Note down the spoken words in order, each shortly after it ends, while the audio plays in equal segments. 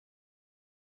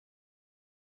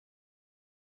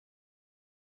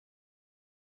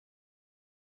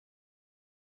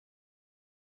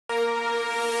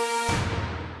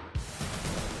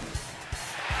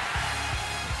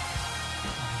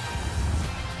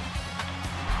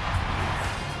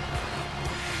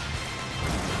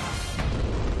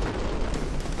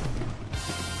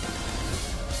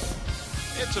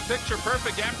It's a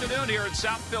picture-perfect afternoon here in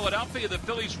South Philadelphia. The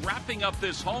Phillies wrapping up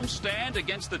this homestand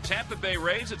against the Tampa Bay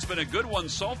Rays. It's been a good one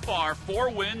so far. 4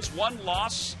 wins, 1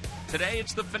 loss. Today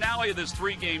it's the finale of this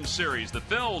 3-game series. The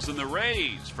Phils and the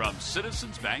Rays from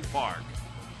Citizens Bank Park.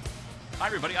 Hi,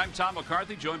 everybody. I'm Tom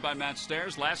McCarthy, joined by Matt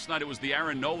Stairs. Last night it was the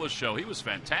Aaron Nola show. He was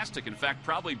fantastic. In fact,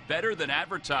 probably better than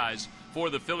advertised for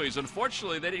the Phillies.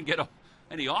 Unfortunately, they didn't get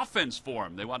any offense for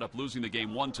him. They wound up losing the game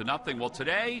 1-0. Well,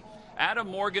 today, Adam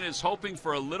Morgan is hoping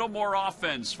for a little more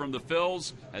offense from the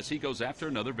Phils as he goes after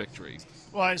another victory.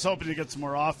 Well, he's hoping to get some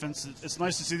more offense. It's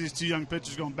nice to see these 2 young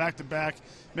pitchers going back-to-back,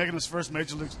 making his fifth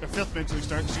Major League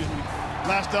start.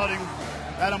 Last outing,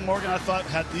 Adam Morgan, I thought,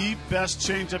 had the best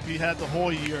changeup he had the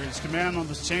whole year. His command on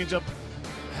this changeup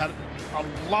had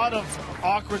a lot of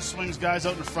awkward swings, guys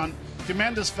out in front.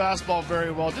 Commanded his fastball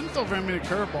very well. Didn't throw very many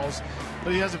curveballs,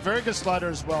 but he has a very good slider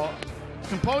as well.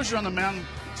 Composure on the mound,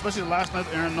 especially last night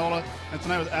with Aaron Nola and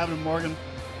tonight with Adam Morgan.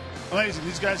 Amazing.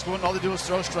 These guys go in, all they do is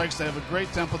throw strikes. They have a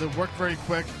great tempo. They work very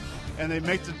quick, and they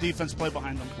make the defense play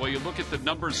behind them. Well, you look at the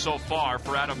numbers so far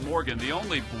for Adam Morgan. The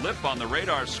only blip on the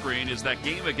radar screen is that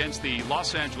game against the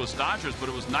Los Angeles Dodgers, but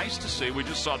it was nice to see. We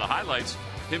just saw the highlights.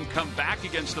 Him come back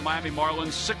against the Miami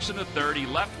Marlins, 6 1/3. He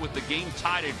left with the game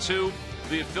tied at 2.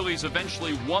 The Phillies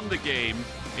eventually won the game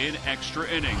in extra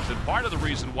innings. And part of the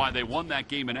reason why they won that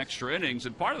game in extra innings,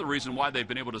 and part of the reason why they've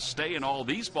been able to stay in all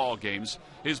these ball games,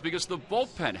 is because the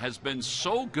bullpen has been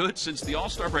so good since the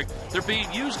All-Star break. They're being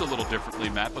used a little differently,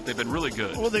 Matt, but they've been really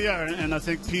good. Well, they are, and I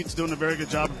think Pete's doing a very good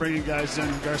job of bringing guys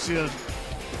in. Garcia,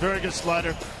 very good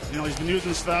slider. You know, he's been using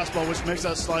his fastball, which makes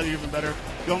that slider even better.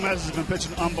 Gomez has been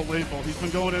pitching unbelievable. He's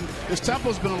been going in. His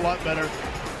tempo's been a lot better.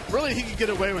 Really, he could get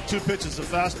away with 2 pitches, the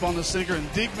fastball and the sinker, and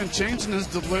Diekman changing his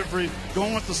delivery,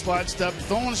 going with the slide step,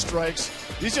 throwing strikes.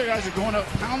 These guys are going up,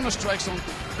 pounding the strike zone.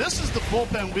 This is the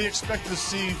bullpen we expect to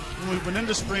see when we went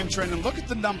into spring training. Look at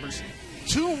the numbers.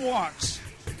 2 walks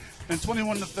in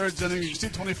 21 1/3 inning. You can see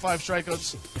 25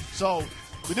 strikeouts. So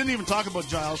we didn't even talk about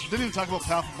Giles. We didn't even talk about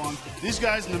Papelbon. These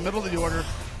guys in the middle of the order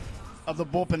of the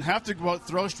bullpen have to go out,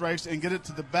 throw strikes, and get it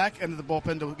to the back end of the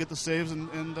bullpen to get the saves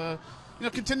and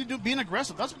continue being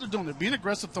aggressive. That's what they're doing. They're being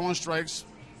aggressive, throwing strikes.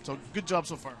 So good job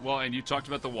so far. Well, and you talked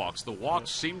about the walks. The walks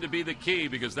seem to be the key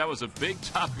because that was a big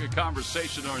topic of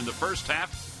conversation during the first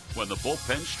half when the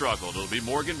bullpen struggled. It'll be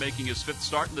Morgan making his 5th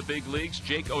start in the big leagues.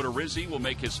 Jake Odorizzi will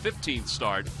make his 15th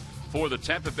start for the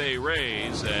Tampa Bay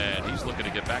Rays, and he's looking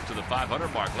to get back to the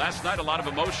 500 mark. Last night, a lot of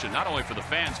emotion, not only for the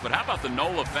fans, but how about the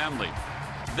Nola family?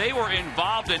 They were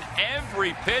involved in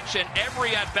every pitch and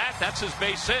every at-bat. That's his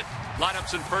base hit.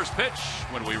 Lineups and first pitch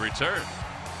when we return.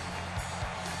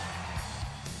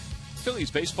 Phillies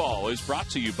baseball is brought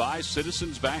to you by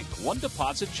Citizens Bank. One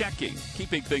deposit checking.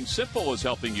 Keeping things simple is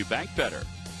helping you bank better.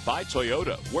 By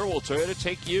Toyota. Where will Toyota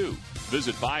take you?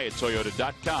 Visit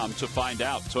buyattoyota.com to find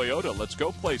out. Toyota, let's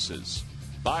go places.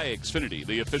 By Xfinity,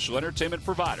 the official entertainment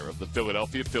provider of the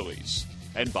Philadelphia Phillies.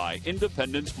 And by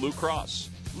Independence Blue Cross.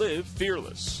 Live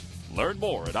fearless. Learn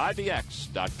more at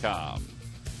IVX.com.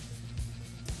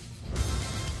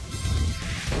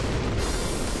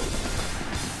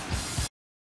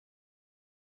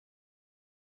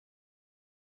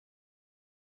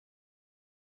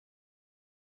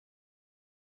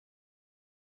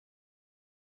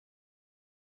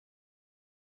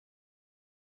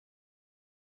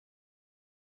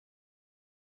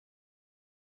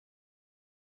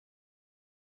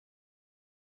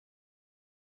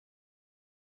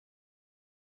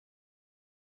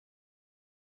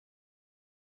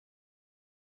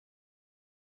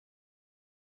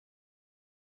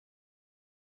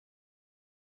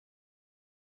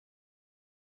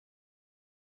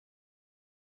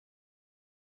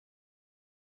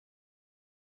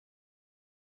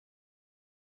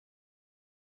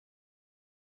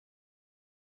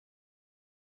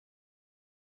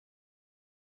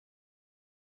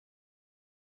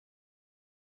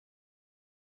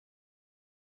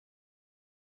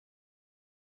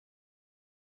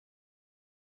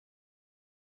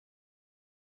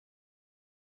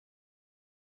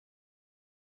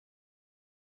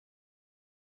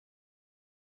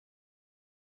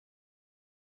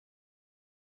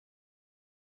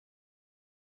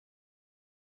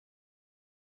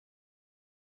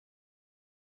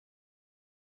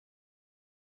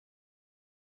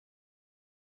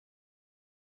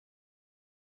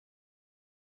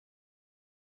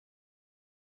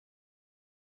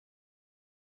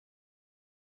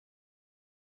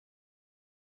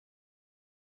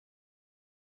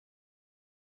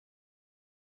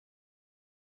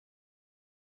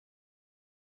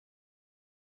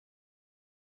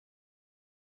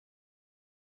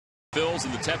 Phillies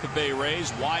and the Tampa Bay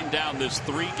Rays wind down this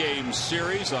 3-game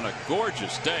series on a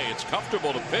gorgeous day. It's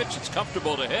comfortable to pitch. It's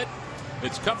comfortable to hit.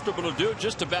 It's comfortable to do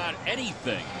just about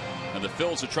anything. And the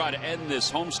Phillies are trying to end this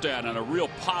homestand on a real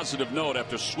positive note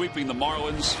after sweeping the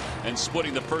Marlins and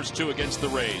splitting the first two against the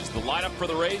Rays. The lineup for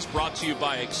the Rays brought to you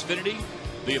by Xfinity,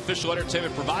 the official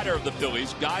entertainment provider of the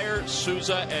Phillies. Geyer,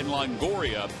 Souza, and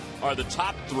Longoria are the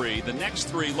top three. The next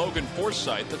three, Logan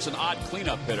Forsythe, that's an odd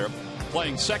cleanup hitter,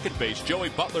 playing second base. Joey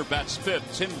Butler bats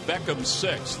fifth. Tim Beckham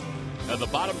sixth. And the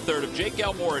bottom third of Jake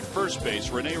Elmore at first base.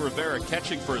 Rene Rivera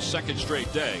catching for a second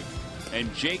straight day.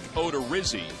 And Jake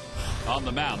Odorizzi on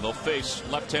the mound. They'll face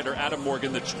left-hander Adam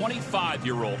Morgan, the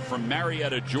 25-year-old from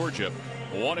Marietta, Georgia.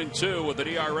 1-2 with an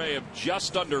ERA of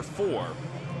just under 4.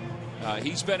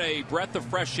 He's been a breath of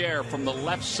fresh air from the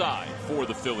left side for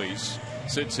the Phillies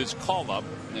since his call-up.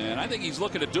 And I think he's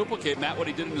looking to duplicate, Matt, what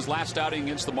he did in his last outing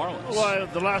against the Marlins. Well,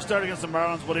 the last start against the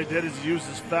Marlins, what he did is he used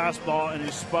his fastball and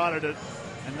he spotted it.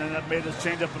 And then that made his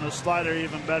changeup and his slider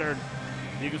even better.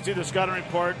 You can see the scouting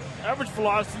report. Average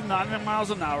velocity, 90 miles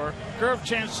an hour. Curve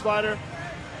change slider.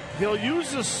 He'll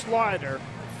use his slider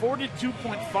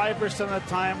 42.5% of the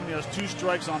time when he has 2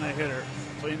 strikes on a hitter.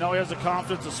 So you know he has the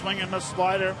confidence to swing and miss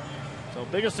slider. So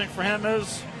biggest thing for him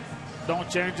is don't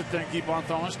change the thing, keep on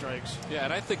throwing strikes. Yeah,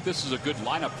 and I think this is a good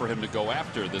lineup for him to go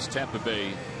after, this Tampa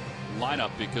Bay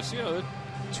lineup, because,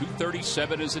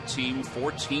 237 as a team,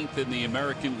 14th in the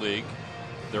American League.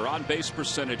 Their on-base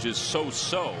percentage is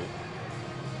so-so.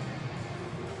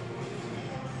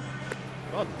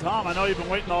 Well, Tom, I know you've been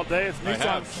waiting all day. It's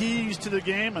Nissan keys to the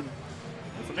game, and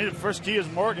for me, the first key is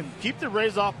Morgan. Keep the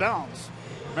Rays off balance.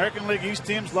 American League East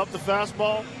teams love the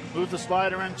fastball, move the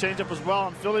slider in, change up as well,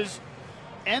 and Phillies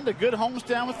and a good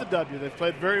homestand with the W. They've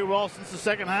played very well since the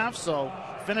second half, so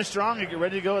finish strong and get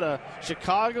ready to go to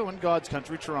Chicago and God's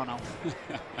country, Toronto.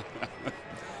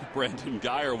 Brandon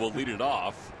Geyer will lead it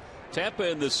off. Tampa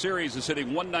in this series is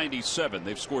hitting 197.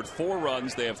 They've scored 4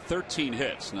 runs. They have 13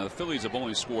 hits. Now the Phillies have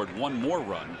only scored 1 more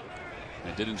run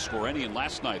and didn't score any in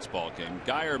last night's ball game.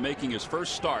 Geyer making his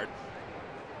first start.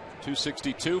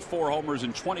 262, 4 homers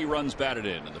and 20 runs batted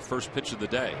in the first pitch of the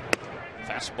day.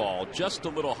 Fastball just a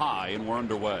little high, and we're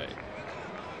underway.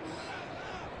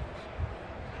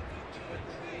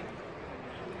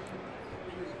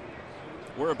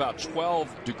 We're about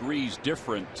 12 degrees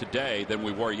different today than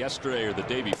we were yesterday or the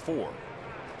day before.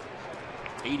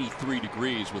 83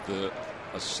 degrees with a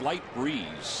slight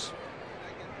breeze.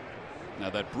 Now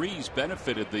that breeze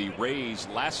benefited the Rays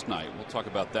last night. We'll talk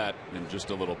about that in just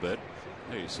a little bit.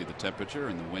 There you see the temperature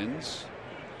and the winds.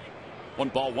 1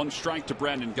 ball, 1 strike to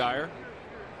Brandon Geyer.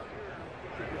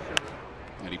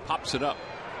 And he pops it up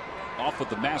off with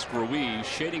the mask. Ruiz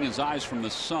shading his eyes from the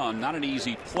sun. Not an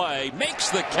easy play. Makes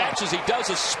the catch as he does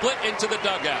a split into the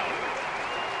dugout.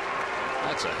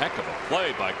 That's a heck of a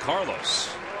play by Carlos.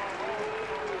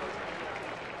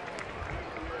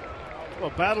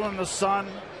 Well, battling the sun,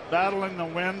 battling the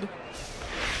wind,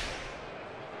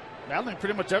 battling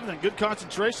pretty much everything. Good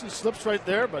concentration, slips right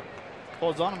there, but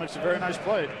holds on and makes a very nice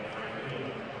play.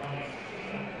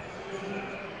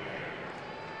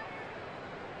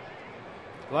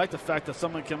 I like the fact that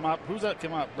someone came up. Who's that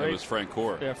came up? That was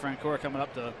Francoeur. Yeah, Francoeur coming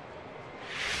up to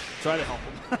try to help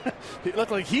him. He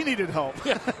looked like he needed help.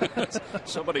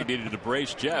 Somebody needed to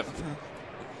brace Jeff.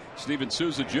 Steven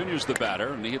Souza Jr. is the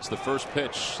batter, and he hits the first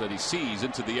pitch that he sees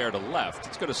into the air to left.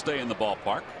 It's going to stay in the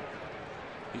ballpark.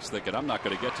 He's thinking, I'm not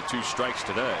going to get to 2 strikes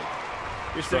today.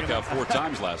 He struck out 4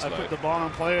 times last night. I put the ball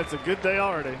in play. It's a good day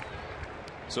already.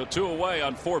 So 2 away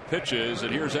on 4 pitches,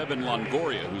 and here's Evan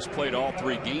Longoria, who's played all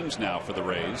 3 games now for the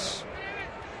Rays.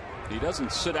 He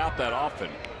doesn't sit out that often.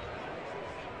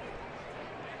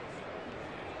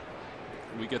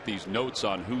 We get these notes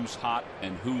on who's hot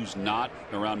and who's not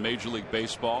around Major League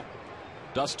Baseball.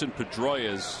 Dustin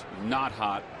Pedroia is not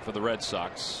hot for the Red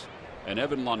Sox, and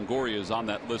Evan Longoria is on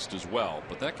that list as well.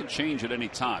 But that can change at any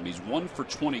time. He's 1 for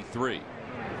 23,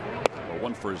 or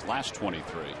 1 for his last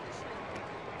 23.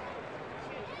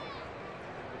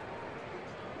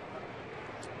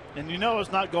 And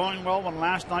it's not going well when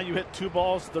last night you hit 2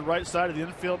 balls to the right side of the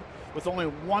infield with only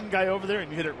 1 guy over there,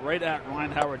 and you hit it right at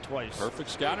Ryan Howard twice. Perfect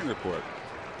scouting report.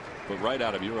 But right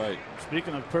at him, you're right.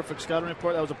 Speaking of perfect scouting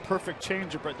report, that was a perfect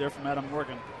changeup right there from Adam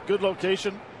Morgan. Good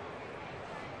location.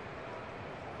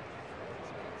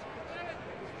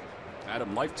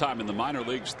 Adam, lifetime in the minor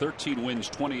leagues, 13 wins,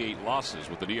 28 losses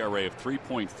with an ERA of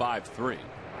 3.53.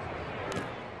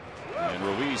 And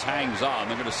Ruiz hangs on.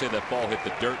 They're going to say that ball hit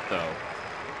the dirt, though.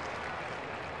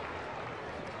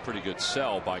 Pretty good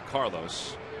sell by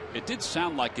Carlos. It did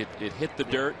sound like it hit the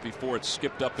dirt before it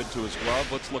skipped up into his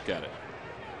glove. Let's look at it.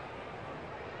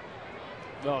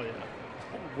 Oh, yeah.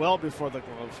 Well before the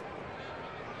glove.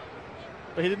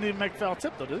 But he didn't even make foul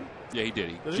tip, though, did he? Yeah, he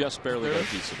did. He just barely got a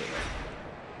piece of it.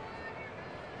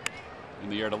 In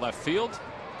the air to left field.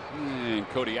 And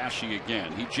Cody Ashe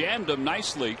again. He jammed him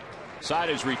nicely. Side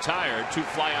is retired. 2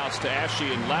 flyouts to Ashe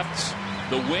and left.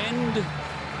 The wind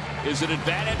is an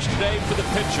advantage today for the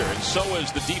pitcher, and so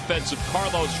is the defense of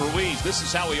Carlos Ruiz. This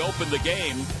is how he opened the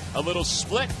game. A little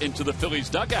split into the Phillies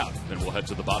dugout. And we'll head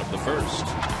to the bottom of the first.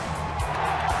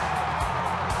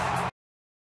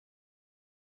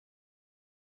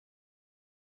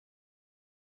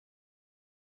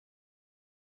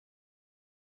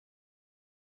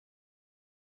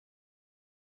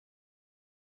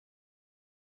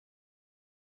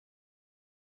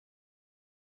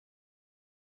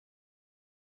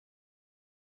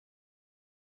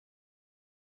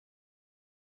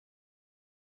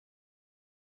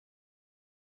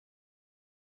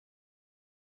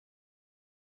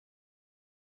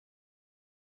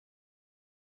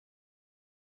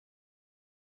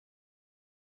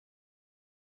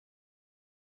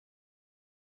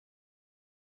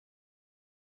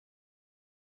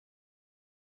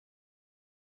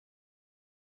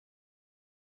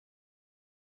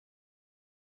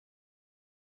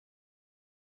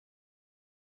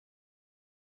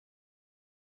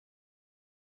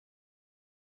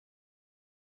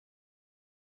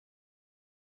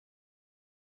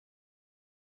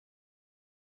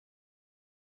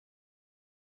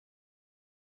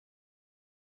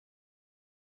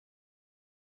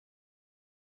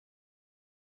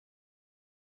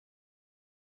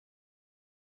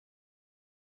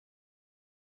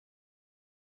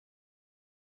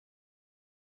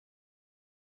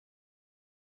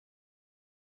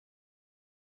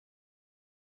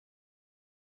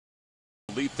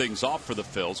 Lead things off for the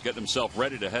Phils, getting himself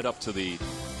ready to head up to the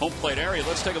home plate area.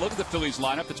 Let's take a look at the Phillies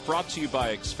lineup. It's brought to you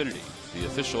by Xfinity, the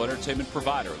official entertainment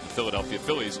provider of the Philadelphia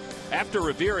Phillies. After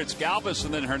Revere, it's Galvis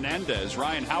and then Hernandez.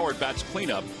 Ryan Howard bats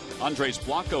cleanup. Andres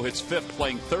Blanco hits 5th,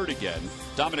 playing 3rd again.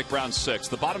 Dominic Brown 6th.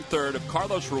 The bottom 3rd of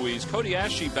Carlos Ruiz, Cody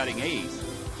Ashe batting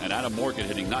 8th, and Adam Morgan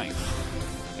hitting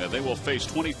 9th. They will face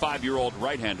 25-year-old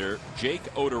right-hander Jake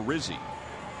Odorizzi,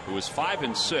 who is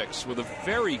 5-6 with a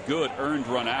very good earned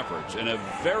run average and a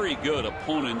very good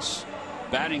opponent's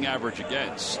batting average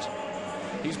against.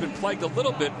 He's been plagued a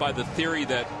little bit by the theory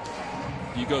that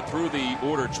you go through the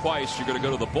order twice, you're going to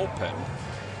go to the bullpen.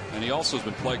 And he also has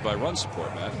been plagued by run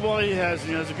support, Matt. Well, he has.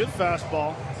 He has a good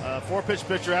fastball, 4-pitch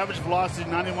pitcher, average velocity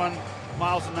 91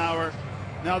 miles an hour.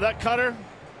 Now that cutter,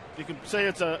 you can say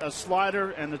it's a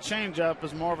slider, and the changeup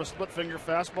is more of a split finger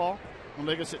fastball.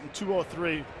 Omega's hitting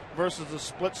 203 versus the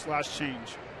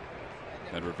split/change.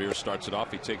 And Revere starts it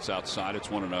off. He takes outside. It's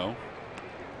 1-0.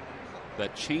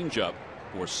 That changeup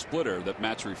or splitter that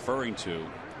Matt's referring to,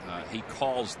 he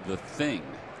calls the thing.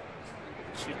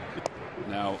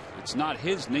 Now, it's not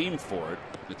his name for it.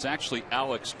 It's actually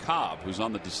Alex Cobb, who's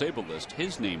on the disabled list,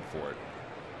 his name for it.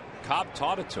 Cobb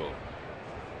taught it to him.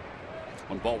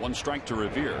 1 ball, 1 strike to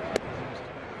Revere.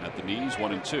 At the knees,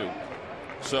 1-2.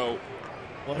 So.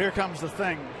 Well, here comes the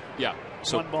thing. Yeah.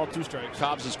 So 1 ball, 2 strikes.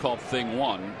 Cobb's is called Thing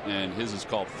 1, and his is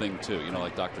called Thing 2. You know,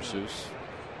 like Dr. Seuss.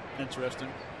 Interesting.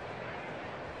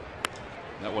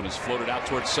 That one is floated out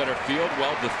towards center field.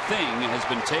 Well, the thing has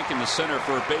been taken to center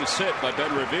for a base hit by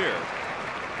Ben Revere,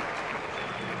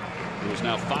 who is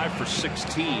now 5 for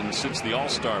 16 since the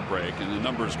All-Star break, and the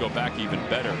numbers go back even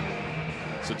better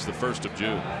since the 1st of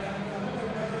June.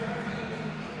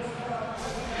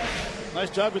 Nice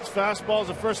job. It's fastballs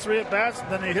the first 3 at bats,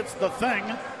 and then he hits the thing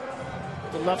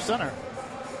to left center.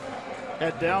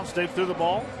 Head down, stayed through the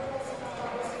ball.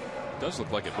 Does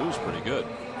look like it moves pretty good.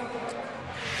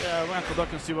 Yeah, we'll have to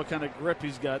look and see what kind of grip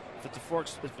he's got. If it's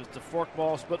a fork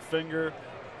ball, split finger,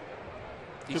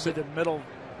 could be the middle,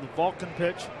 the Vulcan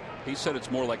pitch. He said it's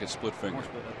more like a split finger.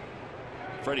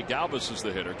 Freddie Galvis is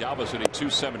the hitter. Galvis hitting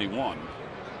 271,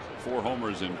 4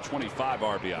 homers and 25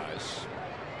 RBIs.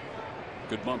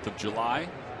 Good month of July.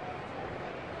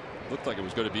 Looked like it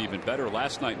was going to be even better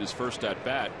last night in his first at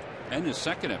bat and his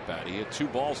second at bat. He hit 2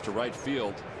 balls to right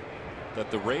field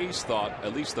that the Rays thought,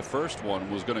 at least the first one,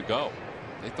 was going to go.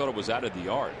 They thought it was out of the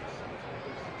yard.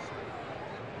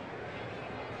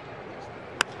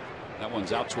 That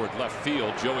one's out toward left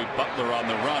field. Joey Butler on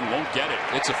the run, won't get it.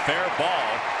 It's a fair ball.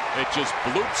 It just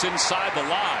bloops inside the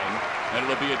line, and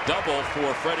it'll be a double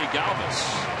for Freddie Galvis.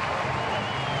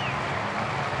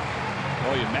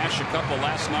 Well, you mash a couple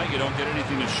last night, you don't get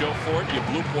anything to show for it. You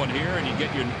bloop one here, and you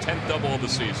get your 10th double of the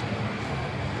season.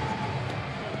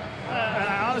 And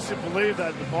I honestly believe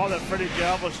that the ball that Freddie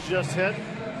Galvis just hit,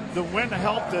 the wind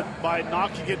helped it by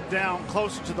knocking it down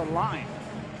closer to the line.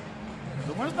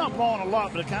 The wind's not blowing a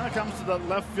lot, but it kind of comes to the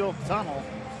left field tunnel.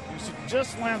 She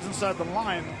just lands inside the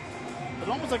line. It's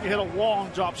almost like it hit a wall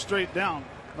and dropped straight down.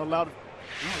 And allowed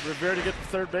Rivera to get to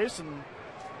third base and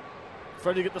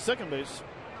Freddie to get to second base.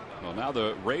 Well, now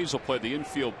the Rays will play the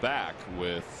infield back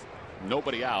with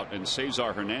nobody out and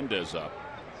Cesar Hernandez up.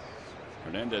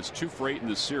 Hernandez 2 for 8 in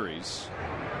the series.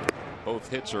 Both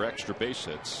hits are extra base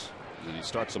hits. And he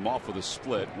starts them off with a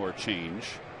split or a change.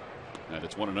 And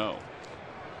it's 1-0.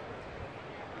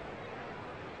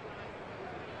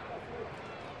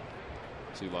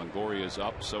 See, Longoria is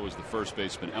up. So is the first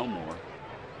baseman Elmore.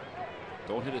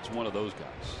 Don't hit it's one of those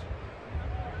guys.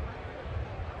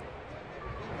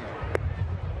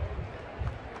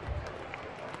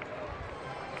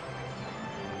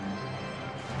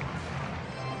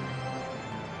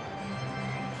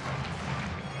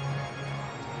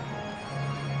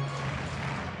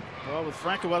 Well, with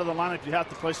Franco out of the lineup, you have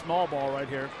to play small ball right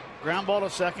here. Ground ball to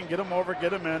second, get him over,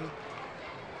 get him in.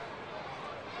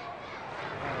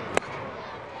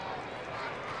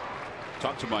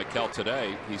 Talked to Michael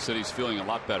today. He said he's feeling a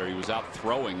lot better. He was out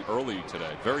throwing early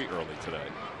today, very early today.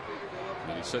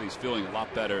 And he said he's feeling a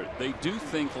lot better. They do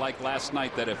think, like last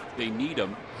night, that if they need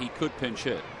him, he could pinch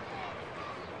hit.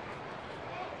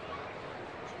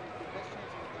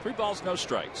 3 balls, no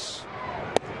strikes.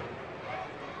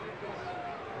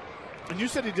 And you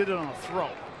said he did it on a throw.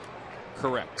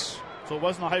 Correct. So it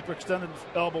wasn't a hyperextended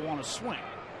elbow on a swing.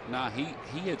 Nah, he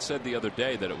had said the other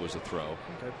day that it was a throw.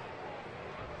 Okay.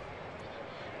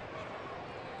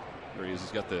 There he is.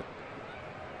 He's got the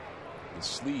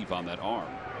sleeve on that arm.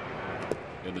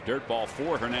 In the dirt, ball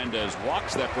 4. Hernandez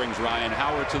walks. That brings Ryan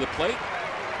Howard to the plate.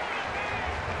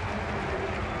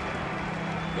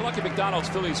 The Lucky McDonald's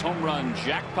Phillies home run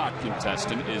jackpot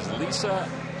contestant is Lisa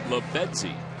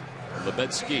Lebetsky.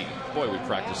 Boy, we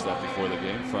practiced that before the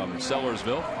game from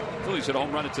Sellersville. Phillies hit a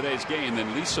home run in today's game,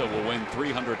 then Lisa will win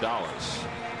 $300.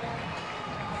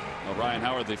 Now, Ryan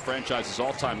Howard, the franchise's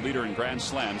all-time leader in grand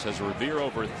slams, has Revere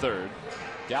over third,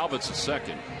 Galvis at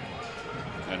second,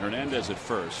 and Hernandez at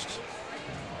first.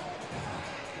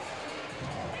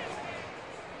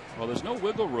 Well, there's no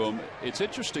wiggle room. It's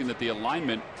interesting that the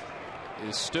alignment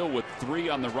is still with 3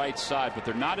 on the right side, but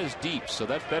they're not as deep, so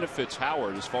that benefits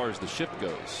Howard as far as the shift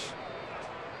goes.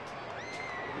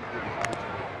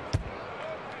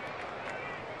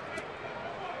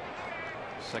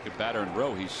 Second batter in a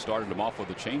row, he started him off with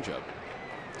a changeup.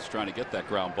 He's trying to get that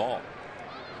ground ball.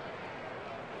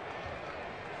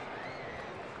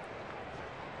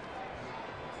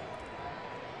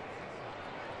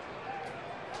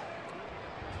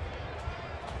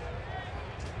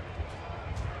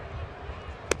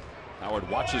 Howard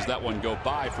watches that one go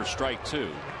by for strike 2.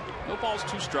 No balls,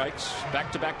 2 strikes.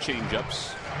 Back-to-back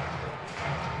changeups.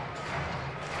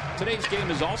 Today's game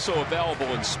is also available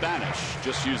in Spanish.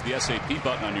 Just use the SAP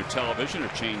button on your television or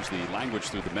change the language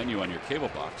through the menu on your cable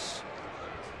box.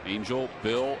 Angel,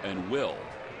 Bill, and Will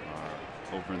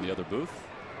are over in the other booth.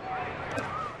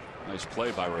 Nice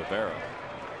play by Rivera.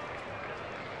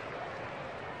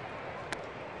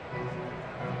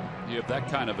 You have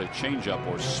that kind of a changeup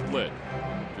or split.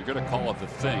 If you're going to call it the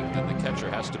thing, then the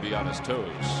catcher has to be on his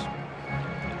toes.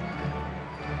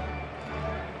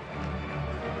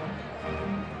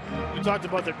 We talked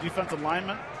about their defensive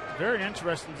linemen. Very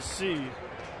interesting to see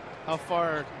how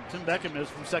far Tim Beckham is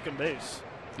from second base.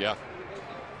 Yeah.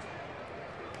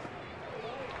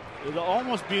 It'll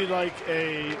almost be like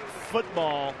a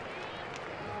football.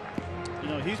 You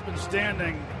know, he's been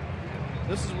standing.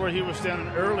 This is where he was standing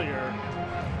earlier.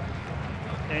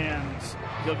 And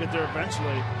he'll get there eventually.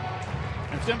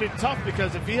 And it's going to be tough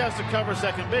because if he has to cover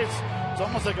second base, it's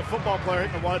almost like a football player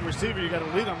hitting a wide receiver. You got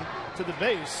to lead him to the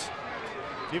base.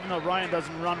 Even though Ryan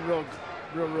doesn't run real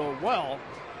well,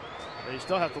 you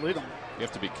still have to lead him. You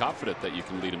have to be confident that you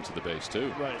can lead him to the base,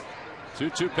 too. Right.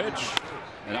 2-2 pitch.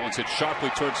 And that one's hit sharply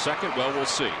towards second. Well, we'll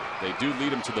see. They do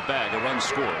lead him to the bag. A run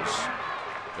scores.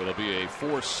 It'll be a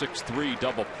 4-6-3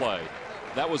 double play.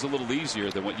 That was a little easier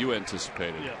than what you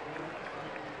anticipated. Yeah.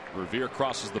 Revere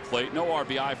crosses the plate. No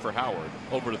RBI for Howard.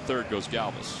 Over to third goes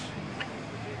Galvis.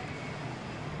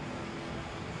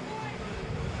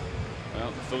 Well,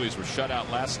 the Phillies were shut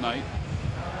out last night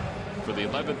for the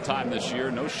 11th time this year.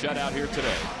 No shutout here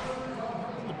today.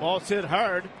 The ball's hit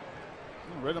hard.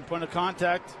 Right on point of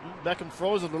contact. Beckham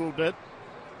froze a little bit.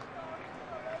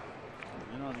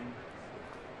 You know,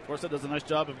 Forsythe does a nice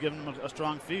job of giving him a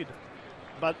strong feed.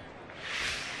 But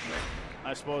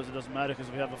I suppose it doesn't matter because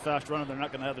if you have a fast runner, they're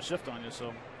not going to have the shift on you.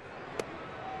 So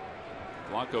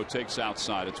Blanco takes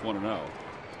outside. It's 1-0.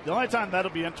 The only time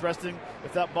that'll be interesting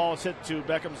if that ball is hit to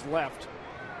Beckham's left.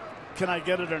 Can I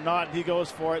get it or not? He goes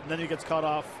for it, and then he gets cut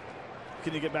off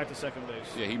can you get back to second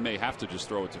base? Yeah, he may have to just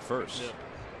throw it to first. Yeah.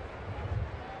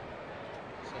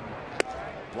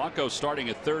 Blanco starting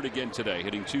at third again today,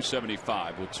 hitting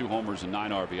 .275 with 2 homers and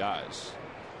 9 RBIs.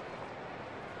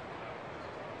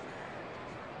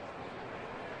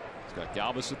 He's got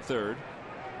Galvis at third.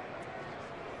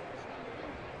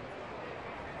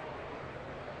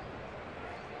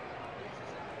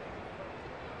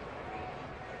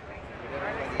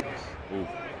 Ooh.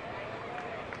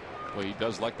 Well, he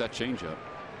does like that changeup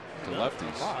to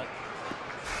lefties.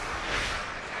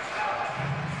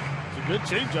 It's a good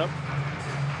changeup.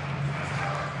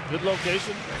 Good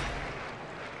location.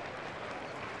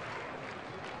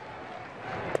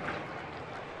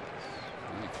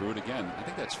 He threw it again. I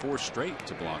think that's 4 straight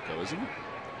to Blanco, isn't it?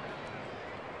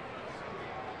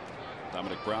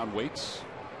 Dominic Brown waits.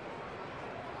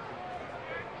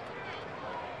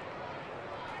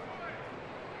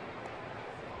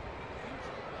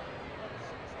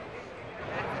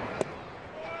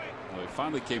 Well, he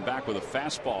finally came back with a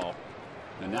fastball,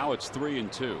 and now it's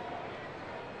 3-2.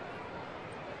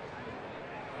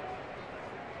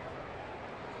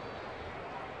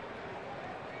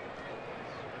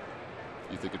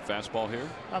 You thinking fastball here?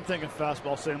 I'm thinking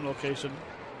fastball, same location.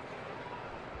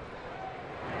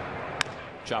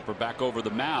 Chopper back over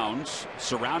the mound.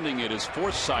 Surrounding it is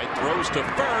Forsythe. Throws to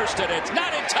first, and it's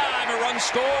not in time. A run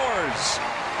scores.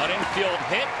 An infield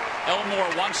hit.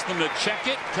 Elmore wants them to check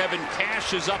it. Kevin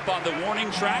Cash is up on the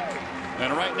warning track.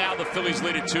 And right now the Phillies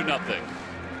lead it 2-0.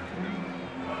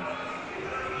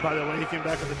 By the way, he came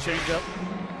back with the changeup.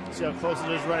 See how close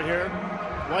it is right here.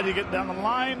 Why do you get down the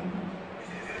line?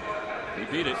 He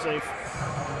beat it. Safe.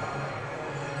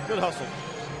 Good hustle.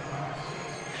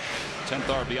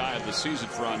 10th RBI of the season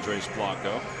for Andres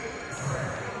Blanco.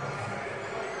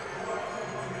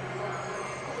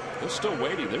 They're still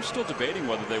waiting. They're still debating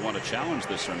whether they want to challenge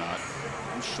this or not.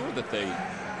 I'm sure that they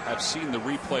have seen the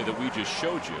replay that we just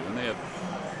showed you, and they have.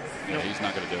 You know, he's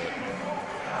not going to do it.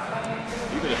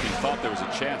 Even if he thought there was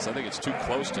a chance, I think it's too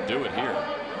close to do it here.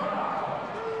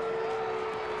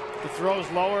 The throw's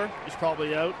lower. He's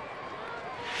probably out.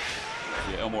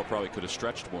 Yeah, Elmore probably could have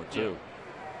stretched more too.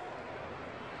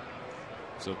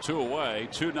 So 2 away,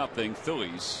 2-0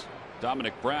 Phillies.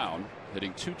 Dominic Brown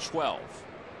hitting .212.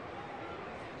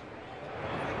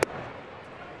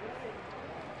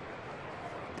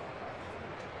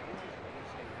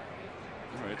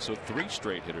 All right, so 3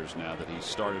 straight hitters now that he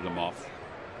started them off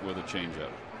with a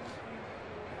changeup.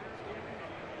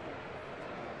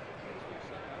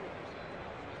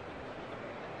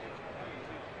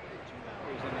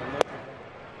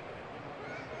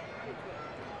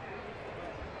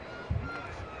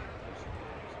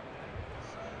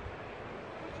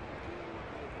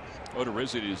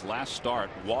 Odorizzi in his last start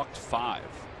walked 5.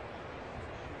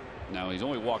 Now he's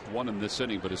only walked 1 in this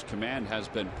inning, but his command has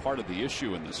been part of the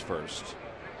issue in this first.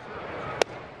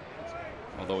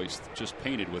 Although he's just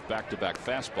painted with back-to-back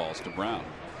fastballs to Brown.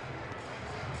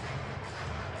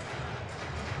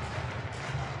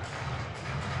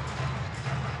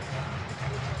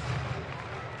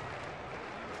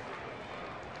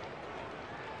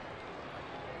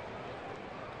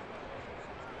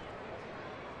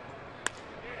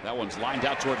 That one's lined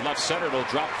out toward left center. It'll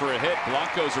drop for a hit.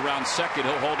 Blanco's around second.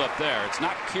 He'll hold up there. It's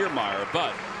not Kiermaier,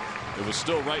 but it was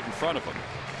still right in front of him.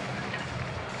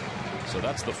 So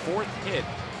that's the 4th hit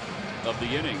of the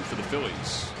inning for the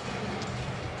Phillies.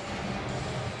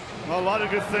 Well, a lot of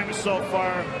good things so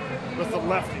far with the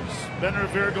lefties. Ben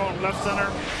Revere going left center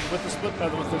with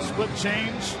the split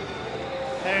change,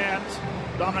 and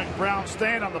Dominic Brown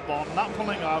staying on the ball, not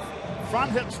pulling off.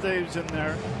 Front hip stays in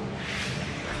there.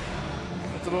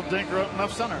 It's a little dinker up in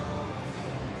left center.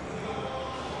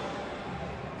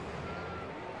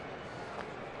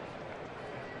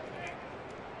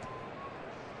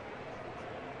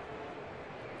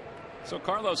 So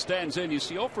Carlos stands in. You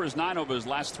see 0 for his 9 over his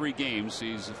last 3 games.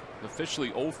 He's officially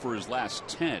 0 for his last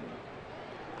 10.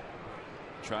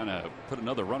 Trying to put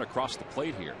another run across the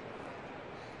plate here.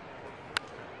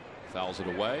 Fouls it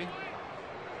away.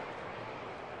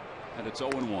 And it's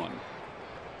 0-1.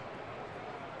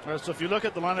 All right, so if you look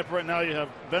at the lineup right now, you have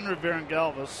Ben Revere and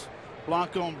Galvis,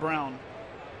 Blanco and Brown,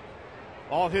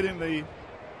 all hitting the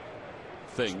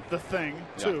thing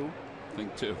too. Thing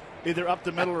two. Either up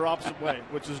the middle or opposite way,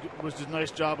 which is a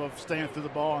nice job of staying through the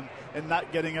ball and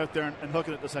not getting out there and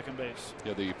hooking it to second base.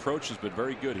 Yeah, the approach has been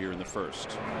very good here in the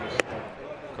first.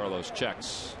 Carlos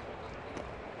checks.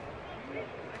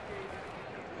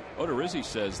 Odorizzi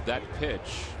says that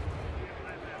pitch.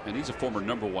 And he's a former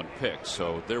 #1 pick,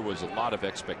 so there was a lot of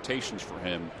expectations for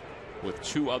him with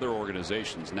 2 other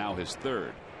organizations, now his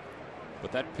 3rd.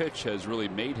 But that pitch has really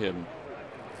made him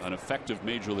an effective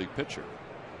major league pitcher.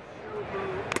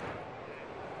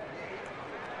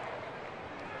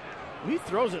 He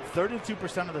throws it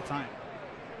 32% of the time.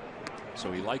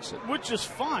 So he likes it. Which is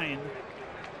fine.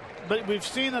 But we've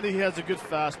seen that he has a good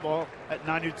fastball at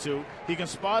 92. He can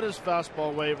spot his fastball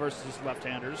away versus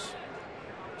left-handers.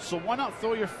 So why not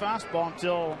throw your fastball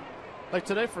until, like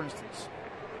today, for instance.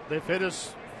 They've hit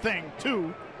his thing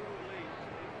too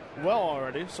well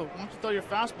already. So why don't you throw your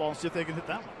fastball and see if they can hit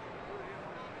that one.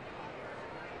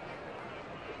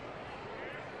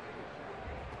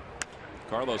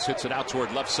 Carlos hits it out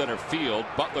toward left center field.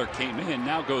 Butler came in,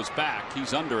 now goes back.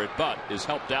 He's under it, but is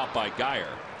helped out by Geyer.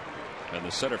 And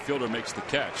the center fielder makes the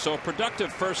catch. So a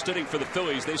productive first inning for the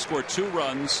Phillies. They score 2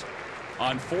 runs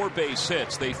on 4 base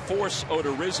hits. They force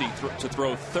Odorizzi to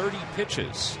throw 30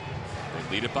 pitches.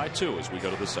 They lead it by 2 as we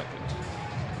go to the second.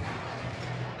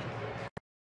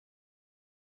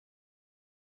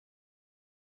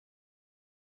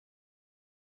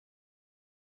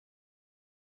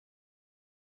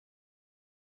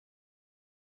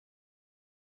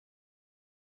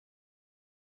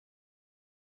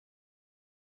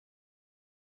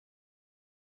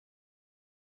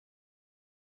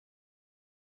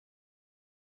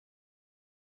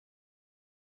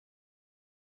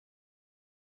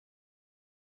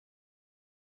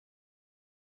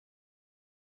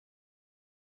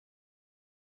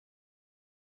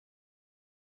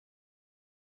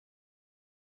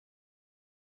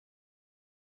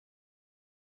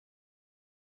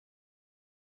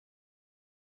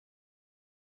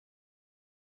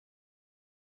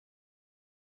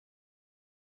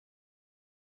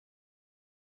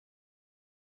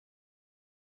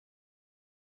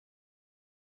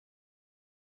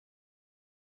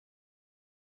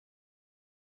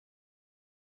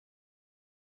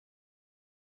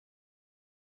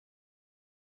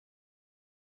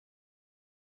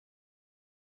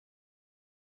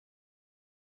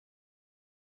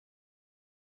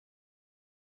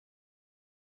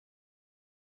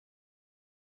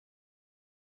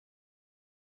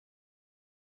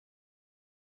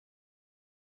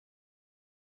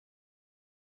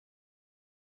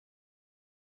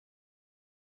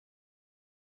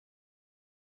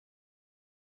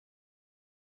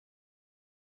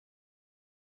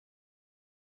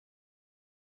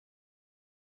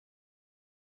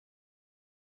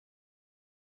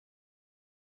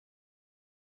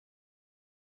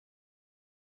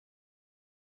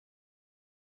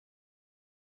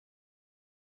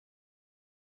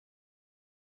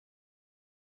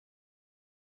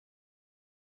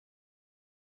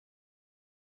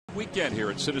 Weekend here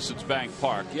at Citizens Bank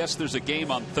Park. Yes, there's a game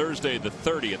on Thursday the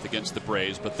 30th against the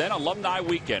Braves, but then Alumni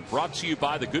Weekend, brought to you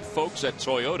by the good folks at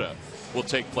Toyota, will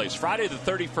take place. Friday the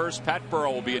 31st, Pat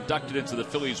Burrell will be inducted into the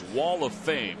Phillies Wall of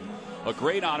Fame, a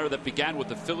great honor that began with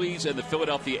the Phillies and the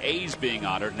Philadelphia A's being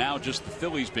honored, now just the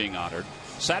Phillies being honored.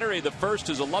 Saturday the 1st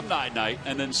is Alumni Night,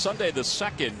 and then Sunday the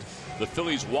 2nd, the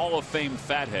Phillies Wall of Fame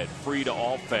Fathead, free to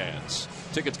all fans.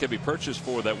 Tickets can be purchased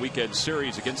for that weekend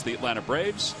series against the Atlanta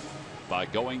Braves by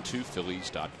going to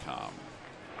Phillies.com.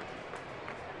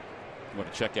 You want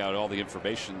to check out all the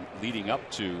information leading up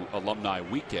to Alumni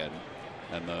Weekend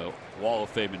and the Wall of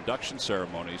Fame induction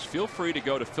ceremonies. Feel free to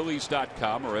go to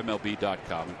Phillies.com or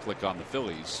MLB.com and click on the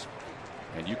Phillies.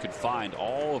 And you can find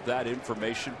all of that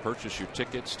information, purchase your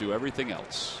tickets, do everything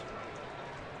else.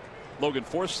 Logan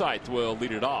Forsythe will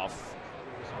lead it off.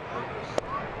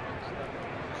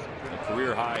 A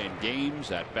career high in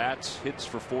games, at bats, hits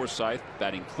for Forsythe,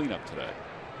 batting cleanup today.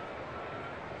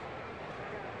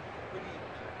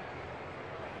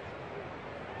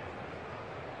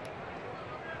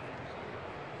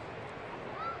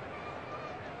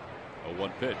 A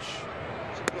 1 pitch.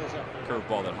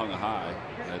 Curveball that hung high,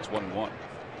 and it's 1-1.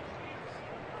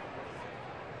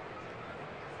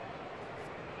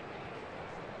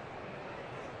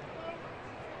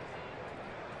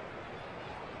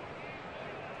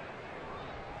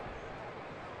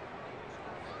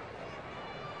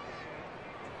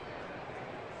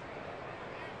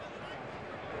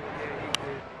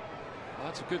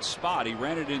 That's a good spot. He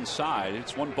ran it inside.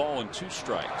 It's 1 ball and 2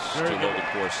 strikes to Logan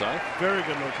Forsythe. Very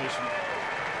good location.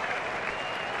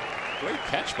 Great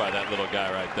catch by that little guy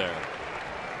right there.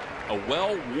 A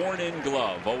well worn in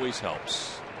glove always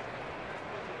helps.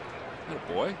 Good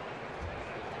boy.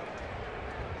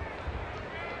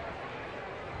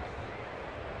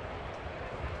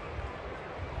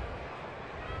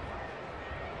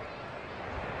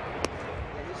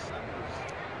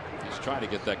 Trying to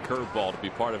get that curveball to be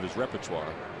part of his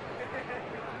repertoire.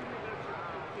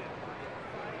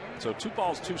 So 2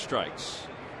 balls, 2 strikes.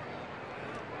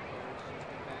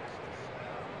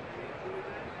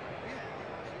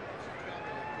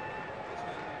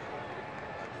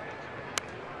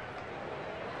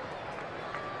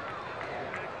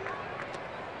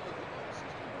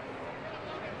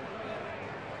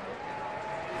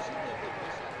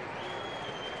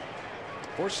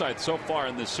 Forsythe so far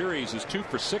in this series is 2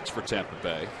 for 6 for Tampa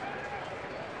Bay.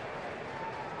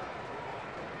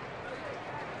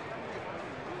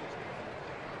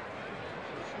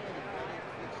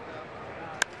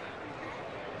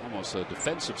 Almost a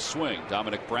defensive swing.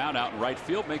 Dominic Brown out in right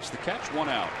field makes the catch. 1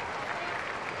 out.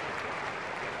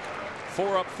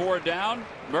 4 up, 4 down.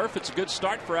 Murph, it's a good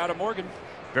start for Adam Morgan.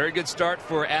 Very good start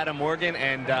for Adam Morgan.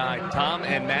 And Tom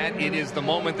and Matt, it is the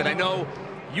moment that I know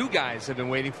you guys have been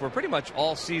waiting for pretty much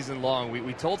all season long.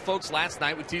 We told folks last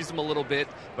night, we teased them a little bit,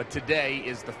 but today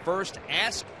is the first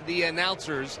Ask the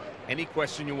Announcers any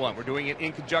question you want. We're doing it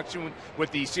in conjunction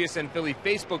with the CSN Philly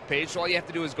Facebook page. So all you have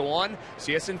to do is go on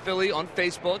CSN Philly on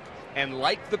Facebook and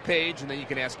like the page, and then you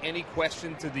can ask any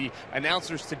question to the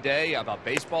announcers today about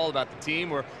baseball, about the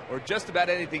team, or just about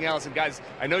anything else. And guys,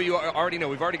 I know you already know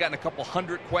we've already gotten a couple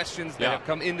hundred questions that have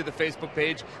come into the Facebook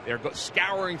page. They're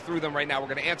scouring through them right now. We're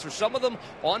going to answer some of them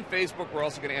on Facebook. We're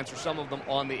also going to answer some of them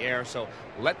on the air. So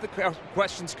let the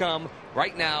questions come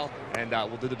right now, and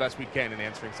we'll do the best we can in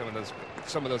answering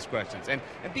some of those questions. And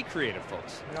be creative,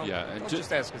 folks. Don't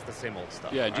just ask us the same old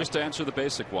stuff. Yeah, just to answer the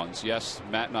basic ones. Yes,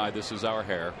 Matt and I, this is our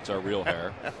hair. It's our real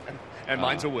hair. And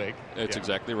mine's a wig. It's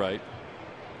exactly right.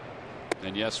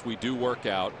 And yes, we do work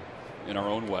out in our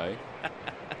own way.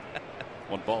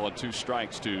 1 ball and 2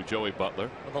 strikes to Joey Butler.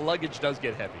 Well, the luggage does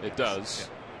get heavy. It does.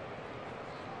 Yeah.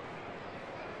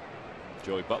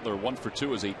 Joey Butler 1 for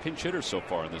 2 as a pinch hitter so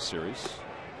far in this series.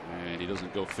 And he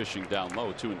doesn't go fishing down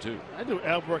low. 2-2. I do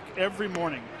ab work every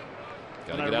morning.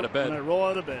 Gotta get out of bed. When I roll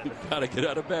out of bed. Gotta get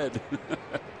out of bed.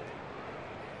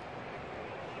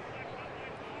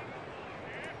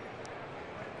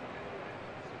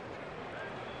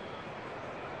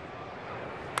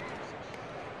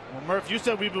 Well, Murph, you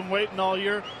said we've been waiting all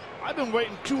year. I've been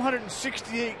waiting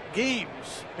 268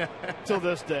 games till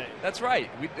this day. That's right.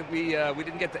 We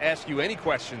didn't get to ask you any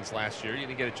questions last year. You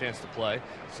didn't get a chance to play.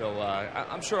 So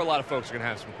I'm sure a lot of folks are going to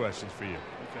have some questions for you.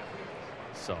 Okay.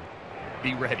 So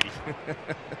be ready.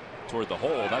 Toward the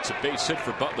hole. That's a base hit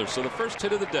for Butler. So the first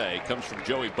hit of the day comes from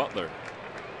Joey Butler.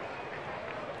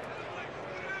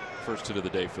 First hit of the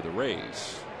day for the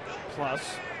Rays.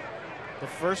 Plus, the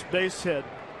first base hit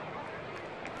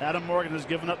Adam Morgan has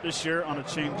given up this year on a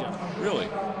changeup. Really?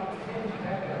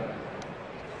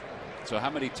 So how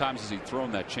many times has he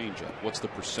thrown that changeup? What's the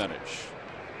percentage?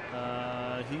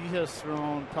 He has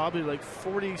thrown probably like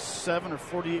 47 or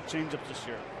 48 changeups this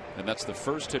year. And that's the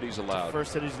first hit he's allowed. The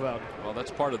first hit he's allowed. Well,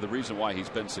 that's part of the reason why he's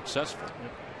been successful.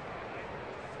 Yep.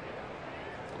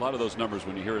 A lot of those numbers,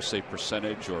 when you hear us say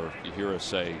percentage or you hear us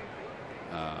say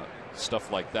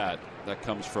stuff like that, that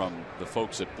comes from the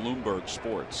folks at Bloomberg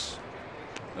Sports.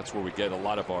 That's where we get a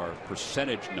lot of our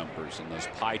percentage numbers and those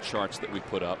pie charts that we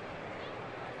put up.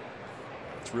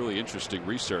 It's really interesting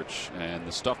research, and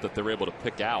the stuff that they're able to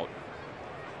pick out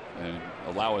and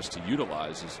allow us to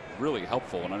utilize is really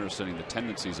helpful in understanding the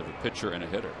tendencies of a pitcher and a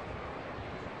hitter.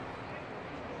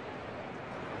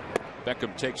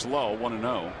 Beckham takes low,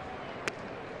 1-0.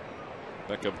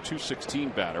 Beckham,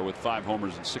 .216 batter with 5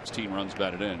 homers and 16 runs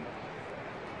batted in.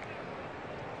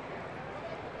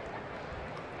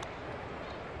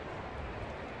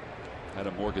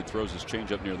 Adam Morgan throws his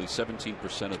changeup nearly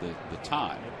 17% of the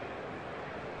time.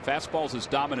 Fastball's his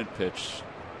dominant pitch,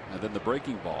 and then the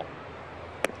breaking ball.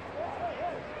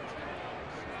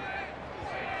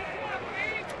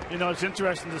 You know, it's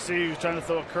interesting to see he was trying to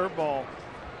throw a curveball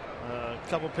a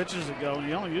couple pitches ago, and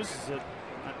he only uses it,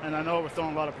 and I know we're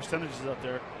throwing a lot of percentages out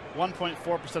there,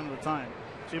 1.4% of the time.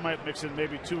 So you might mix in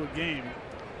maybe 2 a game,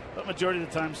 but majority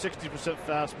of the time 60%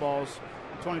 fastballs,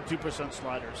 22%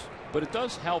 sliders. But it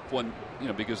does help when, you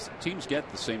know, because teams get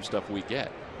the same stuff we get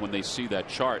when they see that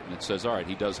chart and it says, all right,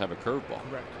 he does have a curveball.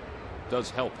 Correct. It does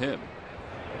help him.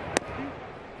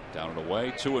 Down and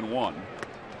away, 2-1.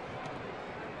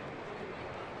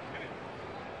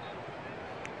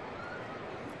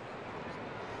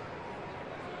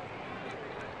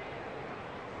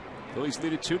 Phillies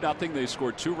lead at 2-0. They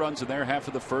scored 2 runs in their half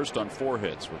of the first on 4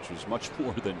 hits, which was much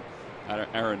more than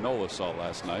Aaron Nola saw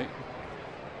last night.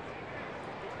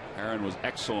 Aaron was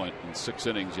excellent in 6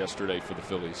 innings yesterday for the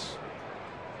Phillies.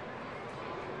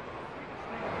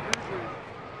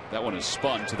 That one is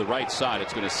spun to the right side.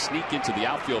 It's going to sneak into the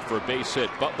outfield for a base hit.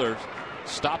 Butler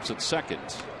stops at second.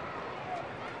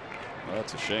 Well,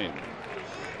 that's a shame.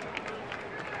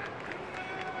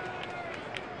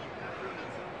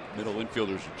 Middle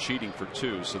infielders are cheating for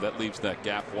 2, so that leaves that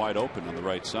gap wide open on the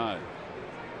right side.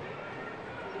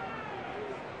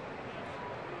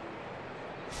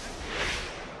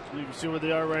 You can see where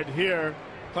they are right here,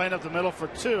 playing up the middle for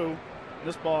 2.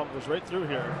 This ball goes right through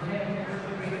here.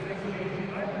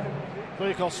 What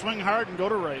you call swing hard and go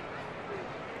to right.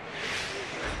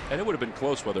 And it would have been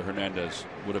close whether Hernandez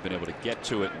would have been able to get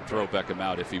to it and throw Beckham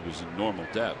out if he was in normal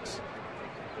depths.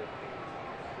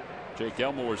 Jake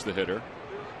Elmore's the hitter.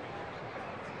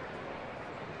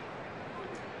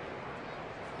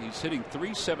 He's hitting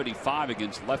 .375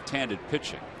 against left-handed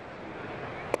pitching,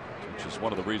 which is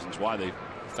one of the reasons why they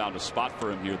found a spot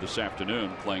for him here this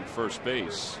afternoon, playing first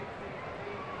base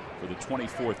for the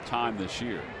 24th time this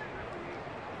year.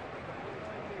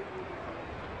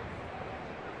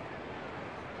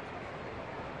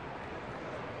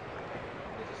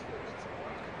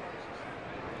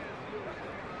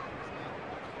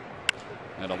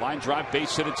 And a line drive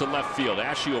base hit it to left field.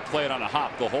 Ashe will play it on a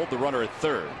hop. They'll hold the runner at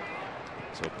third.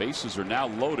 So bases are now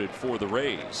loaded for the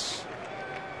Rays.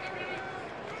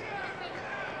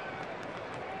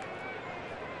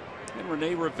 And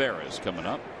Rene Rivera is coming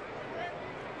up.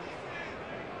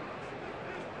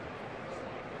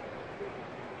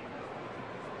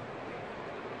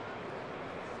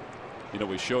 You know,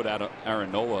 we showed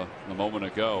Aaron Nola a moment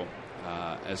ago.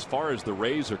 As far as the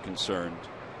Rays are concerned,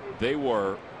 they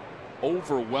were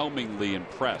overwhelmingly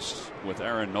impressed with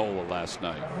Aaron Nola last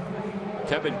night.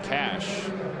 Kevin Cash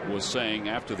was saying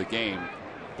after the game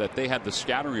that they had the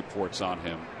scouting reports on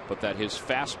him, but that his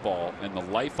fastball and the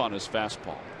life on his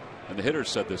fastball, and the hitters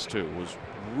said this too, was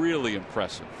really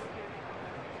impressive.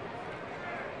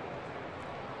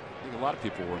 I think a lot of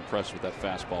people were impressed with that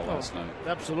fastball last night.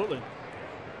 Absolutely.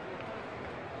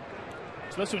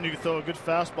 Especially when you can throw a good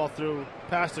fastball through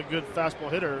past a good fastball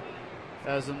hitter,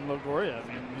 as in Longoria. I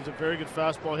mean, he's a very good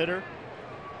fastball hitter.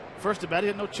 First at bat, he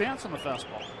had no chance on the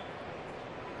fastball.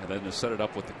 And then to set it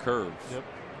up with the curve. Yep.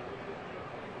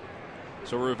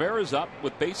 So Rivera's up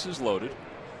with bases loaded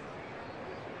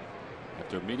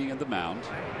after a meeting at the mound.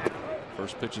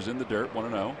 First pitch is in the dirt,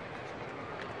 1-0.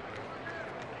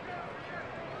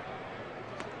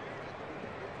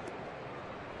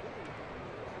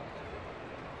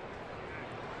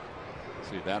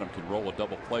 See if Adam can roll a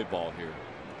double play ball here.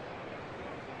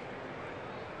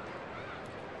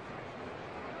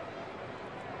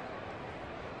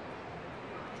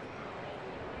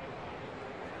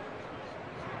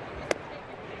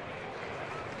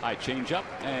 High change up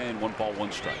and 1 ball,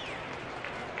 1 strike.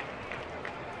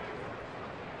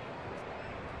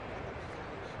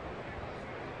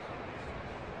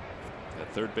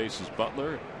 At third base is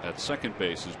Butler. At second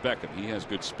base is Beckham. He has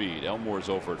good speed. Elmore's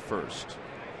over at first.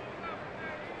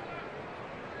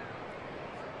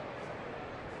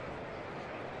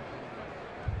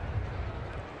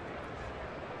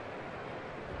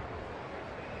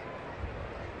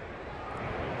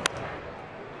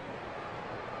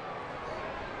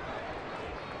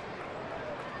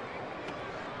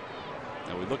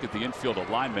 Look at the infield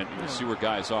alignment and you see where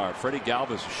guys are. Freddie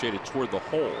Galvis is shaded toward the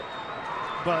hole,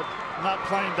 but not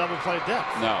playing double play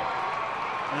depth. No.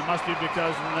 And it must be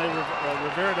because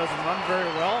Rivera doesn't run very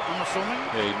well, I'm assuming.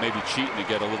 Yeah, he may be cheating to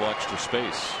get a little extra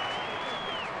space.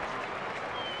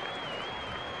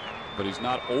 But he's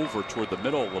not over toward the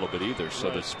middle a little bit either. So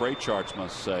the spray charts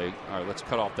must say, all right, let's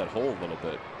cut off that hole a little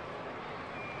bit.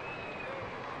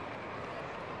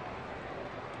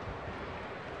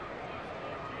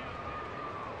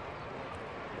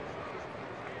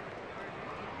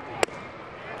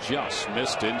 Just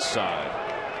missed inside.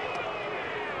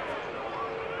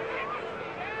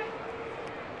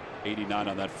 89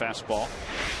 on that fastball.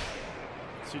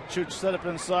 See Chooch set up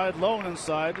inside, low and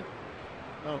inside.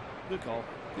 Oh, good call.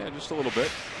 Yeah, just a little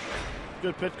bit.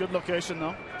 Good pitch, good location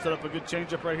though. Set up a good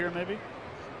changeup right here, maybe.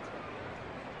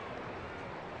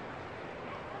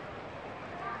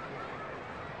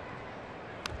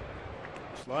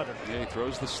 Slider. Yeah, he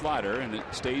throws the slider and it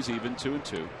stays even,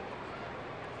 2-2.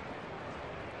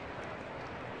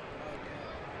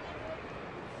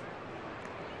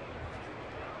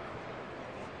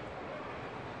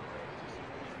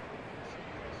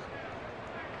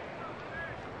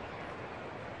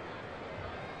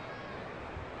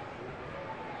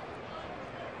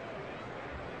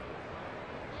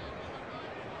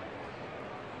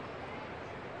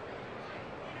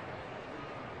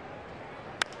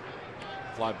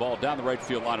 Fly ball down the right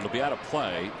field line. It'll be out of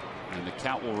play, and the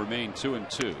count will remain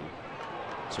 2-2.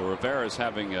 So Rivera is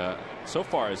having so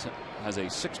far has a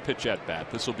 6-pitch at bat.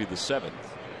 This will be the 7th.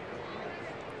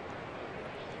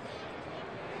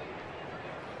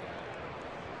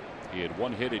 He had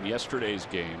 1 hit in yesterday's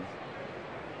game.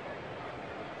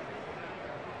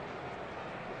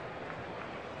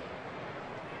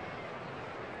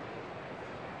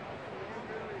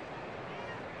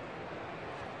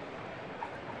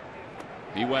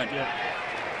 He went. Yeah.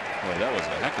 Boy, that was a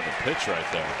heck of a pitch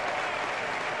right there.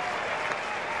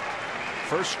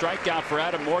 first strikeout for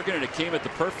Adam Morgan, and it came at the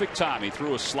perfect time. He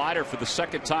threw a slider for the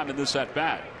second time in this at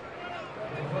bat.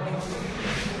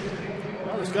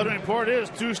 Well, the scouting report is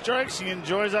 2 strikes. He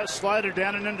enjoys that slider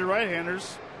down and into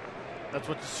right-handers. That's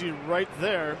what you see right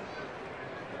there.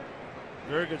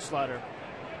 Very good slider.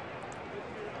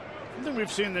 Something we've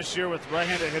seen this year with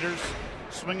right-handed hitters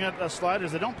swing at a slider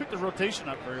is they don't pick the rotation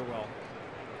up very well.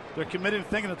 They're committing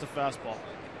thinking it's a fastball.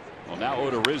 Well, now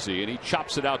Odorizzi, and he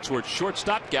chops it out towards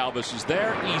shortstop. Galvis is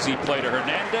there. Easy play to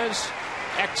Hernandez.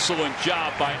 Excellent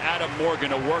job by Adam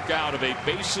Morgan to work out of a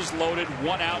bases-loaded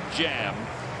 1-out jam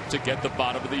to get the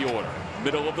bottom of the order.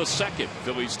 Middle of the second.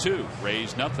 Phillies 2,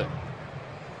 Rays nothing.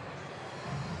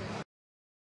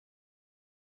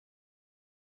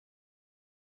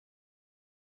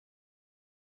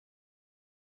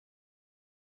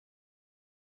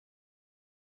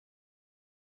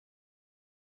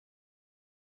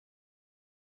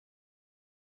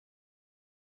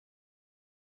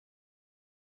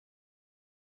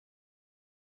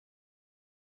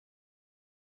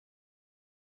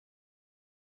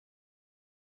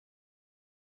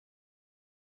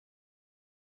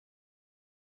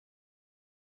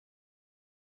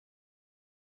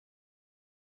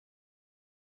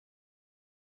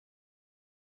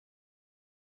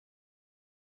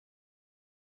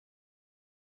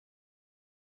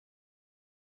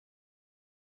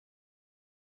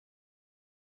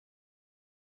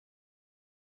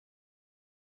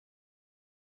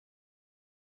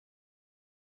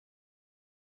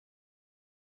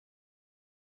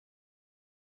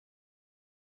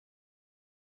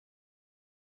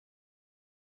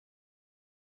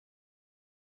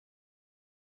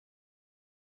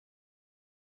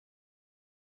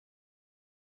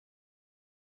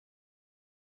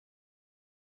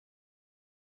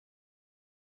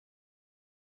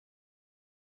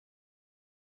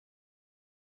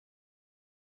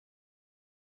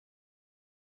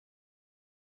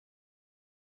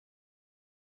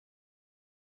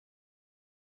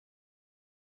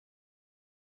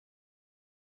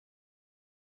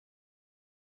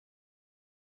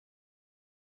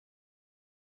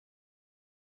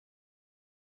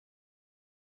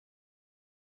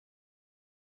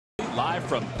 Live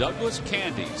from Douglas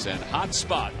Candies and Hot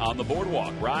Spot on the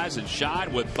boardwalk. Rise and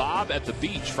shine with Bob at the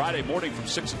beach Friday morning from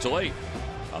 6 until 8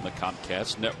 on the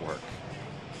Comcast network.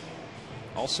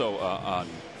 Also on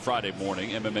Friday morning,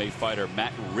 MMA fighter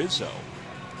Matt Rizzo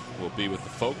will be with the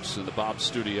folks in the Bob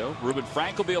studio. Reuben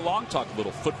Frank will be along, talk a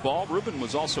little football. Reuben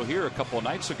was also here a couple of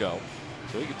nights ago,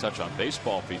 so he can touch on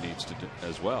baseball if he needs to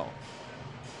as well.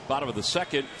 Bottom of the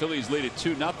second, Phillies lead at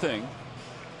 2-0.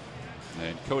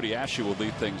 And Cody Ashley will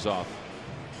lead things off.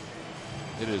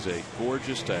 It is a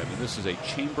gorgeous day. I mean, this is a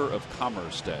Chamber of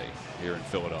Commerce day here in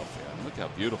Philadelphia. I mean, look how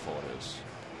beautiful it is.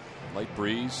 Light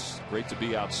breeze, great to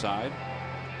be outside.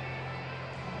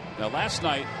 Now, last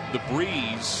night, the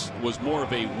breeze was more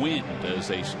of a wind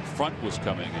as a front was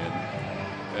coming in.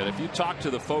 And if you talk to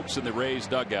the folks in the Rays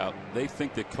dugout, they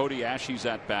think that Cody Ashley's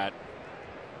at bat,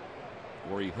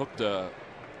 where he hooked a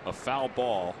foul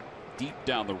ball deep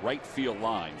down the right field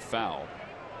line, foul.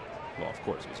 Well, of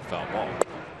course, it was a foul ball.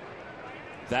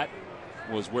 That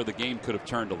was where the game could have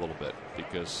turned a little bit,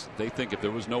 because they think if there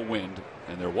was no wind,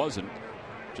 and there wasn't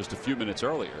just a few minutes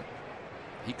earlier,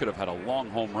 he could have had a long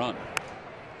home run.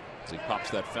 As he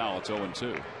pops that foul, it's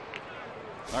 0-2.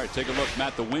 All right, take a look,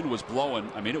 Matt. The wind was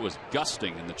blowing. I mean, it was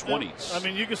gusting in the 20s. I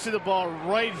mean, you can see the ball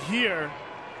right here,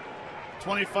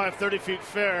 25, 30 feet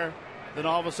fair. Then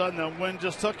all of a sudden, the wind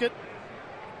just took it.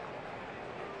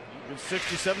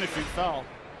 60, 70 feet foul.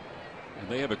 And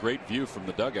they have a great view from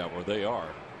the dugout where they are.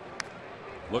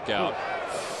 Look out.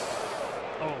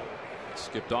 Oh.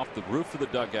 Skipped off the roof of the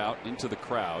dugout into the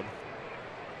crowd.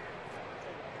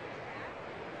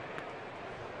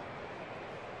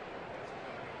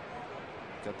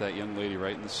 Got that young lady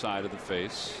right in the side of the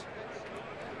face.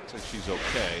 Looks like she's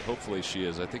okay. Hopefully she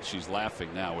is. I think she's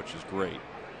laughing now, which is great.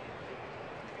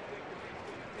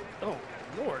 Oh,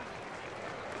 Lord.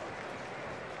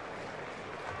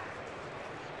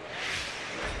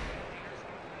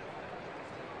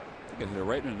 Hit her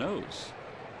right in the nose.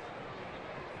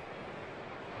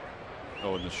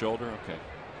 Oh, in the shoulder? Okay.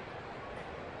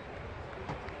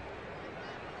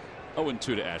 0-2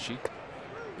 to Ashe.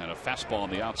 And a fastball on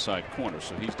the outside corner,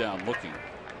 so he's down looking.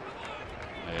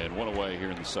 And one away here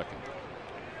in the second.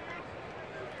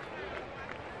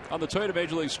 On the Toyota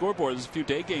Major League scoreboard, there's a few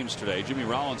day games today. Jimmy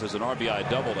Rollins has an RBI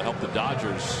double to help the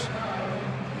Dodgers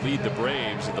lead the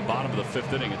Braves. At the bottom of the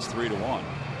 5th inning, it's 3-1.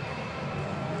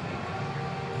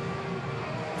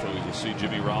 You'll see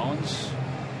Jimmy Rollins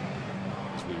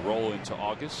as we roll into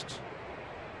August.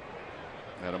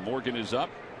 Adam Morgan is up.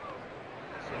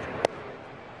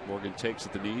 Morgan takes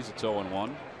at the knees. It's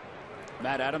 0-1.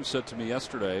 Matt Adams said to me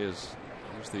yesterday,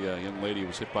 here's the young lady who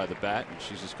was hit by the bat, and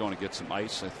she's just going to get some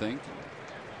ice, I think.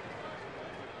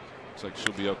 Looks like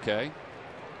she'll be okay.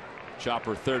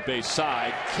 Chopper third base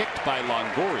side, kicked by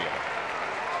Longoria.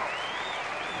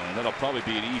 And that'll probably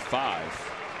be an E5.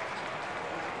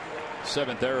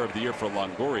 7th error of the year for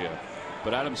Longoria.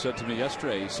 But Adams said to me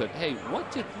yesterday, he said, hey,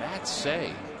 what did Matt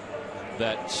say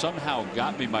that somehow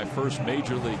got me my first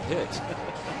major league hit?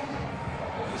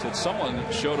 He said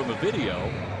someone showed him a video,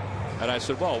 and I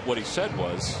said, well, what he said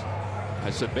was,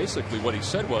 basically what he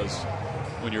said was,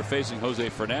 when you're facing Jose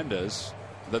Fernandez,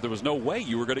 that there was no way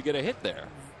you were going to get a hit there.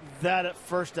 That at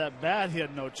first at bat, he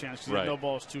had no chance because he had no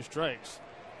balls, 2 strikes.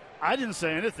 I didn't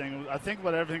say anything. I think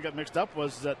what everything got mixed up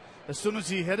was that as soon as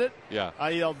he hit it, I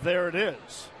yelled, there it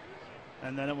is.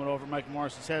 And then it went over Mike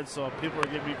Morris's head, so people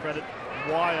are giving me credit.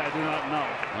 Why, I do not know.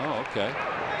 Oh, okay.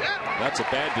 That's a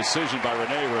bad decision by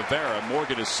Rene Rivera.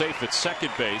 Morgan is safe at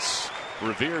second base.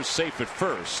 Revere's safe at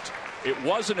first. It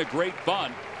wasn't a great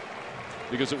bunt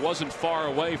because it wasn't far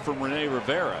away from Rene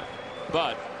Rivera.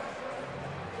 But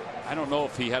I don't know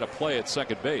if he had a play at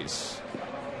second base.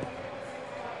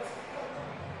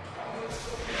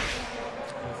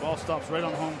 The ball stops right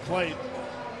on home plate.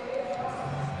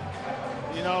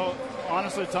 You know,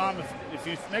 honestly, Tom, if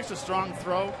he makes a strong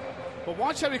throw, but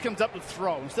watch how he comes up to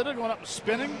throw. Instead of going up and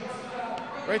spinning,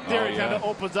 right there he kind of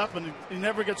opens up and he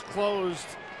never gets closed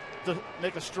to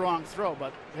make a strong throw.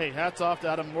 But, hey, hats off to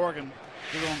Adam Morgan.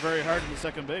 He's going very hard in the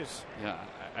second base. Yeah,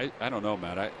 I don't know,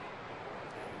 Matt.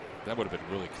 That would have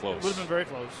been really close. Would have been very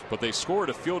close. But they scored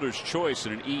a fielder's choice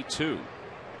in an E2.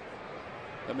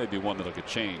 That may be one that'll get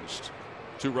changed.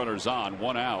 2 runners on,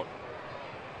 1 out.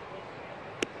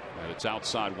 And it's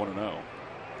outside 1-0.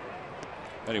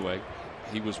 Anyway,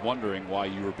 he was wondering why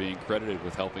you were being credited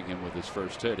with helping him with his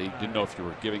first hit. He didn't know if you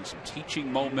were giving some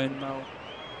teaching moment. No.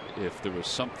 If there was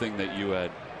something that you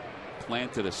had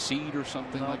planted a seed or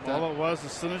something like that. All it was,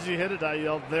 as soon as he hit it, I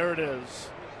yelled, there it is.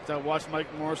 So I watched Mike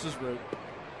Morris's route.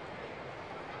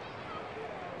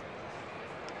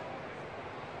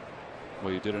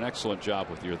 Well, you did an excellent job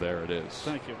with your there it is.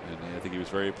 Thank you. And I think he was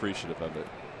very appreciative of it.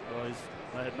 Well,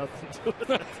 I had nothing to do with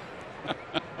it.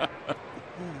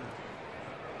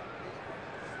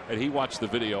 And he watched the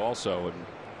video also, and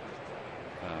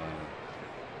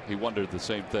he wondered the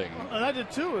same thing. And I did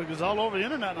too. It was all over the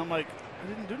internet, and I'm like, I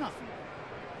didn't do nothing.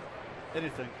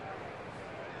 Anything.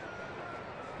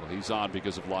 Well, he's on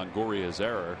because of Longoria's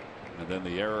error, and then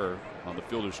the error on the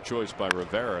fielder's choice by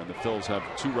Rivera, and the Phils have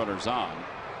 2 runners on.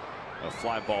 A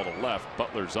fly ball to left.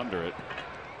 Butler's under it.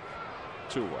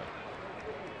 2 away.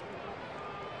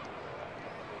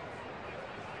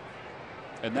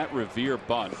 And that Revere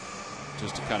bunt,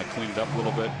 just to kind of clean it up a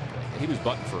little bit, he was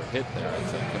bunting for a hit there, I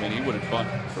think. I mean, he wouldn't bunt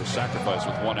for a sacrifice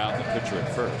with 1 out and the pitcher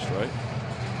at first, right?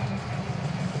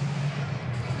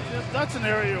 That's an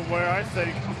area where I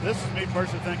think, this is me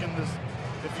personally thinking this,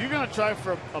 if you're going to try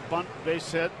for a bunt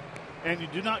base hit and you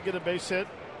do not get a base hit,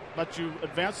 but you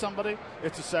advance somebody,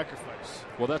 it's a sacrifice.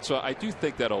 Well, that's I do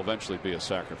think that'll eventually be a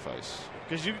sacrifice.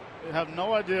 Because you have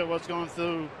no idea what's going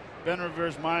through Ben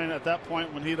Revere's mind at that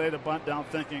point when he laid a bunt down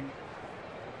thinking,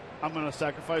 I'm going to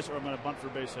sacrifice or I'm going to bunt for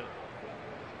a base hit.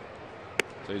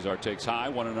 Cesar takes high,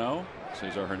 1-0.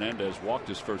 Cesar Hernandez walked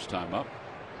his first time up.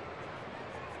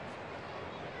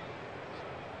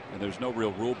 And there's no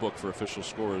real rule book for official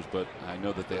scorers, but I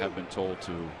know that they have been told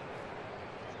to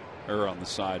err on the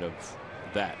side of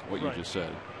that, what you just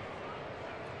said.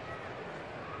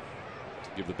 To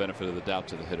give the benefit of the doubt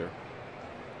to the hitter.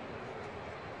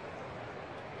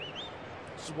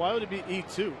 So why would it be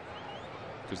E2?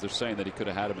 Because they're saying that he could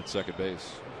have had him at second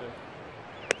base.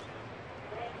 Okay.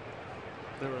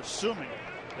 They're assuming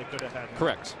they could have had him.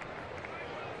 Correct.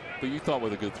 But you thought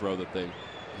with a good throw that they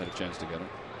had a chance to get him,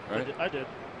 right? I did.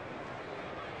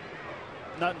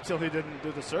 Not until he didn't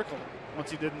do the circle.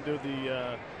 Once he didn't do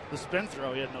the spin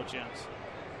throw, he had no chance.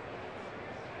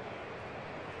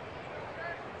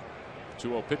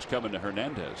 2-0 pitch coming to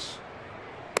Hernandez.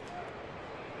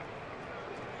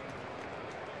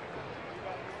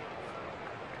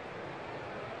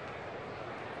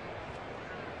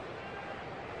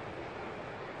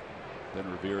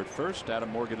 Then Revere at first, Adam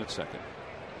Morgan at second.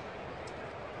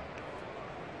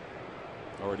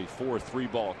 Already 4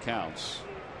 3-ball counts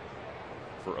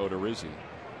for Odorizzi.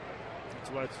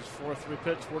 That's why it's his 4-3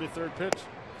 pitch, 43rd pitch,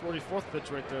 44th pitch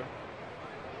right there.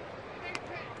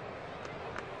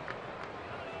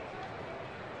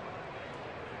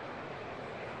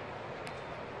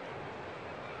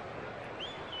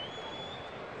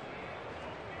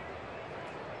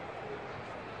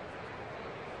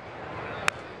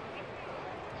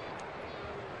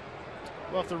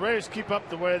 Well, if the Rays keep up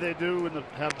the way they do and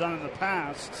have done in the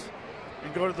past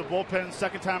and go to the bullpen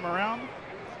second time around,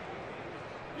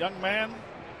 young man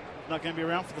not going to be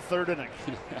around for the third inning.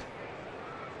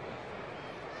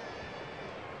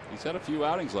 He's had a few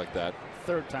outings like that.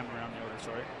 Third time around the order,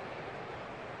 sorry.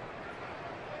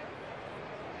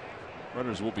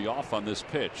 Runners will be off on this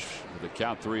pitch with a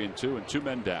count 3-2 and 2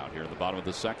 men down here in the bottom of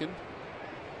the second.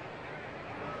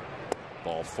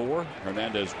 Ball 4.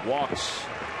 Hernandez walks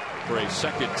for a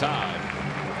second time.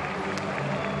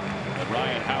 And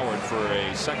Ryan Howard for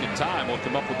a second time will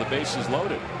come up with the bases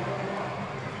loaded.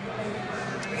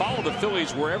 Follow the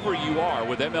Phillies wherever you are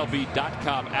with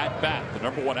MLB.com At Bat, the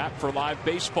 #1 app for live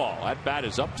baseball. At Bat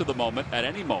is up to the moment at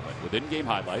any moment with in-game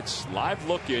highlights, live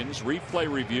look-ins,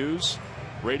 replay reviews,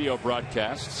 radio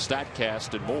broadcasts,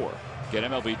 StatCast, and more. Get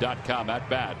MLB.com At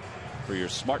Bat for your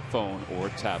smartphone or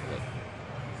tablet.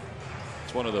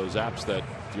 It's one of those apps that,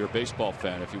 if you're a baseball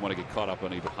fan, if you want to get caught up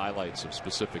on even highlights of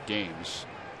specific games,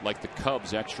 like the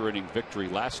Cubs' extra inning victory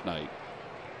last night,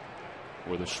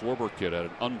 where the Schwarber kid had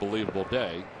an unbelievable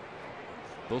day,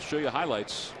 they'll show you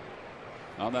highlights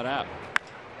on that app.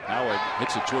 Howard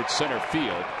hits it towards center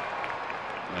field,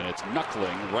 and it's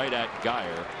knuckling right at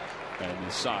Geyer, and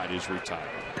the side is retired.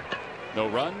 No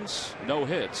runs, no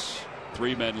hits,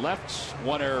 3 men left,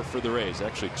 1 error for the Rays,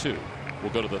 actually 2.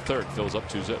 We'll go to the third. Phil's up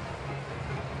 2-0.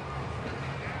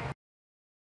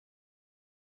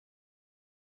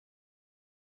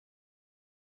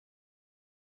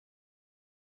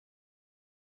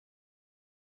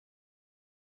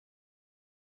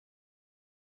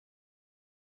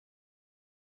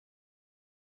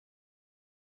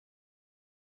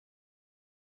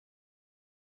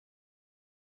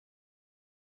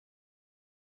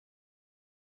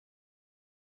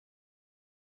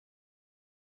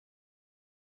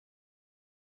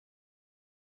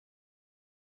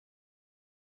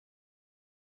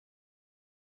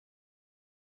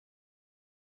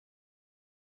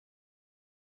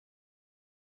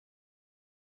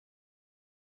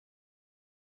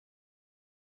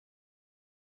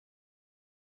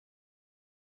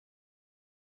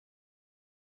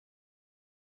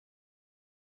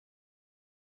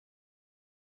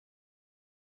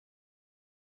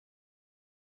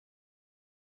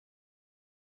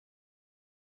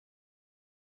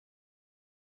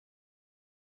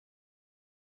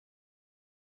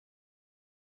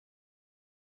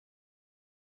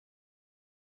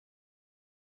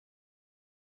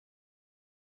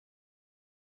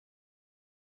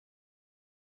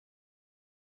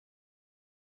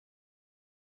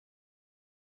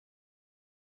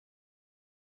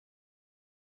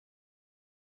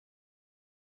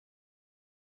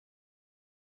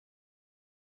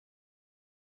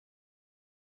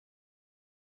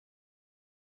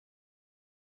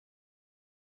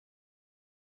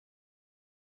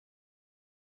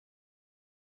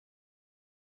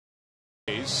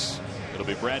 It'll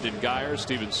be Brandon Geyer,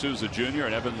 Steven Souza Jr.,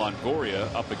 and Evan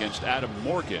Longoria up against Adam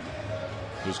Morgan,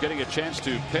 who's getting a chance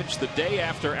to pitch the day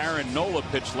after Aaron Nola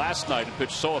pitched last night and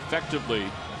pitched so effectively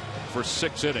for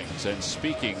 6 innings. And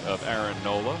speaking of Aaron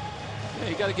Nola,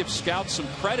 you got to give scouts some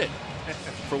credit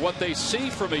for what they see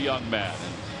from a young man.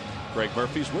 And Greg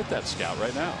Murphy's with that scout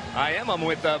right now. I am. I'm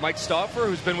with Mike Stauffer,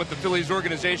 who's been with the Phillies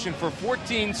organization for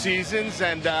 14 seasons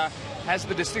and has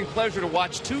the distinct pleasure to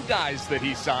watch 2 guys that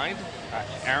he signed.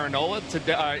 Aaron Nola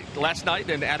today, last night,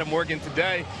 and Adam Morgan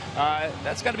today.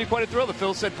 That's got to be quite a thrill. The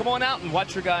Phil said, come on out and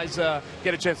watch your guys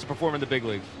get a chance to perform in the big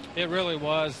league. It really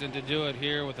was, and to do it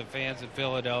here with the fans in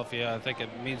Philadelphia, I think it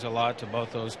means a lot to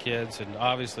both those kids, and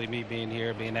obviously me being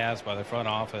here, being asked by the front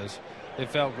office. It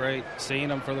felt great seeing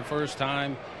them for the first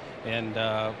time, and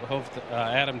hope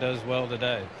Adam does well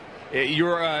today.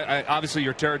 You're obviously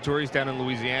your territories down in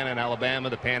Louisiana and Alabama,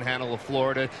 the Panhandle of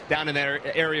Florida, down in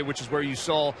that area, which is where you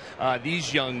saw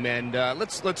these young men.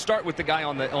 Let's start with the guy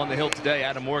on the hill today,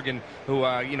 Adam Morgan, who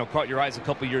caught your eyes a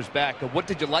couple years back. What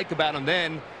did you like about him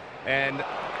then, and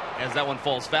as that one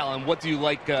falls foul, and what do you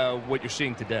like what you're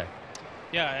seeing today?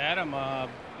 Yeah, Adam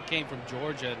came from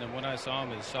Georgia, and when I saw him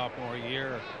his sophomore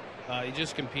year, he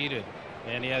just competed,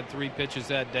 and he had 3 pitches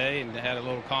that day, and had a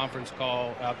little conference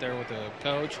call out there with the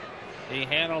coach. He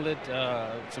handled it,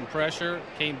 some pressure,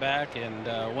 came back,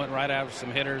 and went right after some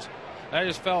hitters. I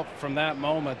just felt from that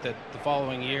moment that the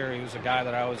following year he was a guy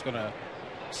that I was going to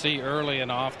see early and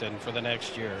often for the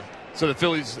next year. So the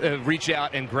Phillies reach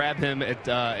out and grab him at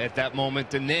that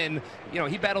moment, and then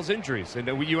he battles injuries. And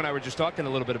you and I were just talking a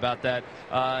little bit about that.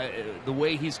 The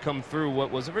way he's come through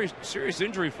what was a very serious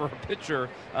injury for a pitcher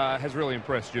has really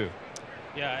impressed you.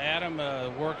 Yeah, Adam,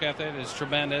 work ethic is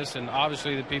tremendous, and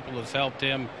obviously the people that's helped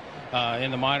him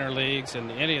in the minor leagues,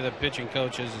 and any of the pitching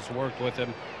coaches has worked with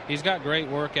him. He's got great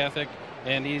work ethic,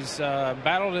 and he's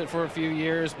battled it for a few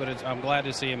years, but I'm glad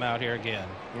to see him out here again.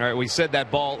 All right, we said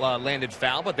that ball landed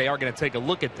foul, but they are going to take a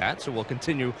look at that, so we'll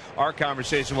continue our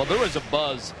conversation. Well, there was a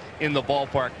buzz in the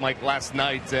ballpark, Mike, last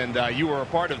night, and you were a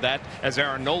part of that as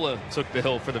Aaron Nola took the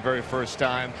hill for the very first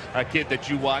time, a kid that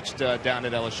you watched down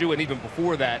at LSU, and even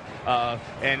before that.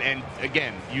 And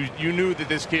again, you knew that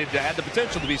this kid had the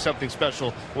potential to be something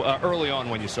special early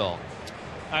on when you saw him.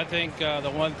 I think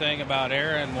the one thing about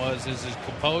Aaron was his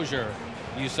composure.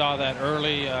 You saw that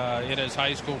early in his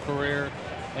high school career,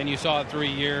 and you saw it 3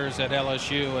 years at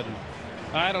LSU. And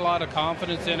I had a lot of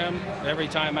confidence in him every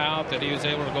time out that he was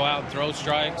able to go out and throw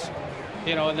strikes.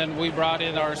 And then we brought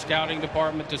in our scouting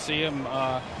department to see him,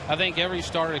 I think every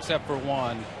start except for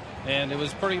one. And it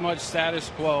was pretty much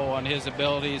status quo on his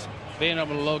abilities, being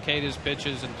able to locate his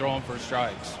pitches and throw them for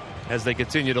strikes. As they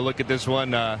continue to look at this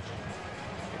one,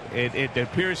 it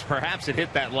appears perhaps it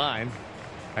hit that line.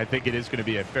 I think it is going to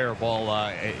be a fair ball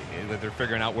that they're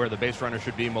figuring out where the base runner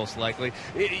should be most likely.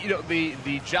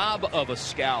 The job of a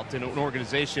scout in an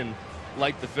organization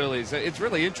like the Phillies, it's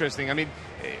really interesting. I mean,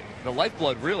 the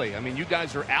lifeblood, really. I mean, you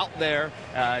guys are out there,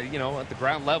 at the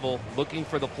ground level looking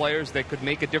for the players that could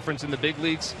make a difference in the big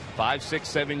leagues 5, 6,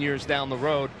 7 years down the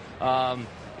road.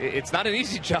 It's not an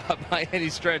easy job by any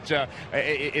stretch.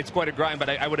 It's quite a grind, but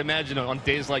I would imagine on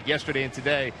days like yesterday and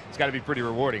today, it's got to be pretty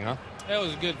rewarding, huh? It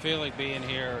was a good feeling being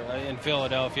here in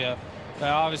Philadelphia.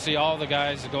 Obviously, all the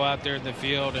guys that go out there in the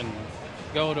field and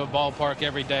go to a ballpark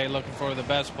every day looking for the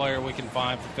best player we can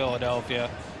find for Philadelphia.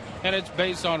 And it's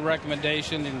based on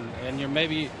recommendation, and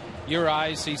maybe your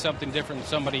eyes see something different than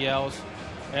somebody else.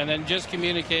 And then just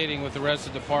communicating with the rest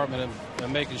of the department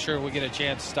and making sure we get a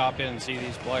chance to stop in and see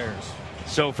these players.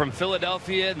 So from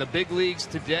Philadelphia and the big leagues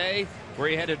today, where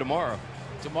are you headed tomorrow?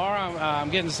 Tomorrow I'm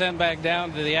getting sent back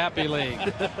down to the Appy League.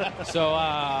 So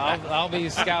I'll be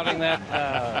scouting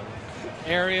that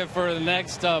area for the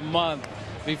next month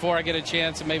before I get a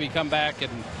chance to maybe come back,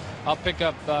 and I'll pick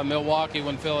up Milwaukee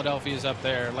when Philadelphia's up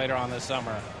there later on this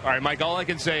summer. All right, Mike, all I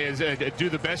can say is do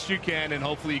the best you can, and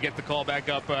hopefully you get the call back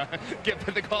up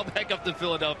to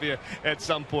Philadelphia at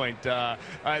some point.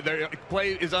 Their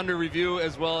play is under review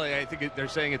as well. I think they're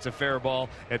saying it's a fair ball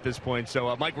at this point.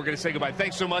 So, Mike, we're going to say goodbye.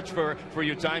 Thanks so much for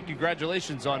your time.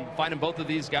 Congratulations on finding both of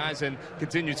these guys, and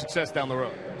continued success down the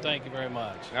road. Thank you very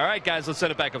much. All right, guys, let's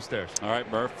send it back upstairs. All right,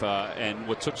 Murph. And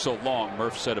what took so long,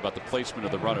 Murph said about the placement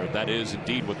of the runner, that is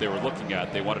indeed what they were looking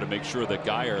at. They wanted to make sure that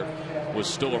Geyer was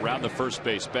still around the first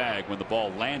base bag when the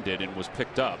ball landed and was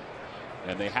picked up.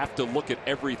 And they have to look at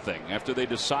everything. After they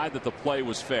decide that the play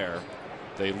was fair,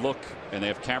 they look, and they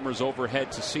have cameras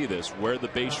overhead to see this, where the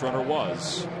base runner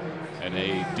was, and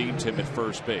they deemed him at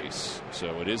first base.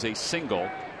 So it is a single.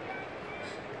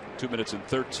 2 minutes and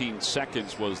 13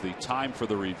 seconds was the time for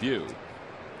the review.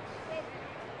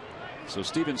 So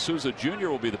Steven Souza Jr.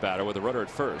 will be the batter with a runner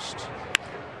at first.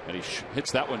 And he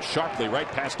hits that one sharply right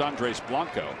past Andres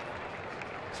Blanco.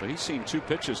 So he's seen 2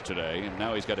 pitches today, and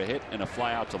now he's got a hit and a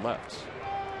fly out to left.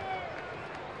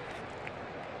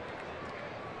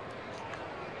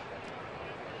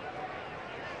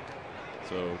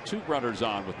 So 2 runners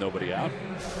on with nobody out.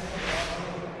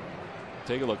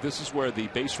 Take a look. This is where the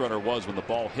base runner was when the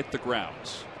ball hit the ground.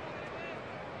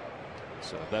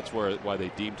 So that's why they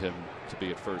deemed him to be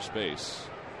at first base.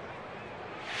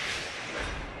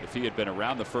 If he had been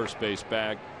around the first base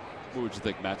bag, what would you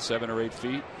think, Matt? 7 or 8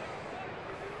 feet?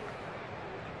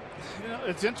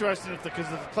 It's interesting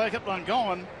because if the play kept on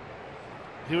going,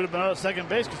 he would have been out at second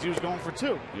base because he was going for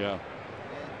 2. Yeah.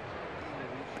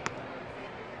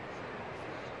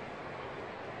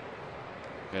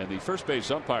 And the first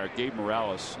base umpire, Gabe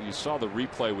Morales, you saw the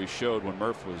replay we showed when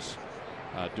Murph was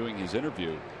doing his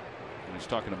interview. When he was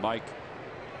talking to Mike,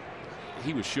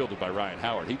 he was shielded by Ryan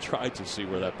Howard. He tried to see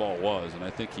where that ball was, and I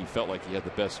think he felt like he had the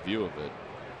best view of it.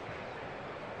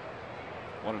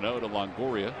 1-0 to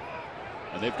Longoria.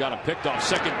 And they've got him picked off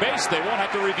second base. They won't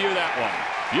have to review that one.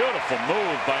 Beautiful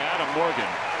move by Adam Morgan.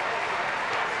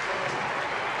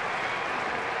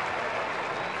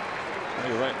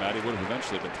 You're right, Matt. He would have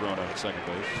eventually been thrown out at second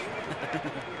base.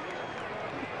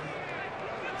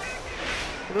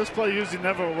 Well, this play usually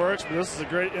never works, but this is a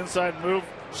great inside move.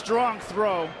 Strong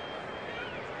throw.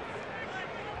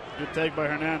 Good tag by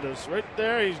Hernandez. Right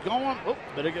there, he's going. Oh,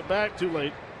 better get back. Too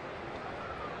late.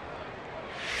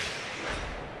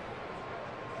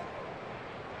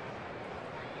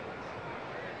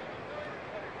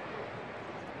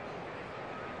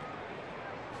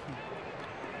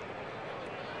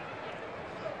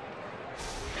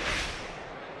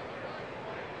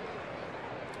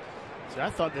 See, I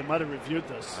thought they might have reviewed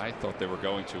this. I thought they were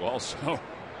going to also.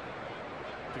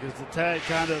 Because the tag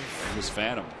kind of. It was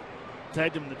Phantom.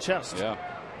 Tagged him in the chest. Yeah.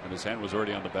 And his hand was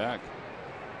already on the bag.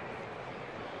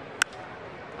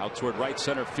 Out toward right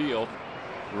center field.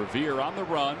 Revere on the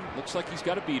run. Looks like he's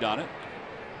got a beat on it.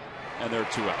 And there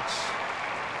are 2 outs.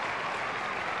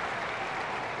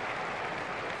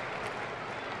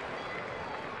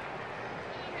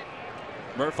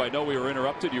 Murph, I know we were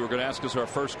interrupted. You were going to ask us our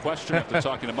first question after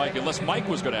talking to Mike, unless Mike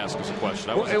was going to ask us a question.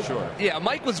 I wasn't sure. Yeah,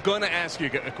 Mike was going to ask you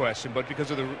a question, but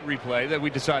because of the replay, that we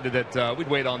decided that we'd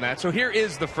wait on that. So here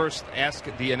is the first Ask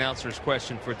the Announcers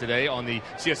question for today on the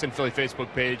CSN Philly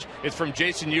Facebook page. It's from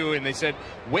Jason Yu, and they said,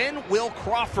 when will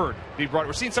Crawford be brought?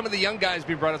 We're seeing some of the young guys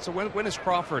be brought up. So when is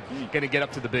Crawford going to get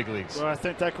up to the big leagues? Well, I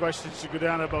think that question should go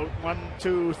down about 1,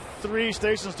 2, 3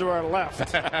 stations to our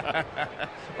left.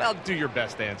 Well, do your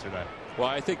best to answer that. Well,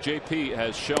 I think JP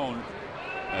has shown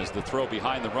as the throw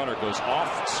behind the runner goes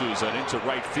off Souza and into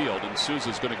right field, and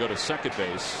Souza's going to go to second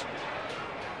base,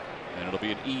 and it'll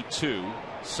be an E2,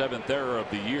 7th error of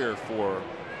the year for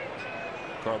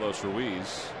Carlos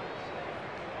Ruiz.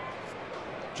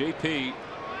 JP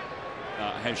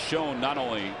has shown not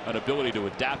only an ability to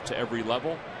adapt to every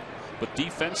level, but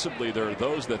defensively there are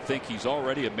those that think he's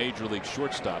already a major league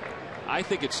shortstop. I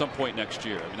think at some point next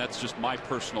year, I mean, that's just my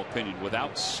personal opinion,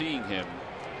 without seeing him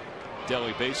on a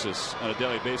daily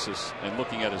basis and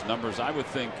looking at his numbers, I would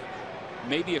think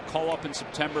maybe a call up in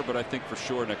September, but I think for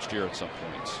sure next year at some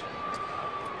point.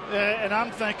 And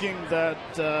I'm thinking that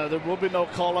there will be no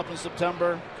call up in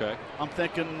September. Okay. I'm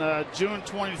thinking June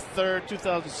 23rd,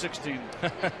 2016.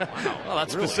 Wow. Well,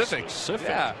 that's really specific.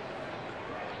 Yeah.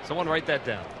 Someone write that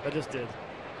down. I just did.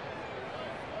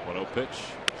 1-0 pitch.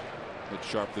 It's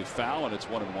sharply foul, and it's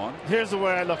 1-1. Here's the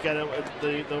way I look at it.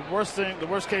 The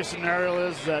worst case scenario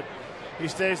is that he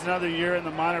stays another year in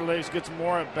the minor leagues, gets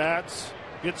more at bats,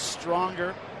 gets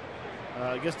stronger,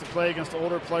 gets to play against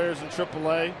older players in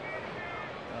AAA.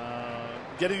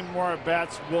 Getting more at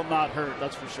bats will not hurt,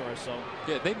 that's for sure. So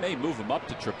yeah, they may move him up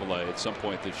to AAA at some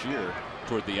point this year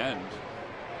toward the end.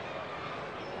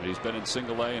 But he's been in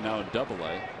Single A and now in Double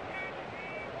A.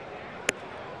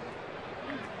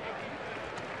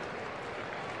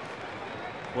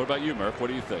 What about you, Murph? What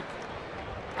do you think?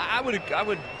 I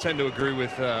would tend to agree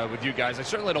with you guys. I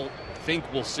certainly don't think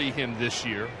we'll see him this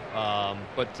year,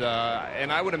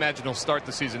 and I would imagine he'll start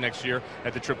the season next year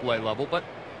at the AAA level. But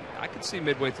I could see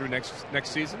midway through next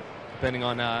season, depending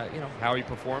on how he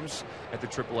performs at the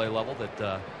AAA level,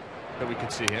 that we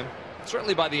could see him.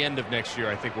 Certainly by the end of next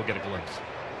year, I think we'll get a glimpse.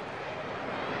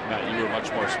 Matt, you were much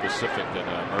more specific than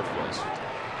Murph was.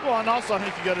 Well, and also I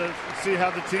think you got to see how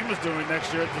the team is doing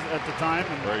next year at the time.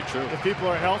 And very true. If people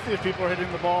are healthy, if people are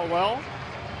hitting the ball well,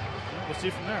 we'll see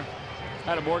from there.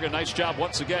 Adam Morgan, nice job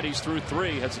once again. He's through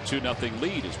 3, has a 2-0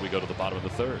 lead as we go to the bottom of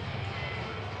the 3rd.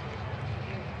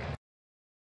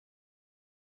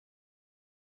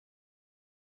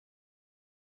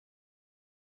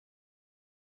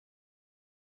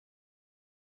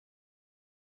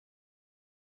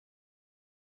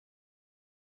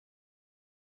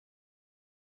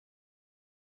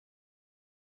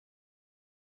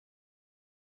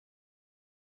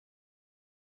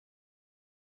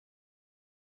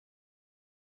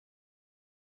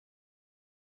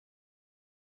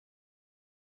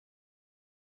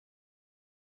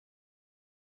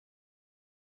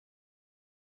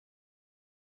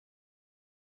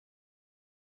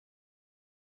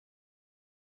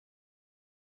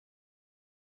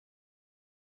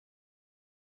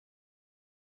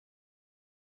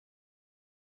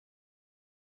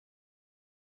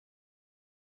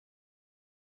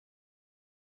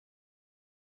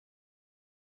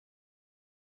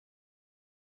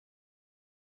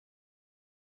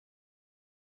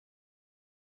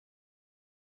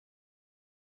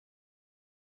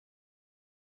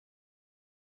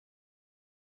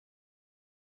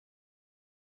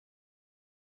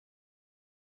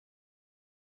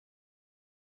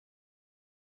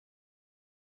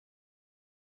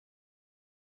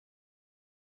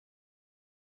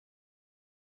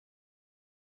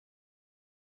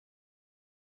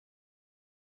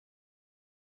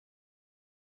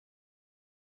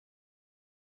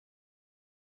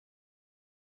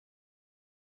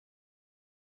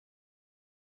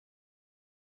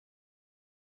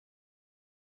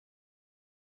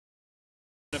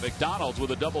 McDonald's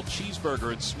with a double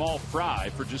cheeseburger and small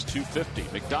fry for just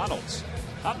 $2.50. McDonald's.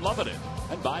 I'm loving it.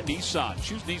 And buy Nissan.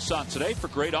 Choose Nissan today for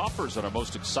great offers on our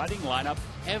most exciting lineup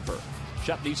ever.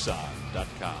 Shop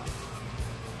Nissan.com.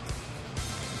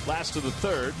 Last of the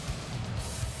 3rd.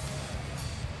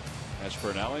 As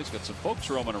Fernelli's got some folks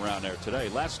roaming around there today.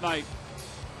 Last night,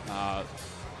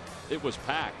 it was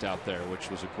packed out there, which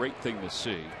was a great thing to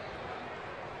see.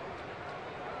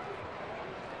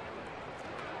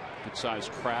 Good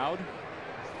sized crowd.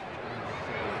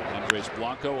 Andres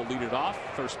Blanco will lead it off.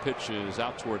 First pitch is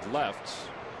out toward left,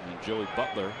 and Joey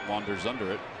Butler wanders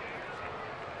under it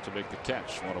to make the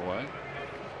catch. One away.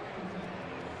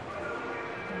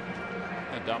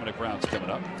 And Dominic Brown's coming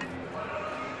up.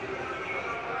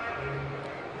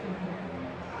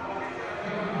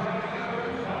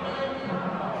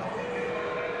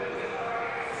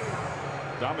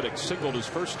 Dominic singled his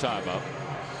first time up.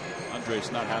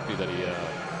 Andre's not happy that he.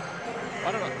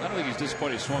 I don't think he's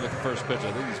disappointed he swung at the first pitch.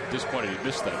 I think he's disappointed he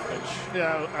missed that pitch.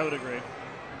 Yeah, I would agree.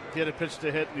 He had a pitch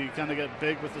to hit, and he kind of got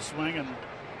big with the swing and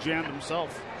jammed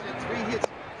himself. 3 hits.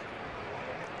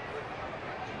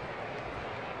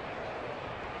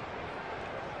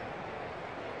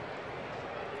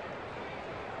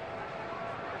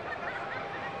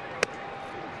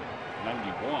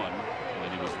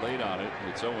 And he was late on it.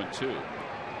 It's 0-2.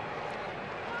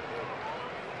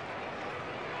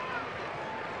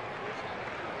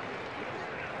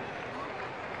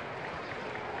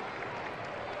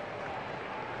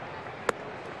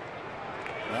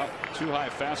 Well, 2 high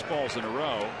fastballs in a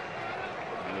row,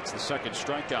 and it's the second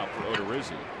strikeout for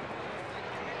Odorizzi.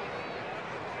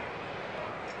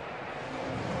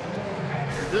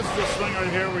 This is the swing right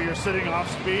here where you're sitting off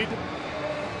speed.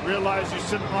 Realize you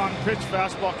sit on pitch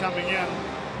fastball coming in.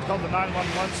 It's called the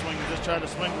 9-1-1 swing. You just try to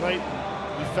swing late,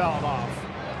 you foul it off.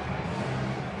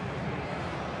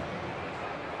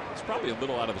 It's probably a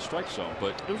little out of the strike zone,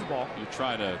 but it was a ball. You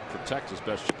try to protect as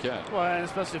best you can. Well, and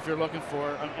especially if you're looking for,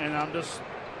 and I'm just,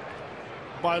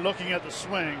 by looking at the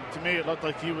swing, to me it looked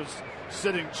like he was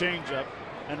sitting changeup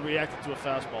and reacted to a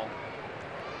fastball.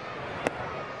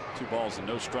 2 balls and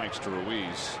no strikes to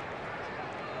Ruiz.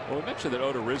 Well, we mentioned that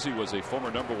Odorizzi was a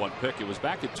former #1 pick. It was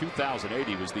back in 2008.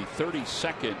 He was the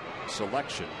 32nd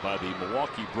selection by the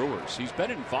Milwaukee Brewers. He's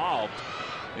been involved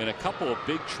in a couple of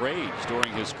big trades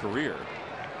during his career.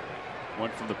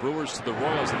 Went from the Brewers to the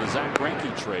Royals in the Zach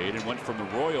Greinke trade, and went from the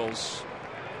Royals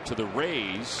to the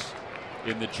Rays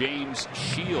in the James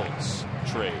Shields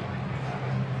trade.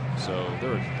 So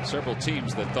there are several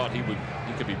teams that thought he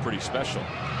could be pretty special.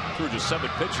 Threw just 7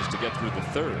 pitches to get through the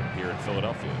 3rd here in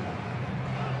Philadelphia.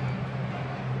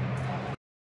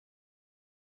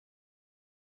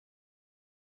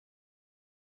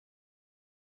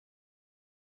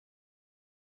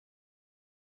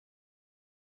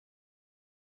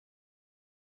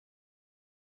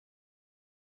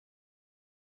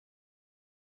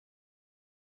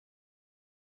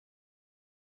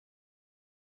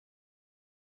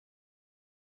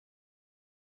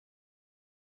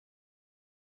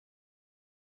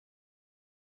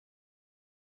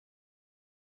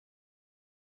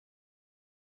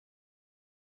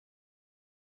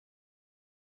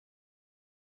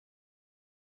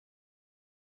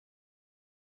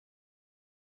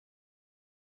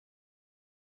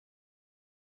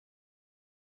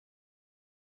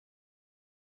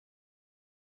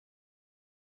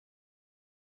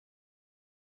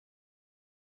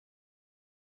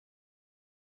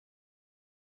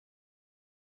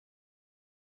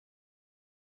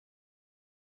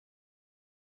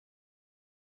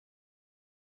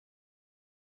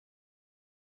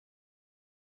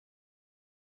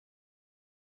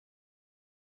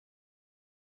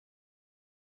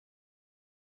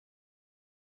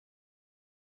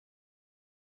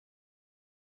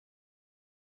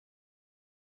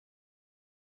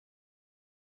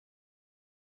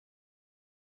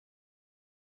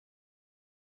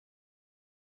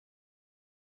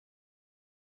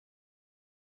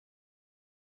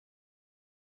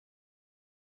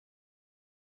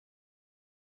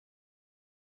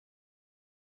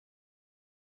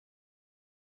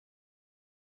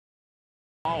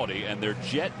 Quality, and their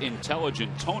Jet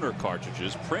Intelligent toner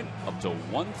cartridges print up to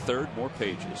 1/3 more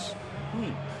pages.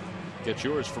 Get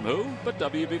yours from who but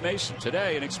WB Mason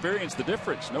today and experience the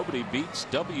difference. Nobody beats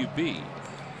WB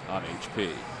on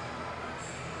HP.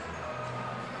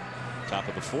 Top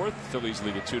of the 4th, Phillies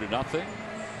lead it 2-0.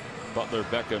 Butler,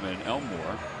 Beckham, and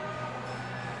Elmore.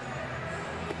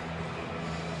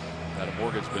 Adam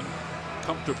Morgan's been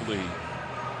comfortably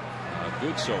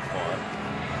good so far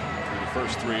through the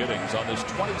first 3 innings. On this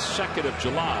 22nd of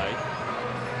July,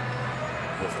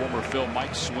 the former Phil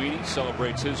Mike Sweeney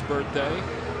celebrates his birthday,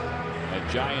 and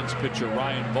Giants pitcher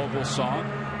Ryan Vogelsong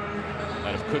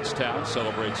out of Kutztown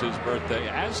celebrates his birthday,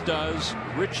 as does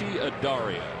Richie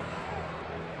Adario,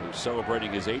 who's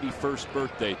celebrating his 81st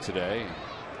birthday today.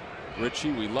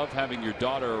 Richie, we love having your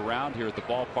daughter around here at the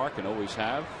ballpark, and always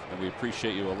have, and we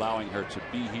appreciate you allowing her to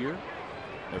be here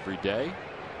every day.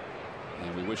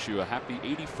 And we wish you a happy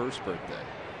 81st birthday.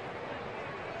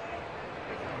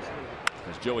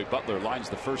 As Joey Butler lines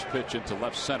the first pitch into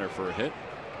left center for a hit.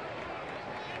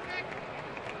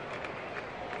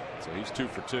 So he's 2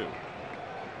 for 2.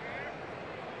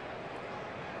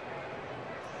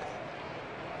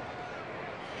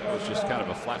 That was just kind of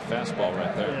a flat fastball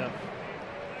right there. Yeah.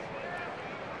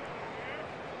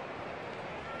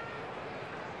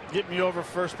 Get me over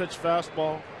first pitch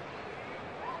fastball.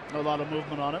 A lot of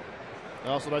movement on it. I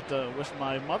also like to wish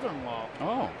my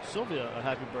mother-in-law, Sylvia, a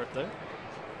happy birthday.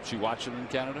 She watching in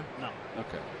Canada? No.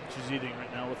 Okay. She's eating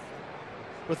right now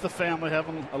with the family,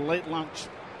 having a late lunch.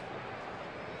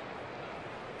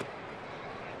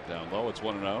 Down low, it's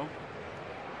 1-0.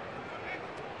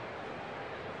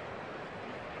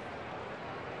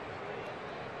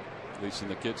 Lisa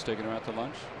and the kids taking her out to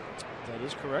lunch? That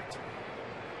is correct.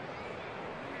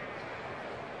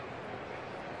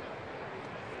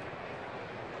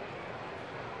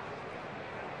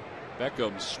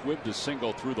 Beckham squibbed a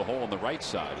single through the hole on the right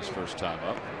side his first time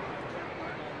up.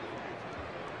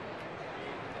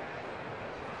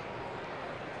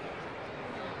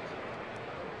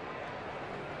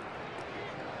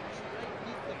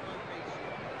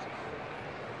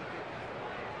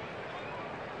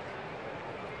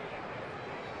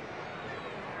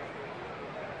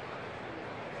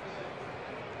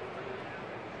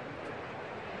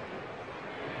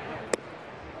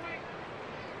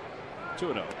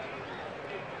 Two-0.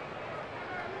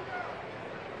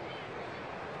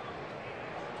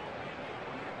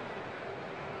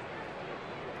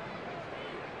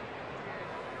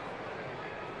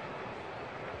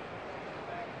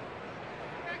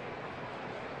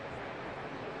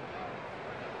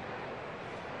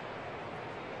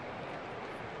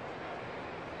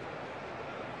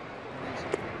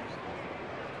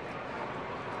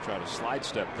 Try to slide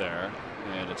step there,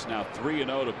 and it's now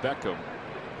 3-0 to Beckham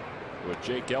with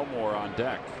Jake Elmore on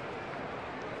deck.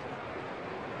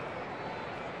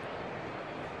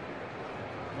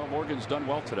 Well, Morgan's done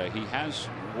well today. He has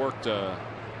worked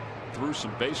through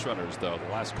some base runners, though,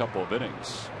 the last couple of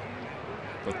innings.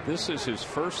 But this is his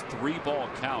first 3-ball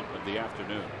count of the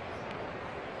afternoon.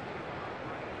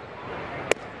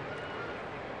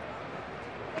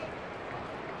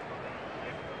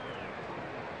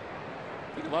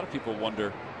 I think a lot of people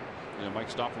wonder, you know, Mike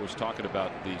Stoffer was talking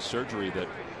about the surgery that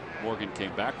Morgan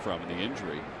came back from and the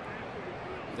injury.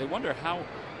 They wonder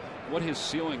what his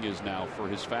ceiling is now for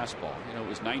his fastball. You know, it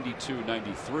was 92,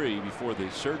 93 before the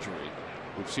surgery.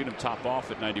 We've seen him top off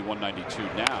at 91, 92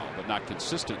 now, but not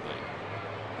consistently.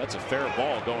 That's a fair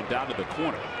ball going down to the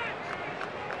corner.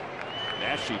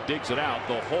 Nashi digs it out.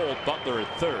 They'll hold Butler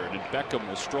at third, and Beckham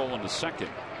will stroll into second.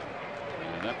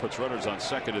 And that puts runners on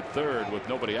second and third with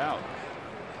nobody out.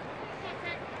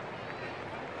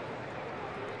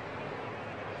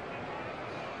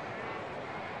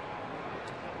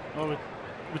 Well,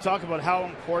 we talk about how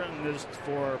important it is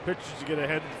for pitchers to get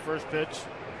ahead in the first pitch.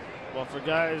 Well, for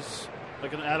guys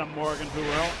like an Adam Morgan who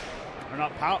are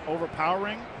not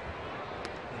overpowering,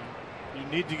 you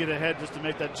need to get ahead just to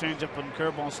make that changeup and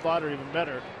curveball and slider even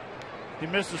better. He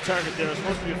missed his target there. It was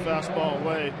supposed to be a fastball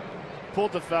away.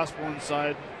 Pulled the fastball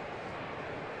inside.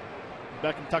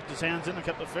 Beckham tucked his hands in and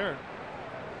kept it fair.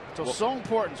 So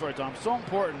important, sorry Tom, so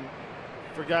important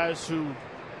for guys who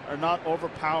are not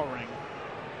overpowering.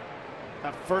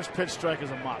 That first pitch strike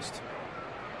is a must.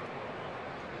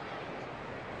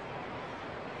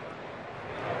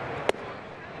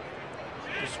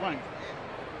 The swing.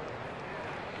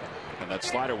 And that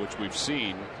slider, which we've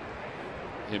seen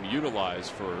him utilize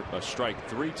for a strike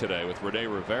 3 today with Rene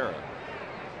Rivera.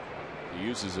 He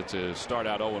uses it to start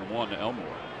out 0-1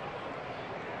 Elmore.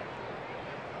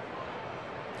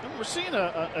 And we're seeing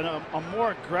a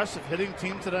more aggressive hitting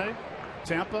team today.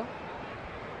 Tampa.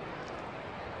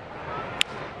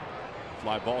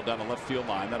 Fly ball down the left field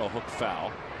line. That'll hook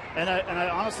foul. And I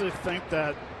honestly think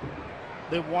that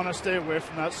they want to stay away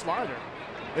from that slider.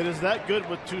 It is that good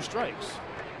with 2 strikes.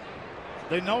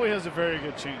 They know he has a very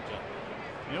good changeup.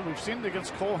 You know, we've seen it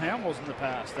against Cole Hamels in the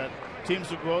past, that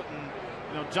teams will go out and,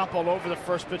 you know, jump all over the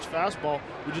first pitch fastball.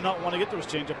 We do not want to get to his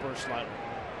changeup or a slider.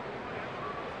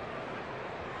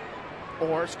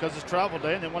 Or it's because it's travel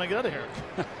day and they want to get out of here.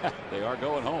 They are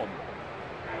going home.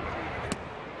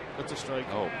 That's a strike.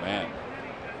 Oh, man.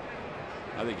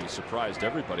 I think he surprised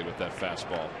everybody with that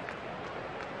fastball.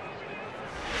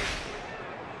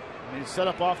 I mean, he's set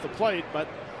up off the plate, but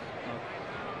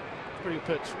pretty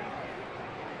good pitch.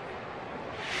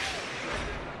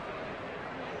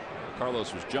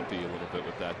 Carlos was jumpy a little bit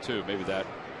with that, too. Maybe that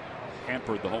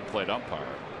hampered the home plate umpire.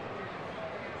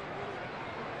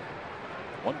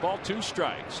 1 ball, 2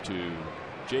 strikes to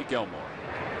Jake Elmore.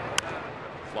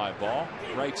 Fly ball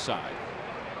right side.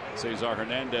 Cesar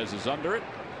Hernandez is under it.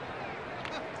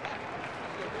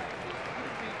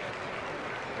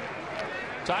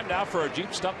 Time now for our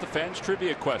Jeep Stump the Fans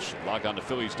trivia question. Log on to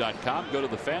Phillies.com. Go to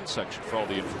the fan section for all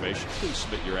the information. Please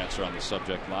submit your answer on the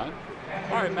subject line.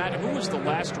 All right, Matt, who was the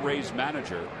last Rays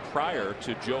manager prior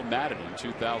to Joe Maddon in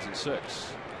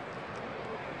 2006?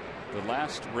 The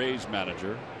last Rays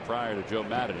manager prior to Joe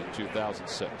Maddon in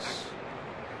 2006.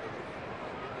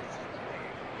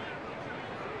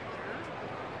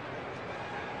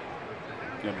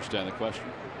 You understand the question?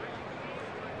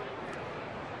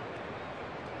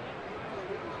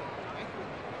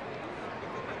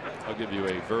 I'll give you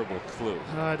a verbal clue.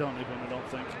 I don't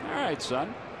think. All right,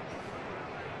 son.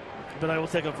 But I will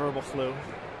take a verbal clue.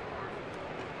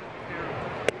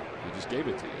 I just gave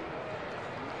it to you.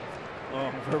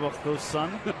 Oh, verbal clue,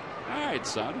 son. All right,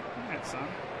 son. All right, son.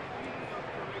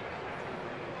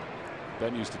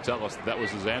 Ben used to tell us that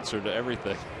was his answer to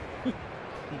everything.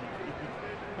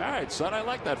 All right, son, I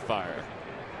like that fire.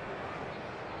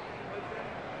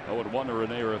 0-1 to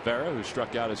Rene Rivera, who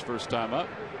struck out his first time up.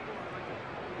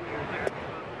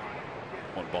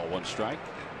 1 ball, 1 strike.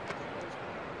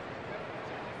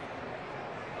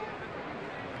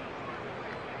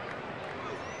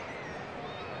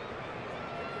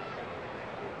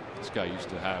 This guy used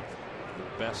to have the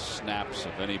best snaps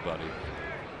of anybody.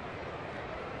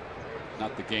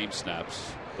 Not the game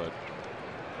snaps, but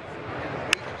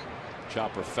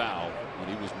chopper foul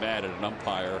when he was mad at an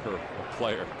umpire or a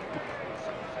player.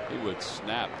 He would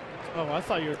snap. Oh, I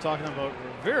thought you were talking about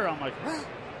Rivera. I'm like,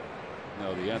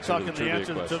 no, the answer talking to the the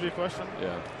answer to the trivia question.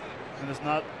 Yeah, and it's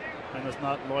not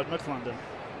Lloyd McClendon.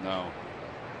 No,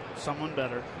 someone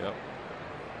better. Yep.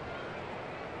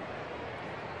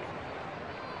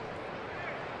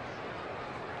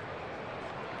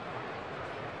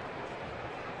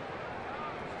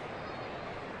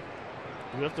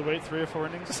 Do we have to wait 3 or 4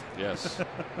 innings? Yes.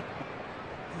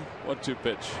 1-2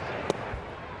 pitch.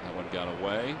 That one got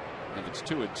away, and it's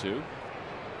 2-2.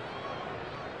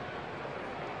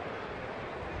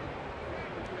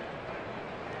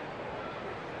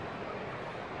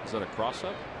 Is that a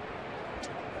cross-up?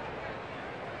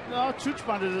 No, Chooch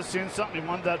might have just seen something. He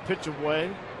wanted that pitch away,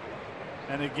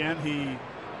 and again he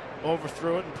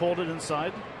overthrew it and pulled it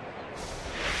inside.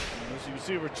 And as you can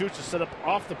see, where Chooch is set up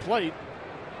off the plate,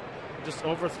 just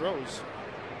overthrows.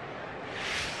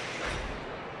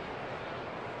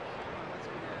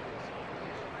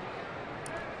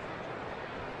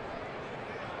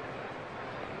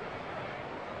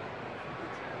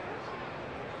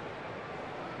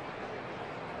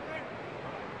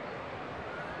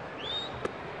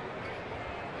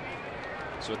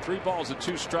 So 3 balls and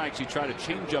 2 strikes. He tried to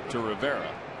change up to Rivera.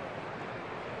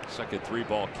 Second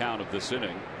 3-ball count of this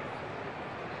inning.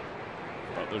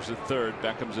 Butler's at third.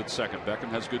 Beckham's at second. Beckham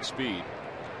has good speed.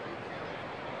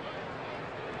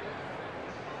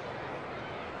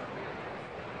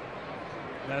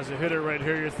 As a hitter right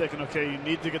here, you're thinking, okay, you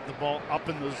need to get the ball up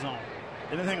in the zone.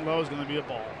 Anything low is going to be a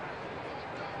ball.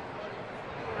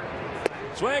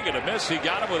 Swing and a miss. He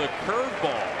got him with a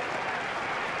curveball.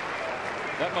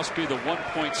 That must be the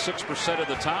 1.6% of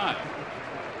the time.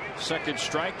 Second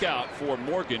strikeout for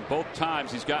Morgan. Both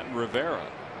times he's gotten Rivera.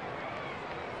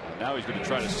 And now he's going to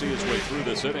try to see his way through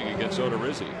this inning against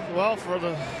Odorizzi. Well, for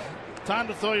the time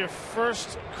to throw your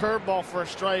first curveball for a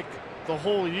strike the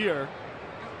whole year,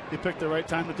 he picked the right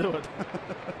time to do it.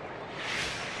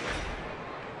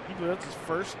 That's his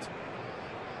first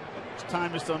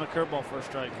time he's thrown a curveball for a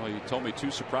strike. Well, you told me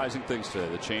 2 surprising things today: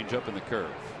 the changeup and the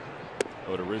curve.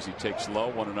 Odorizzi takes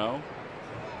low, 1-0.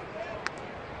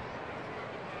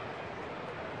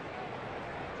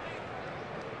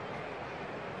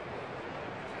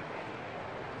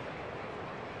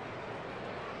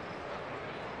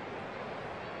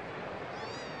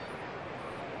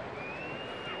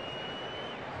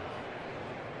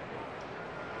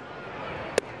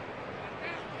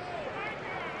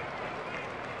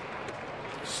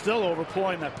 Still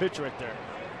overpulling that pitch right there.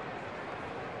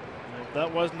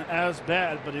 That wasn't as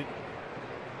bad, but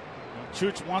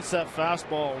Chooch wants that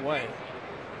fastball away.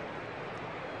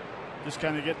 Just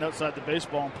kind of getting outside the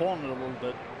baseball and pulling it a little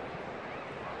bit.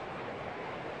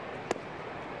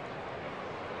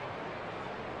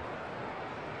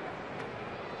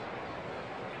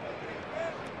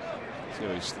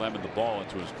 See, he's slamming the ball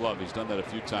into his glove. He's done that a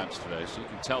few times today, so you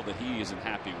can tell that he isn't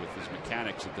happy with his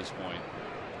mechanics at this point.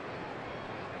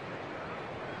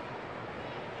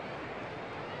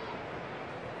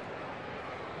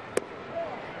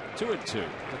 Two and 2.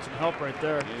 Got some help right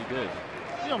there. Yeah, he did.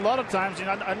 A lot of times,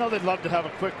 I know they'd love to have a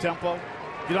quick tempo,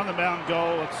 get on the mound,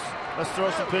 go. Let's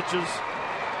throw some pitches.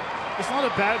 It's not a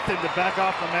bad thing to back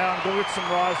off the mound, go get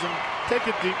some rosin, take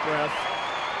a deep breath,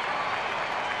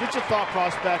 get your thought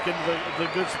process back into the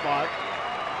good spot.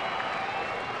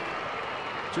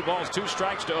 2 balls, 2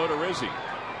 strikes to Odorizzi.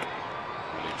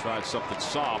 And he tried something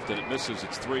soft and it misses.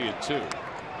 It's 3-2.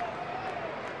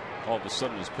 All of a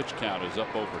sudden his pitch count is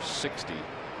up over 60,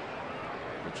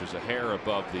 which is a hair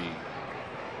above the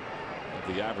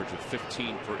average of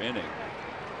 15 per inning.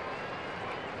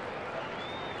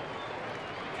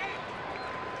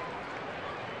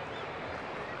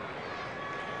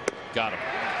 Got him.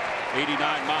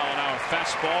 89-mile-an-hour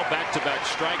fastball. Back-to-back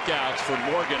strikeouts for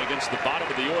Morgan against the bottom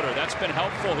of the order. That's been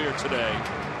helpful here today.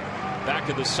 Back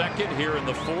in the second, here in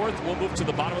the fourth. We'll move to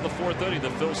the bottom of the fourth inning.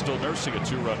 The Phils still nursing a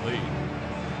 2-run lead.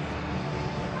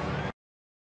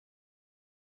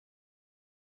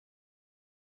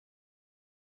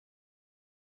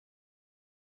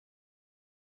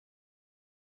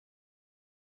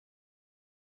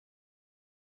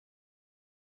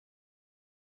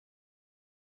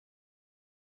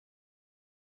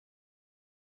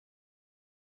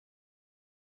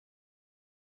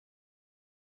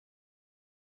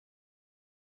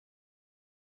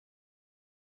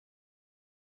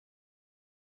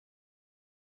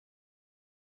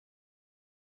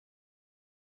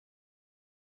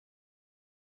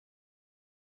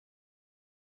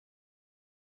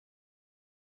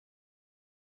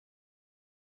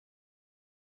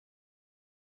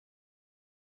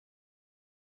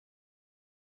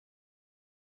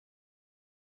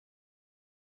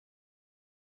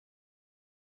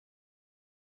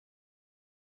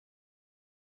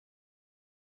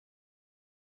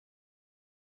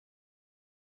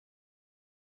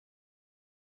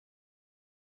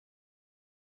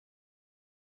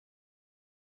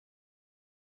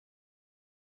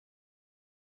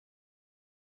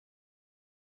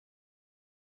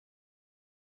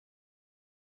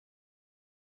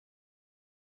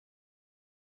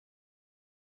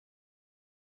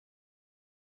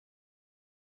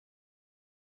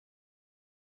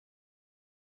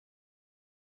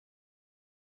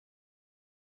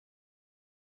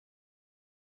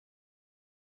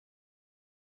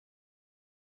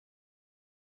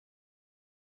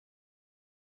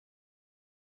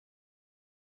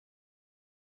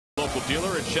 Local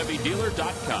dealer at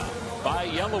ChevyDealer.com. Buy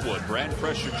Yellowwood brand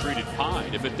pressure treated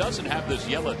pine. If it doesn't have this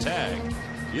yellow tag,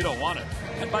 you don't want it.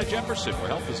 And by Jefferson, where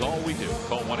health is all we do.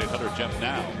 Call 1-800-JEF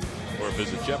now or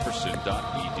visit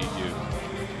jefferson.edu.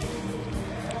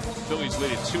 Phillies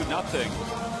lead it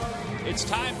 2-0. It's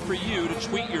time for you to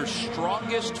tweet your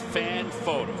strongest fan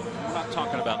photo. We're not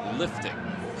talking about lifting.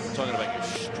 We're talking about your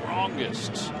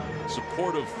strongest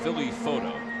supportive Philly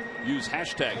photo. Use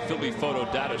hashtag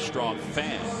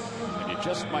PhillyPhotoDataStrongFan, and you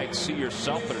just might see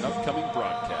yourself in an upcoming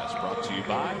broadcast. Brought to you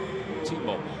by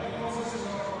T-Mobile.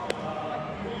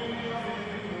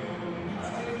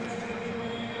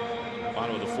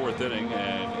 Bottom of the fourth inning,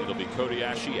 and it'll be Cody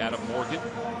Ashe, Adam Morgan,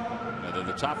 and then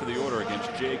the top of the order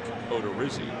against Jake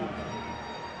Odorizzi.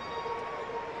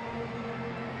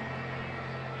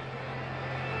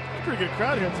 Pretty good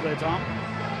crowd here today, Tom.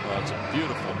 Well, it's a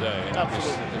beautiful day.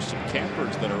 Absolutely. There's some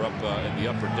campers that are up in the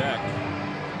upper deck.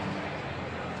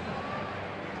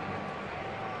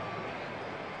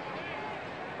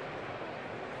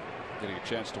 Getting a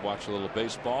chance to watch a little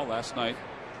baseball. Last night,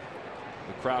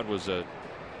 the crowd was at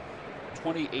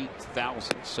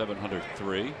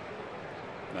 28,703.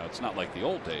 Now, it's not like the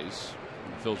old days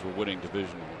when the Phils were winning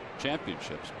divisional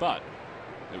championships, but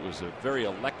it was a very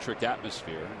electric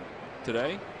atmosphere.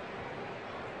 Today,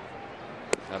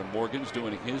 Adam Morgan's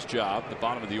doing his job. The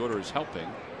bottom of the order is helping,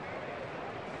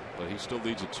 but he still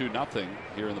leads at 2-0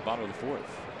 here in the bottom of the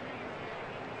fourth.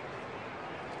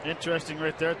 Interesting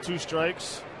right there. 2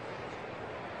 strikes.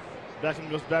 Beckham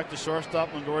goes back to shortstop.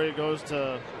 Longoria goes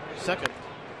to second.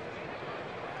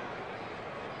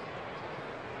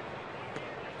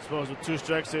 I suppose with 2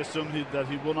 strikes, they assume that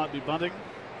he will not be bunting.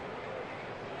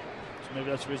 So maybe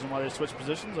that's the reason why they switched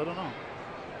positions. I don't know.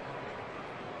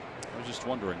 I was just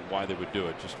wondering why they would do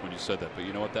it just when you said that, but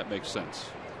you know what? That makes sense.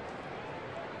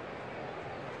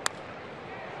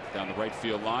 Down the right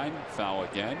field line, foul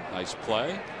again. Nice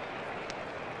play.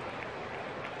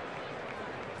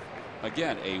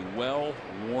 Again, a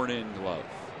well-worn-in glove.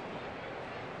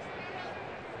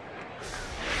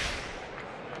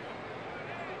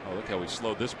 Oh, look how we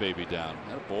slowed this baby down.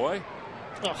 That boy.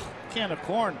 Oh, can of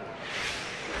corn.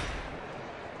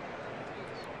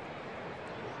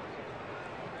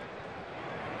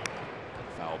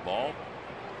 Foul ball.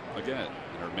 Again,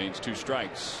 it remains 2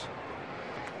 strikes.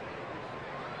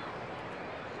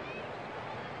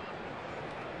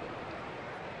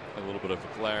 A little bit of a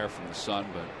glare from the sun,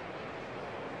 but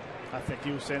I think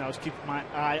he was saying I was keeping my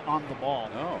eye on the ball.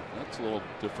 oh, that's a little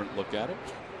different look at it.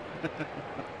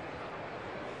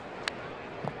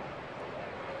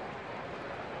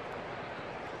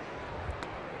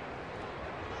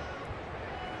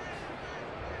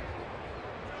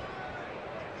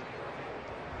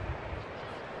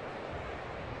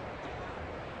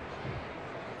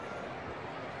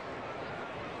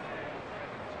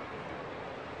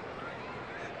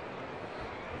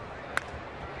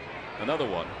 Another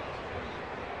one.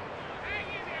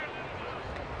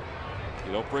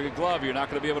 You don't bring a glove, you're not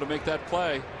going to be able to make that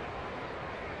play.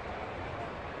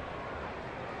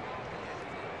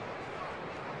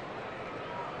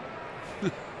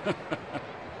 Did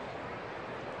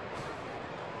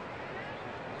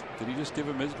he just give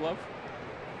him his glove?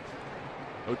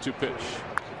 0-2 pitch.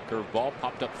 Curveball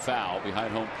popped up foul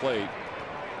behind home plate.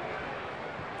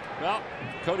 Well,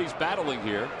 Cody's battling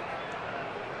here.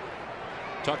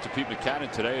 Talked to Pete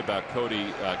McCannon today about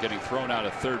Cody getting thrown out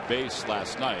of third base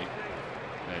last night.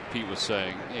 And Pete was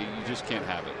saying, hey, you just can't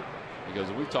have it.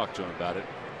 Because we talked to him about it.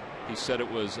 He said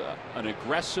it was an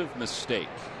aggressive mistake.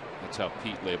 That's how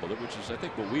Pete labeled it, which is, I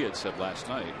think, what we had said last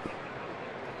night.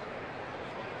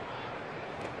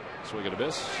 Swing and a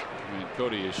miss. And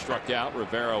Cody is struck out.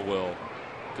 Rivera will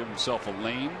give himself a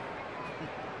lane.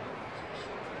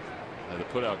 And the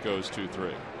putout goes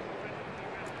 2-3.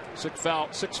 Six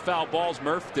foul balls.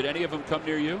 Murph, did any of them come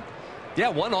near you? Yeah,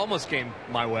 one almost came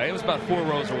my way. It was about 4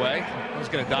 rows away. I was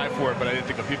going to die for it, but I didn't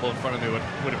think the people in front of me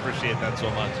would appreciate that so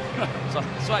much.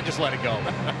 So I just let it go.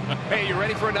 Hey, you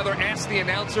ready for another Ask the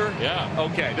Announcer? Yeah.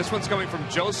 Okay, this one's coming from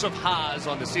Joseph Haas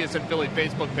on the CSN Philly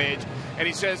Facebook page. And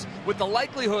he says, with the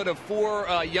likelihood of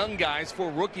 4 young guys,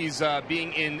 4 rookies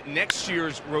being in next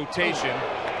year's rotation,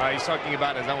 he's talking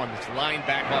about as that one that's lined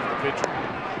back off the pitcher.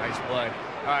 Nice play.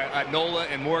 Nola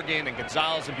and Morgan and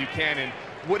Gonzalez and Buchanan.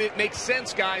 Would it make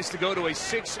sense, guys, to go to a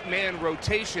 6-man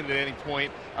rotation at any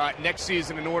point next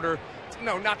season in order,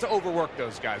 not to overwork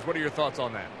those guys? What are your thoughts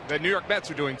on that? The New York Mets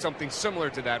are doing something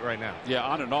similar to that right now. Yeah,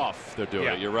 on and off they're doing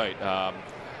it. You're right.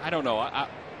 I don't know. I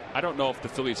don't know if the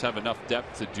Phillies have enough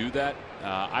depth to do that.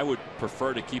 I would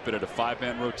prefer to keep it at a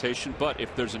 5-man rotation. But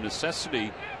if there's a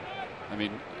necessity, I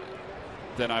mean,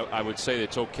 then I would say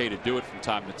it's okay to do it from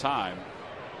time to time.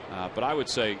 But I would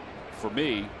say, for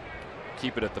me,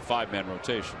 keep it at the 5-man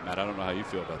rotation. Matt, I don't know how you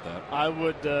feel about that. I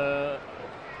would.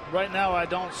 Right now, I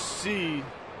don't see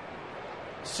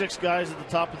 6 guys at the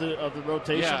top of the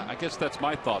rotation. Yeah, I guess that's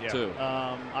my thought too.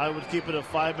 I would keep it a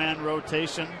 5-man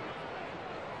rotation.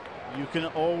 You can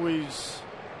always.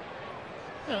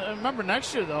 Remember,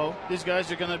 next year though, these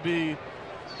guys are going to be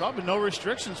probably no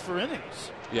restrictions for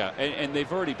innings. Yeah, and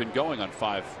they've already been going on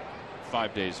 5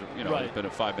 days. Right. It's been a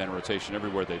 5-man rotation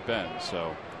everywhere they've been.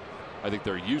 So I think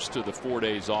they're used to the 4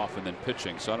 days off and then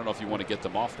pitching. So I don't know if you want to get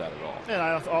them off that at all. And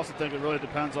I also think it really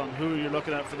depends on who you're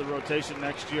looking at for the rotation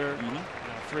next year.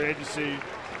 Free agency,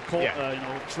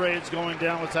 trades going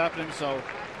down, what's happening. So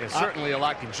certainly a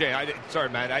lot can change. Sorry,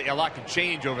 Matt. A lot can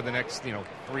change over the next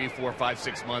 3, 4, 5,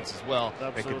 6 months as well.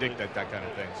 Absolutely. They could dictate that kind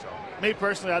of thing. So me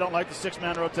personally, I don't like the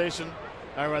 6-man rotation.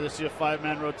 I'd rather see a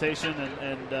 5-man rotation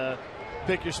and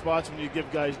pick your spots when you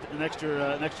give guys an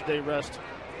extra day rest.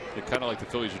 It's kind of like the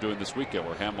Phillies are doing this weekend,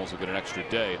 where Hamels will get an extra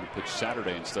day and pitch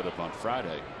Saturday instead of on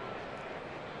Friday.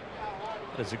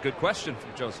 That's a good question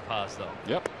from Joseph Haas, though.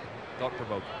 Yep.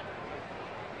 Thought-provoking.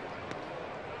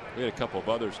 We had a couple of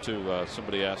others too.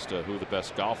 Somebody asked who the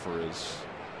best golfer is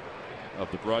of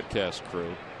the broadcast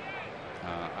crew.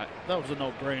 That was a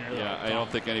no-brainer. Yeah, I don't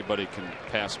think anybody can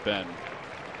pass Ben.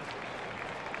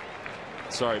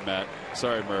 Sorry, Matt.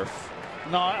 Sorry, Murph.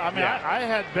 No, I mean, I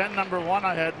had Ben number 1,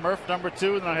 I had Murph number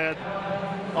 2, and I had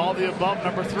all the above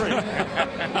number 3.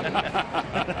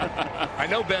 I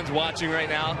know Ben's watching right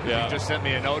now. Yeah. He just sent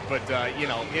me a note, but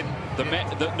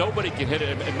nobody can hit it.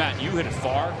 And Matt, you hit it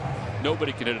far.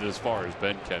 Nobody can hit it as far as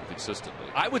Ben can consistently.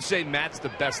 I would say Matt's the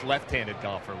best left-handed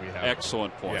golfer we have.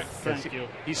 Excellent point. Yeah, Thank you.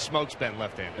 He smokes Ben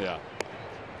left-handed. Yeah.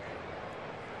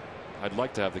 I'd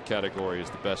like to have the category as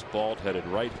the best bald-headed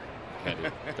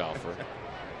right-handed golfer.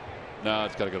 No,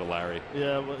 it's got to go to Larry.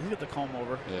 Yeah, well, he got the comb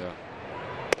over. Yeah.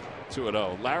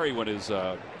 2-0. Larry, when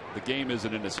the game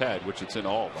isn't in his head, which it's in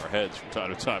all of our heads from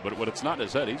time to time, but when it's not in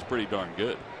his head, he's pretty darn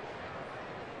good.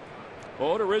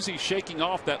 Well, Odorizzi shaking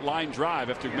off that line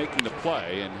drive after making the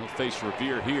play, and he'll face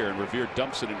Revere here, and Revere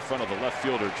dumps it in front of the left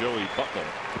fielder, Joey Butler.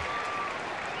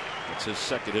 That's his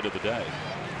second hit of the day.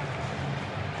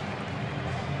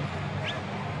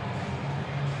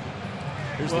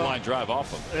 Here's the line drive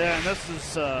off him. Yeah, and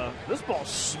this ball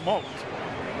smoked.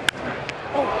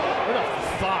 Oh, what a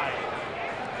thigh.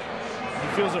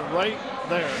 feels it right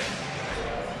there.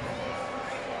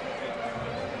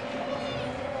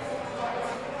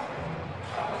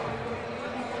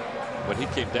 When he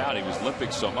came down, he was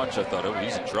limping so much, I thought, oh,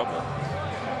 he's in trouble.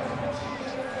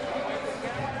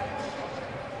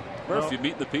 Murph, you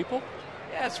meeting the people?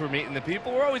 Yes, we're meeting the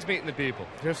people. We're always meeting the people.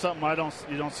 Here's something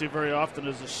you don't see very often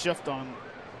is a shift on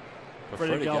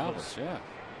Freddie Galvis. Yeah.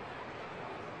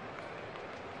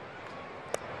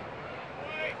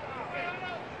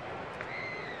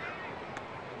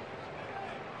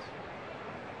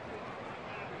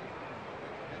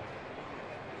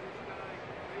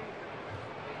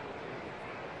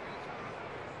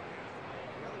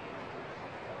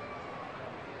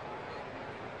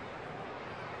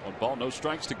 One ball, no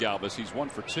strikes to Galvis. He's 1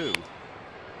 for 2. And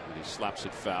he slaps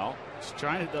it foul. He's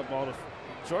trying to hit that ball to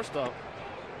shortstop.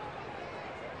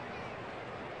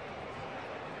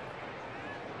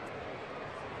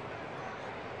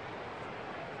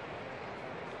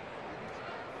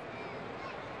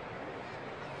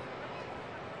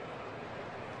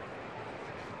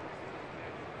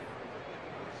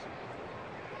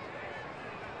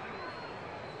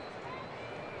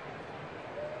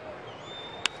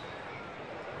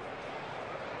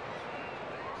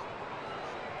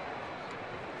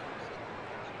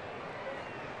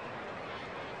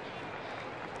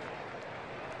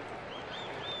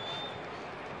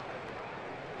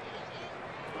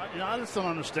 I just don't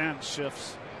understand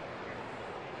shifts.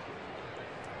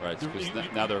 Right, because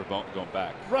now they're going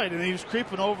back. Right, and he was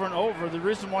creeping over and over. The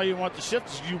reason why you want the shift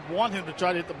is you want him to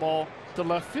try to hit the ball to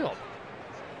left field.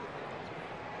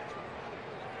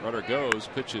 Runner goes,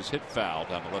 pitches hit foul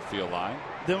down the left field line.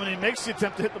 Then when he makes the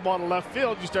attempt to hit the ball to left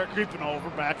field, you start creeping over,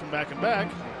 back and back and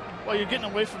back. Well, you're getting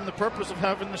away from the purpose of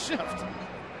having the shift.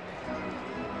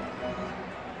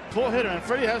 Pull hitter, and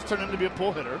Freddie has turned into be a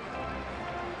pull hitter.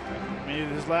 I mean,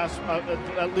 his last,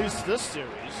 at least this series,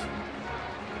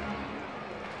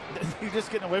 you're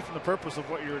just getting away from the purpose of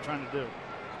what you were trying to do.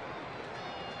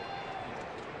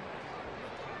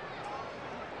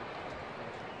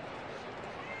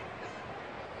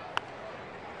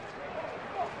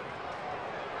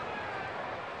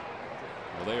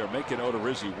 Well, they are making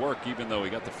Odorizzi work, even though he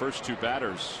got the first 2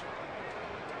 batters.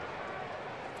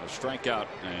 A strikeout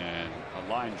and a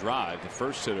line drive. The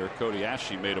first hitter, Cody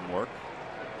Ashley, made him work.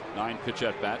 9 pitch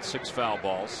at bat, 6 foul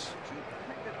balls.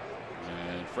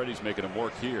 And Freddie's making him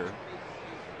work here.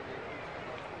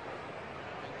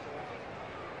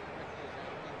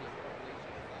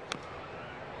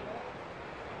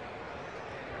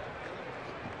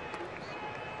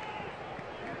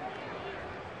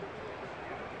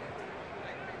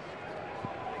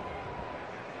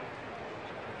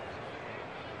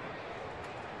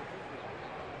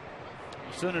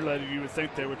 Sooner or later, you would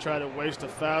think they would try to waste a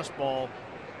fastball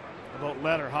about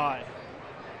letter high.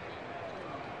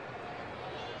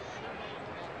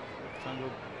 Time to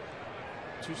go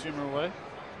two-seamer away.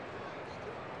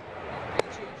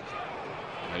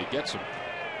 And he gets him.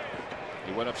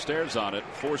 He went upstairs on it.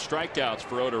 4 strikeouts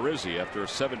for Odorizzi after a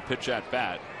 7-pitch at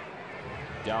bat.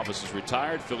 Galvis is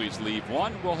retired. Phillies leave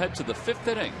 1. We'll head to the 5th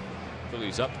inning.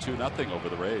 Phillies up 2-0 over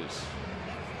the Rays.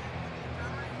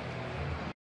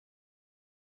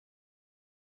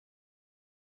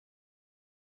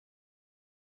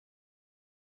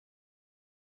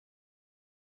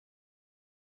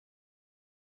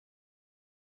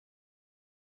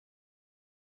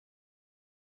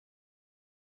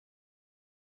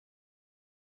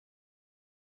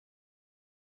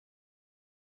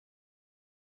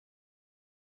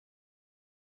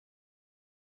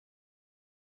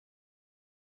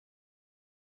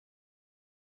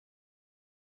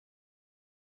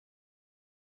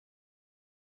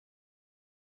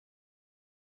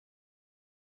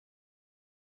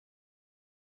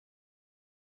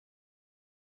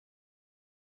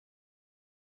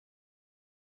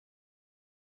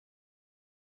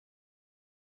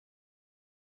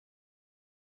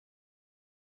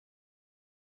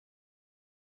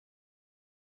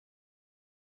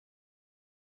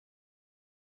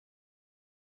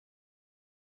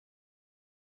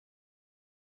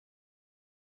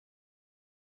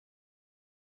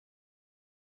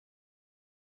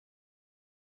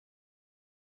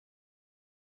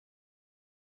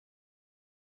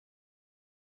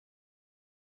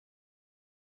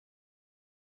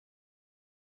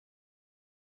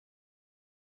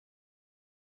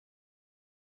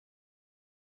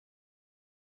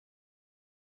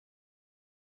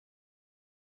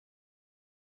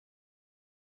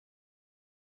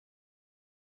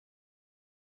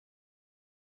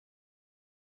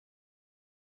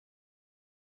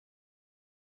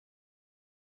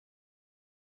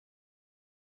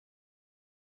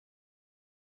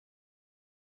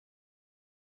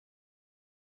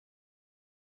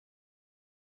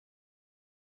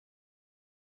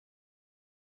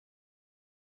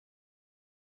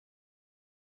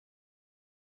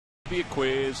 be a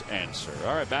quiz answer.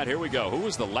 All right, Matt, here we go. Who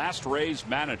was the last Rays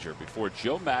manager before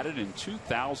Joe Maddon in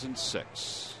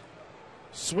 2006?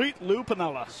 Sweet Lou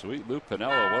Piniella. Sweet Lou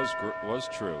Piniella was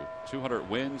true. 200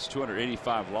 wins,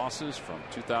 285 losses from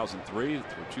 2003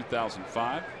 through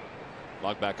 2005.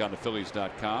 Log back on to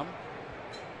Phillies.com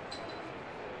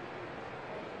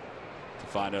to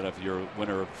find out if you're a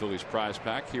winner of Phillies prize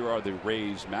pack. Here are the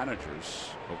Rays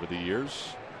managers over the years.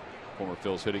 Former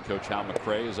Phil's hitting coach Hal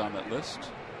McRae is on that list.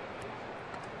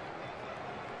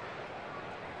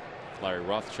 Larry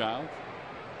Rothschild.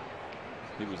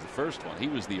 He was the first one. He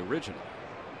was the original.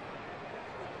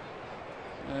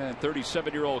 And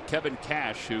 37-year-old Kevin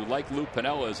Cash, who, like Lou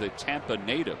Piniella, is a Tampa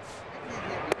native,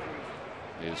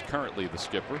 is currently the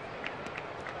skipper.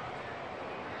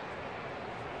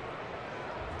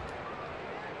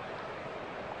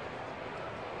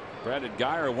 Brandon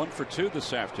Guyer 1 for 2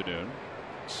 this afternoon.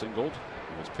 Singled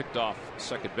and was picked off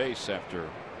second base after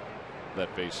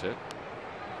that base hit.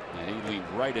 And he leaned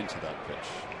right into that pitch.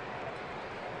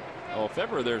 Oh, if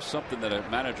ever there's something that a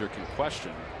manager can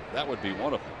question, that would be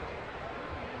one of them.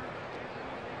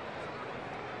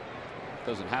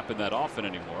 Doesn't happen that often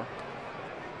anymore,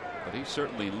 but he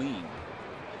certainly leaned.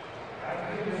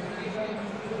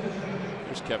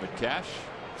 Here's Kevin Cash.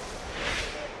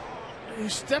 He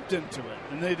stepped into it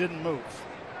and they didn't move.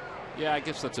 Yeah, I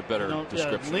guess that's a better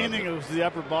description. Yeah, leaning, it was the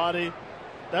upper body.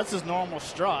 That's his normal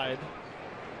stride.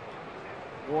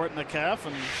 Wore it in the calf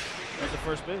and went to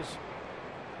first base.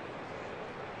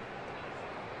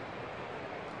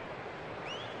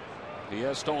 He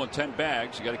has stolen 10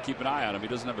 bags. You got to keep an eye on him. He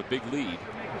doesn't have a big lead.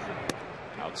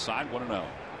 Outside 1-0.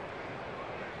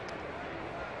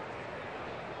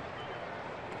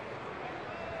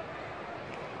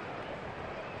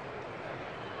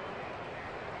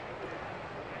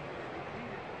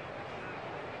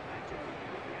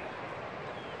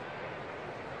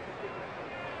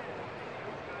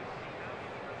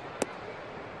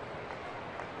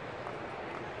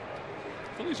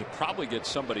 Phillies will probably get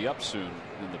somebody up soon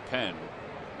in the pen,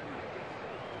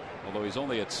 although he's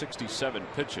only at 67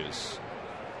 pitches.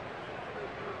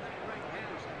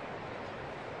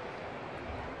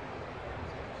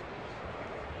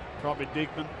 Probably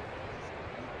Diekman.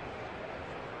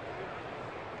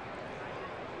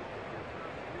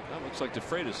 That looks like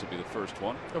DeFreitas would be the first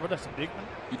one. Oh, but that's a Diekman.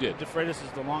 You did. DeFreitas is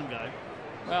the long guy.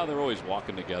 Well, they're always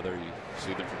walking together. You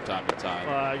see them from time to time.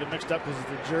 I get mixed up because of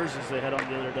the jerseys they had on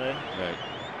the other day. Right.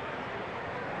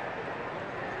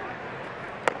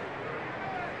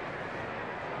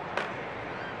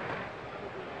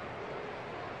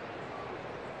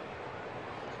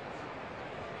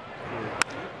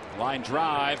 Line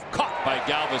drive caught by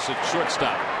Galvis at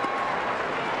shortstop.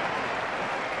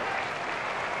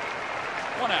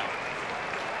 1 out.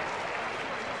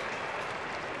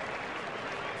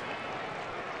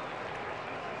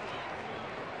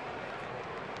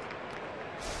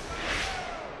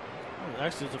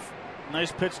 Actually, it's a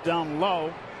nice pitch down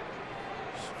low.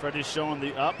 Freddie's showing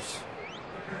the ups.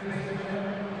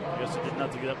 I guess he didn't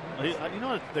have to get up. You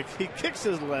know what? He kicks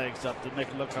his legs up to make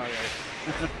it look harder.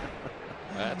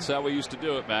 That's how we used to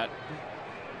do it, Matt.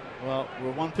 Well,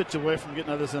 we're one pitch away from getting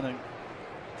out of this inning.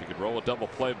 If you could roll a double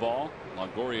play ball,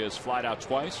 Longoria has flied out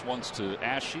twice. Once to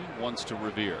Ashe, once to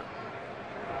Revere.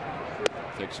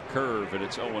 Takes a curve, and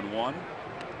it's 0-1.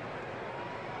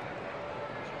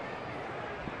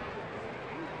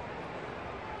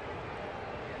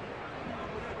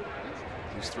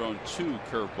 He's thrown 2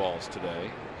 curveballs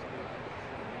today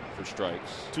for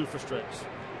strikes. 2 for strikes.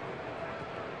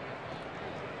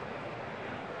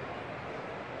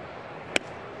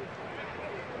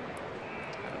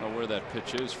 I don't know where that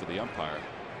pitch is for the umpire.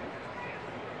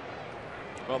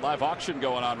 Well, live auction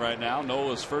going on right now.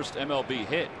 Nola's first MLB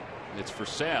hit. It's for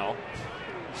sale.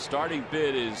 Starting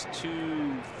bid is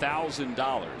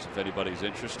 $2,000 if anybody's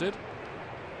interested.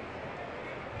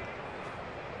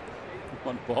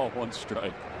 1 ball, 1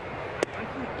 strike.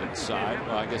 Inside.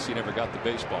 Well, I guess he never got the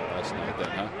baseball last night then,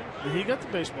 huh? He got the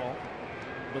baseball,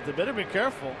 but they better be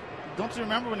careful. Don't you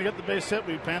remember when you got the base hit,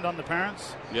 we panned on the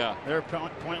parents? Yeah. Their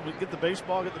point, we get the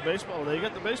baseball, get the baseball. Well, they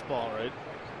got the baseball, right?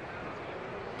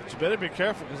 But you better be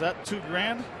careful because that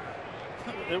 $2,000,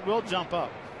 it will jump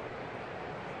up.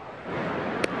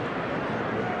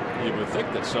 You would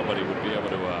think that somebody would be able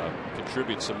to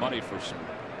contribute some money for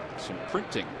some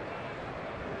printing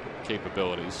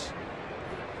capabilities.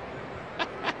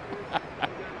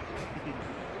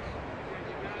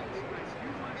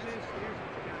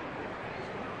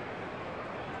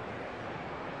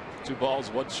 Two balls,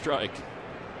 1 strike.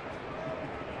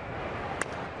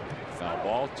 Foul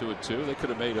ball, 2-2. They could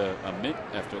have made a mint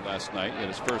after last night. He had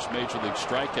his first major league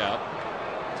strikeout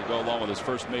to go along with his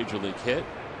first major league hit.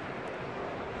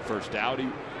 First out he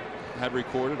had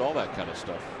recorded, all that kind of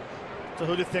stuff. So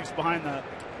who do you think's behind that?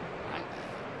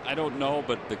 I don't know,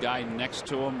 but the guy next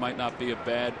to him might not be a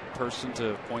bad person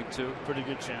to point to. Pretty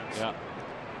good chance. Yeah.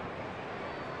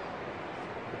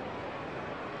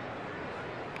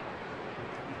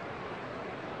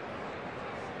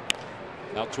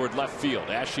 Out toward left field.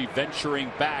 Ashe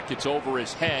venturing back. It's over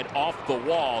his head, off the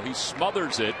wall. He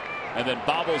smothers it and then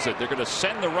bobbles it. They're going to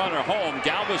send the runner home.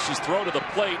 Galvis's throw to the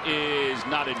plate is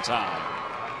not in time.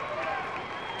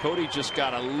 Cody just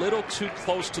got a little too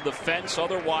close to the fence.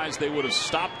 Otherwise, they would have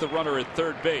stopped the runner at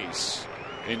third base.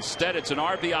 Instead, it's an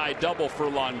RBI double for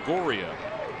Longoria.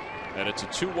 And it's a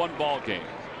 2-1 ball game.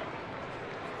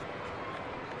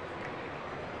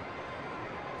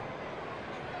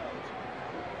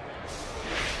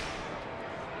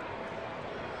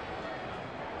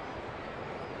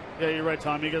 Yeah, you're right,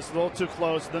 Tom. He gets a little too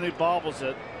close, then he bobbles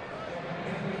it.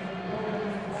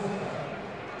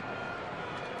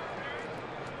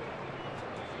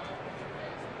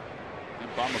 And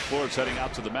Bob McClure's heading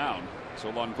out to the mound.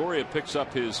 So Longoria picks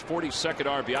up his 42nd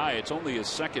RBI. It's only his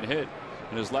second hit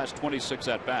in his last 26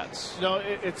 at-bats. You know,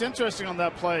 it's interesting on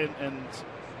that play, and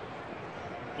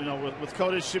you know, with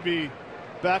Cody, should be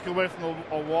back away from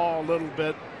a wall a little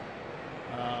bit.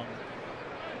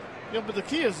 Yeah, but the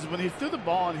key is when he threw the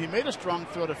ball and he made a strong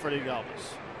throw to Freddie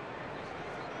Galvis.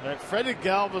 Right? Freddie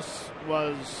Galvis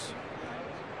was,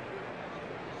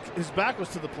 his back was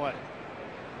to the play.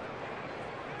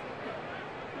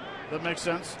 That makes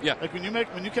sense? Yeah. Like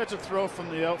when you catch a throw from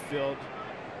the outfield,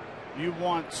 you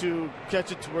want to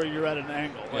catch it to where you're at an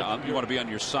angle. Yeah, like you want to be on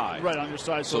your side. Right, on your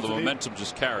side. So the momentum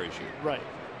just carries you. Right.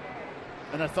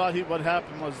 And I thought what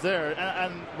happened was there,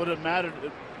 and would it mattered?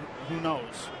 Who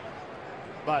knows?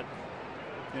 But,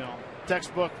 you know,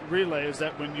 textbook relay is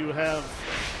that when you have,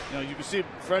 you know, you can see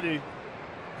Freddie,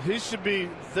 he should be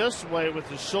this way with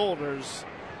his shoulders,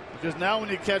 because now when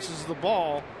he catches the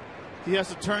ball, he has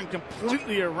to turn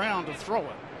completely around to throw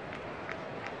it.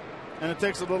 And it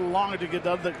takes a little longer to get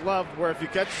the other glove, where if he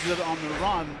catches it on the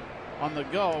run, on the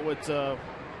go, it's a,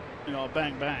 you know, a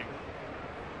bang bang.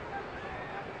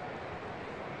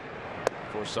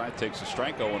 Forsythe takes a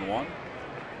strike, 0-1.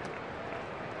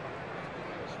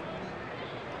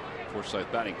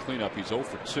 Forsythe batting cleanup. He's 0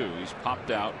 for 2. He's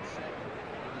popped out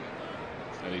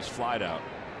and he's flied out.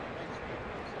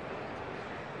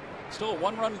 Still a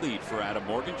 1-run lead for Adam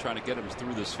Morgan, trying to get him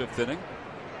through this 5th inning.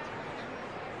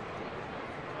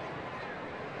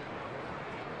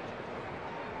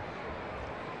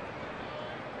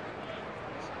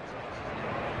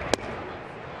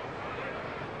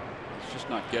 He's just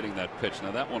not getting that pitch.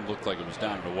 Now that one looked like it was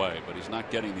down and away, but he's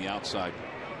not getting the outside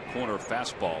corner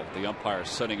fastball. The umpire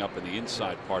setting up in the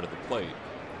inside part of the plate.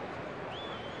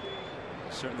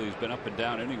 Certainly has been up and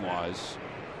down inning wise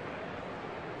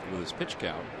with his pitch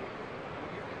count.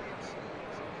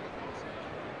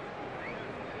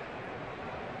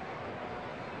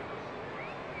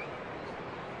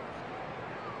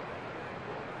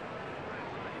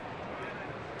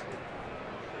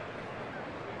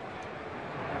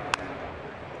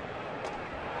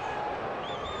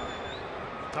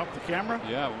 Off the camera?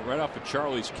 Yeah, right off of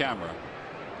Charlie's camera.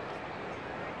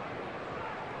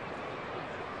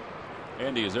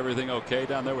 Andy, is everything okay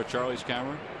down there with Charlie's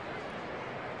camera?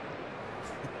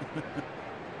 I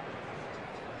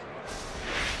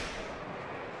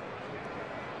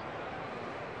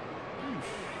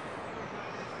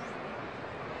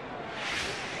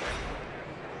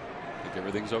think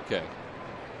everything's okay.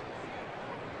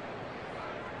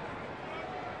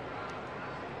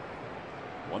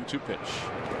 One-two pitch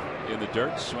in the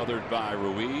dirt, smothered by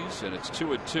Ruiz, and it's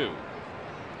 2-2.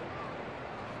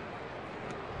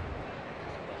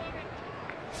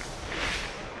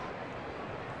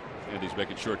 And he's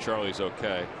making sure Charlie's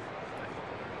okay.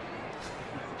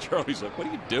 Charlie's like, what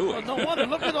are you doing? Well, no wonder.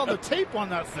 Look at all the tape on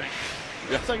that thing.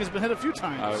 Yeah. It's like it's been hit a few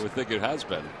times. I would think it has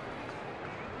been.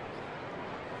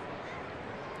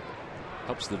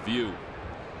 Helps the view.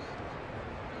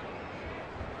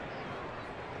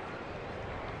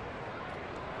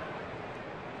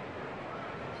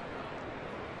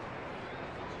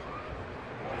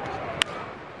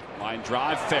 Line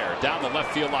drive, fair down the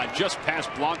left field line, just past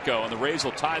Blanco, and the Rays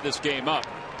will tie this game up.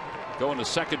 Going to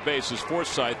second base is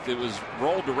Forsythe. It was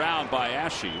rolled around by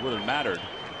Ashe. It would have mattered.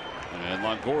 And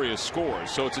Longoria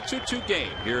scores. So it's a 2-2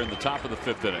 game here in the top of the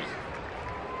 5th inning.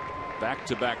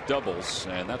 Back-to-back doubles,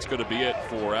 and that's going to be it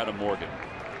for Adam Morgan.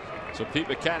 So Pete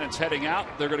Buchanan's heading out.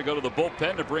 They're going to go to the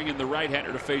bullpen to bring in the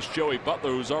right-hander to face Joey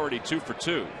Butler, who's already 2 for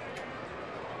 2.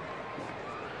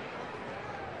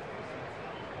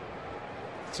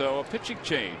 So a pitching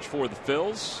change for the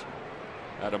Phils.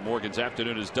 Adam Morgan's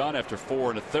afternoon is done after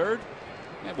 4 1/3,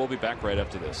 and we'll be back right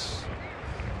after this.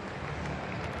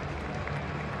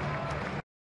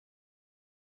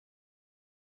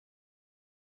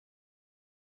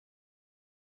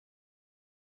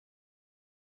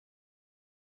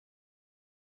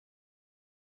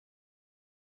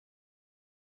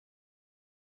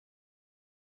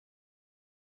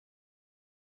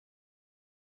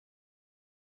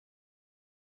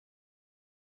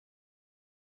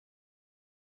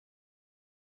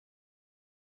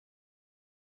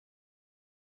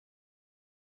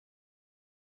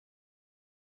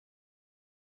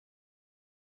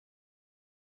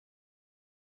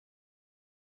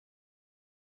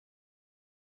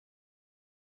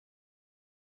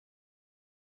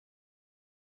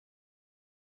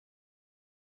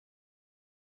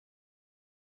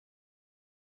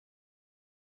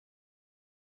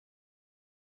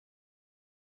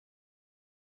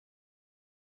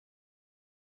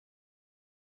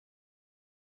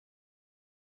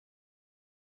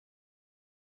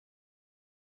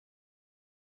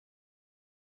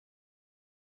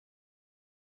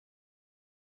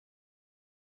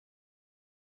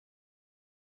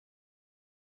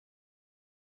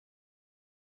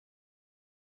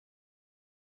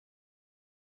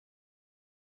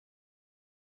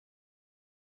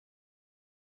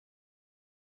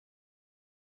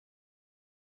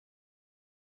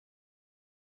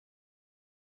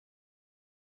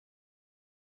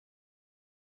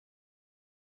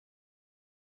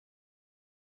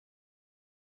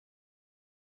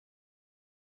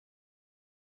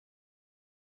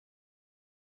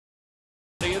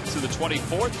 To the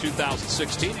 24th,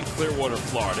 2016 in Clearwater,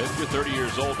 Florida. If you're 30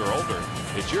 years old or older,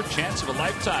 it's your chance of a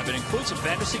lifetime. It includes a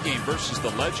fantasy game versus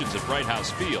the legends at Bright House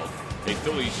Field. A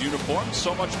Phillies uniform,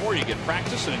 so much more. You get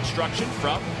practice and instruction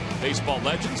from baseball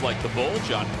legends like the Bull,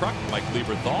 John Kruk, Mike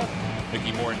Lieberthal,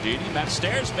 Mickey Morandini, Matt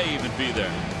Stairs may even be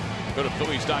there. Go to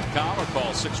Phillies.com or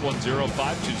call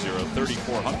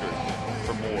 610-520-3400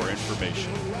 for more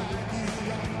information.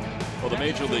 Well, the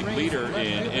Major League leader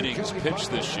in innings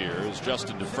pitched this year is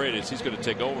Justin DeFreitas. He's going to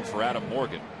take over for Adam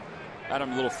Morgan.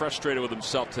 Adam a little frustrated with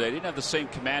himself today. He didn't have the same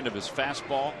command of his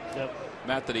fastball,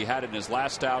 Matt, that he had in his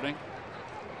last outing.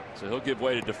 So he'll give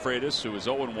way to DeFreitas, who is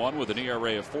 0-1 with an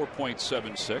ERA of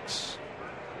 4.76.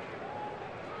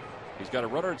 He's got a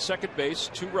runner at second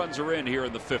base. 2 runs are in here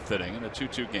in the 5th inning in a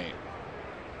 2-2 game.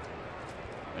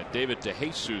 And David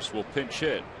DeJesus will pinch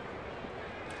hit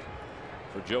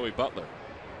for Joey Butler.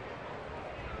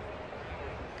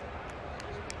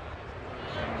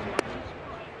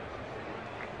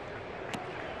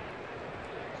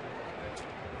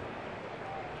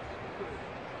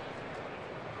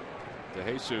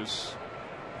 DeJesus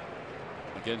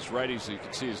against righties, you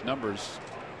can see his numbers.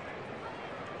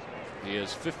 He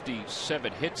has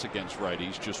 57 hits against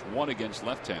righties, just 1 against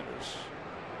left-handers.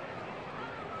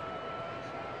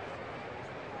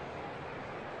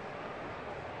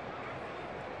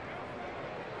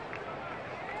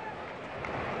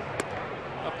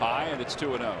 Up high, and it's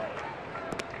 2-0.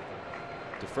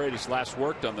 DeFreitas last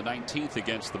worked on the 19th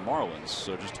against the Marlins,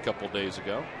 so just a couple days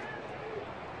ago.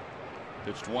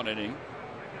 Pitched 1 inning.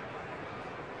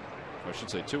 I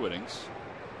should say 2 innings.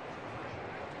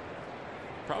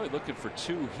 Probably looking for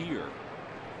 2 here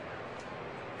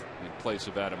in place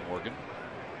of Adam Morgan.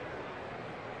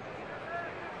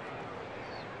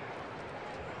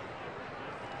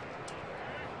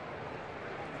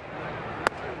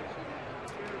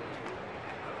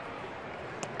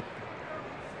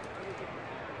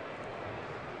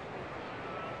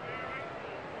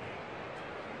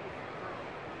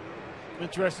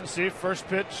 Interesting to see. First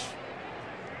pitch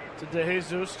to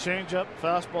DeJesus, changeup,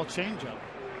 fastball, changeup.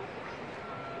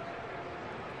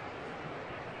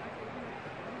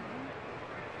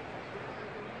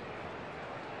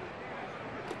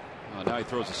 Now he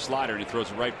throws a slider and he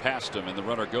throws it right past him, and the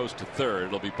runner goes to third.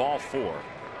 It'll be ball 4.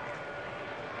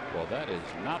 Well, that is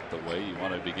not the way you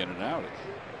want to begin an outing.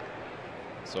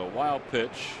 So a wild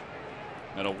pitch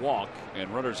and a walk, and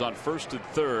runners on first and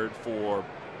third for,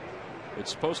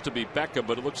 it's supposed to be Beckham,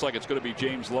 but it looks like it's going to be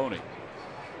James Loney.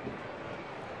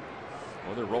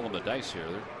 Well, they're rolling the dice here.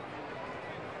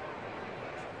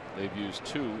 They've used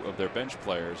 2 of their bench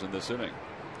players in this inning.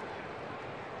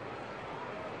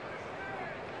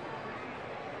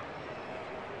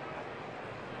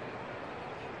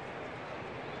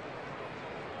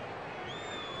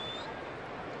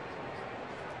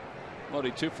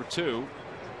 Loney 2 for 2.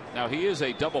 Now he is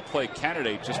a double play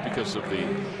candidate just because of the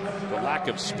lack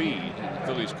of speed. And the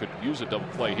Phillies could use a double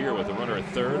play here with a runner at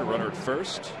third, a runner at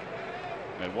first,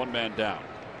 and 1 man down.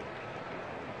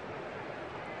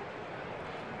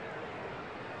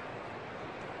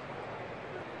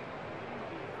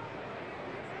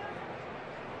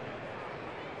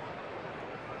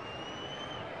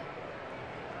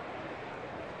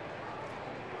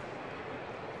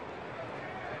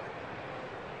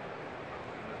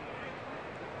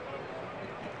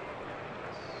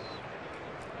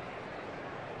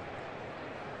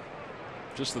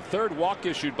 Just the third walk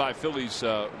issued by Phillies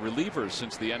relievers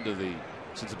since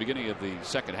the beginning of the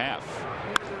second half.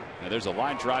 And there's a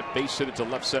line drive, base hit into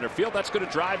left center field. That's going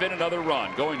to drive in another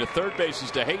run. Going to third base is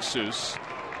DeJesus.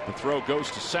 The throw goes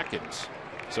to second.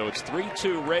 So it's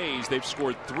 3-2 Rays. They've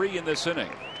scored 3 in this inning.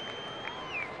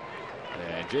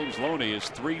 And James Loney is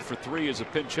 3 for 3 as a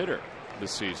pinch hitter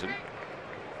this season.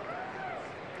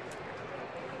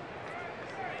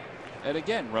 And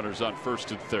again, runners on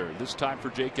first and third, this time for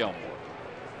Jake Elmore.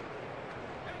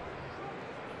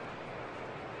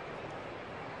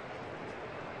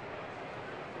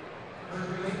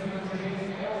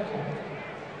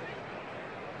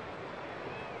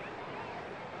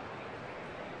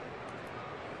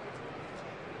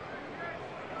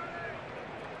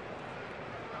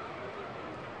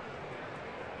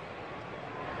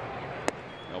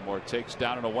 Elmore takes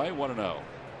down and away, 1-0.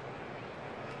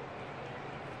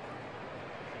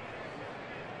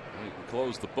 We can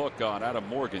close the book on Adam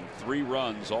Morgan. 3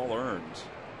 runs, all earned.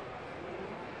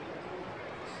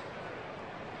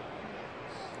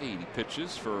 80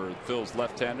 pitches for Phil's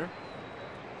left-hander.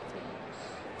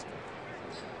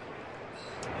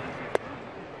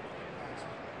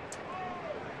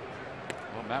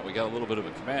 Well, Matt, we got a little bit of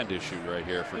a command issue right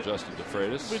here for Justin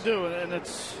DeFreitas. We do, and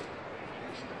it's,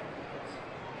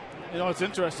 it's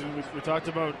interesting. We talked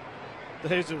about the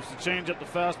Jesus, the change up, the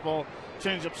fastball,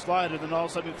 change up, slider, then all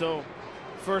of a sudden you throw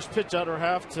first pitch out or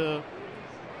half to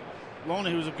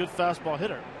Loney, who's a good fastball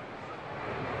hitter.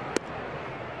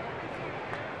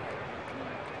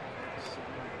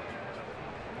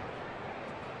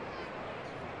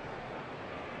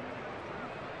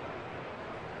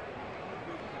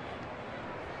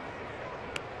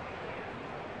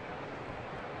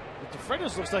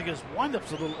 DeFreitas looks like his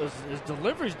windup's a little, his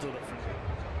delivery's a little different.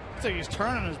 Looks like he's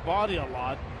turning his body a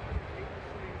lot.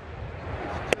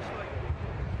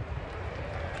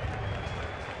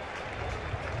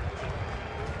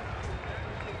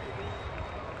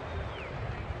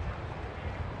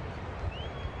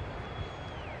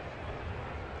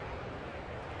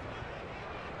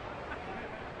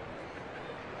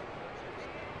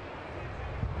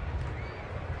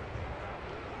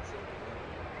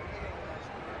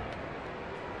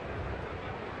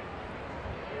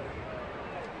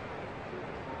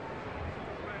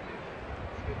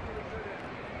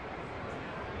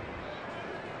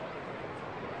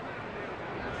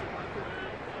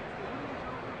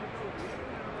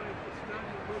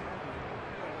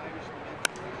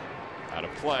 Out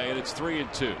of play, and it's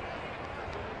 3-2.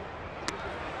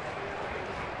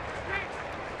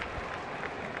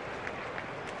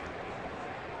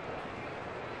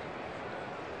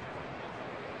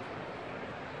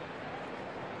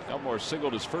 Elmore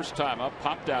singled his first time up,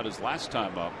 popped out his last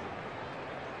time up.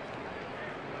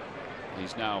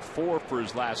 He's now 4 for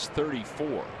his last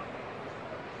 34.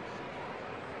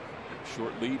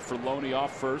 Short lead for Loney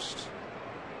off first.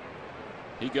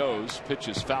 He goes, pitch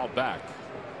is fouled back.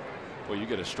 Well, you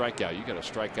get a strikeout. You get a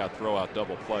strikeout, throw out,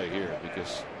 double play here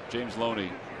because James Loney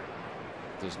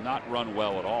does not run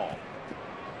well at all.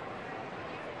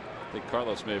 I think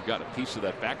Carlos may have gotten a piece of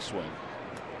that backswing.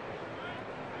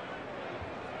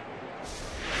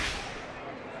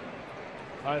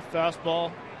 High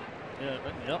fastball. Yeah,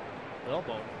 yep,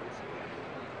 elbow.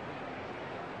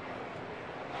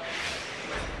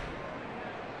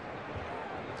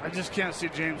 I just can't see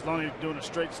James Loney doing a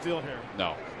straight steal here.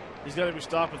 No. He's got to be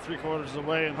stopping 3/4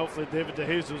 away, and hopefully David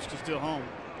DeJesus can steal home.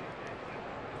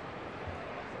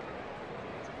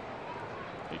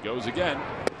 He goes again.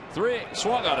 3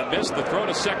 swung on and missed. The throw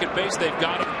to second base. They've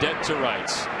got him dead to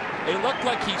rights. It looked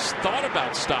like he's thought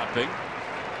about stopping,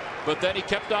 but then he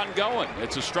kept on going.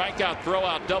 It's a strikeout, throw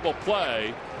out, double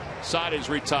play. Side is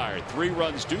retired. 3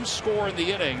 runs do score in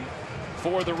the inning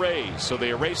for the Rays. So they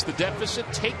erase the deficit,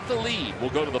 take the lead. We'll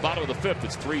go to the bottom of the 5th.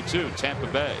 It's 3-2 Tampa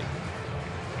Bay.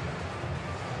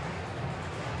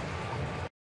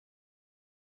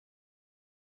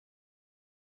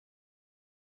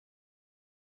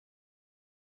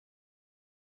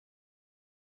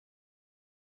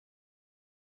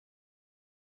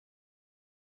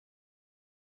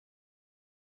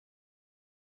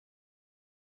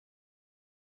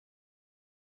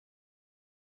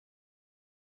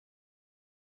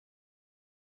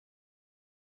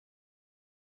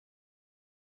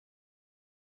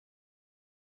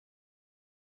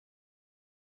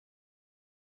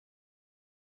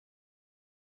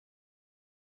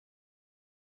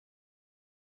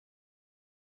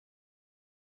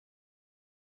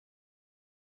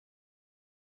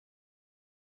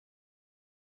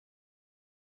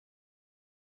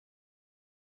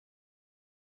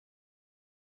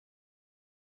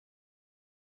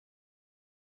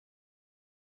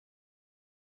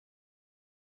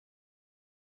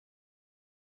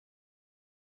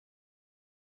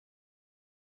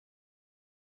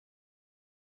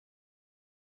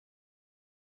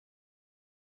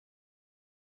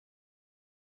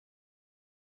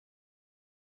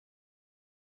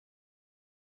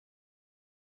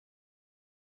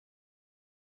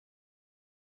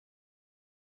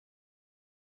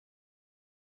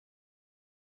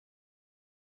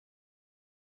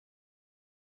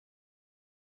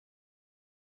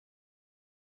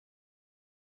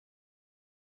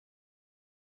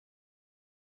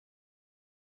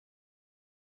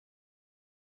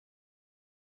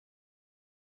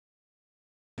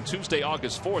 Tuesday,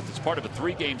 August 4th. It's part of a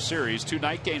 3-game series, 2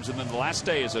 night games, and then the last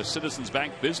day is a Citizens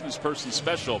Bank Business Person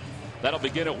Special. That'll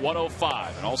begin at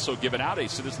 1:05, and also giving out a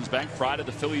Citizens Bank Pride of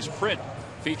the Phillies print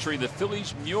featuring the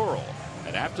Phillies mural.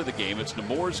 And after the game, it's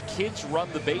Nemours Kids Run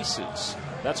the Bases.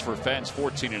 That's for fans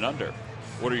 14 and under.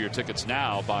 Order your tickets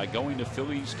now by going to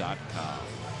Phillies.com.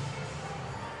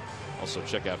 Also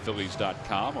check out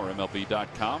Phillies.com or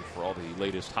MLB.com for all the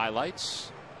latest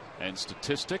highlights and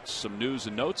statistics, some news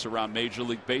and notes around Major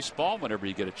League Baseball whenever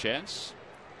you get a chance.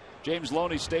 James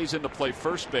Loney stays in to play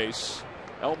first base.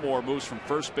 Elmore moves from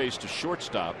first base to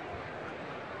shortstop.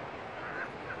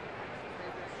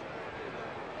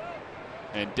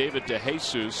 And David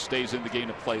DeJesus stays in the game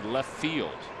to play left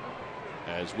field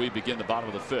as we begin the bottom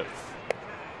of the 5th.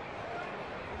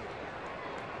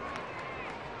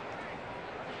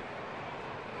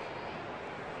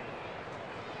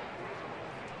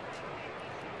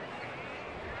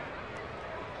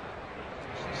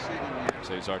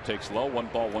 Cesar takes low, 1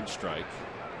 ball, 1 strike.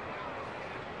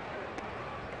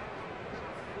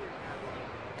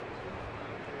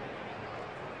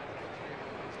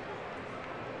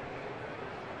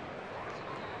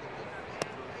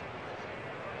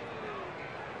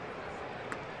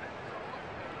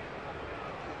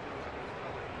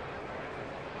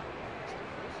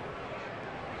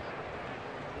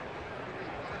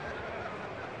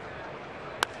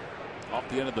 Off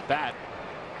the end of the bat.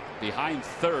 Behind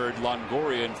third,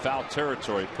 Longoria in foul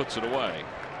territory puts it away.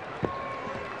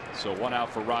 So 1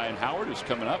 out for Ryan Howard, who's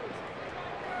coming up.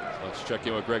 Let's check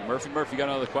in with Greg Murphy. Murphy, you got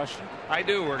another question? I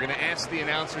do. We're going to ask the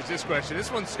announcers this question.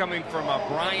 This one's coming from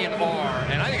Brian R.,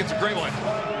 and I think it's a great one.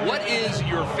 What is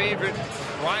your favorite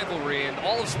rivalry in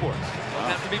all of sports?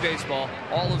 Doesn't have to be baseball.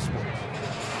 All of sports.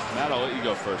 Matt, I'll let you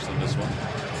go first on this one.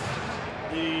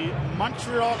 The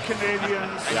Montreal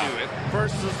Canadiens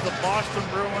versus the Boston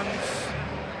Bruins.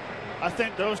 I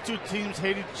think those two teams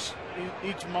hate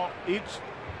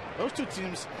those two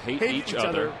teams hate each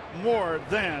other more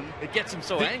than it gets them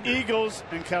so the angry. Eagles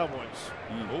and Cowboys.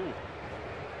 Ooh.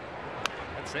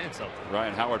 That's saying something.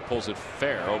 Ryan Howard pulls it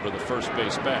fair over the first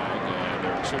base bag, and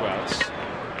there are 2 outs.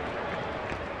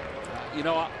 You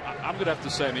know, I'm going to have to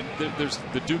say, I mean, there's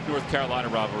the Duke North Carolina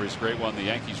rivalry is a great one. The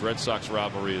Yankees Red Sox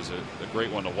rivalry is a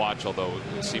great one to watch, although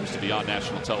it seems to be on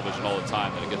national television all the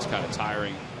time, and it gets kind of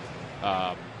tiring.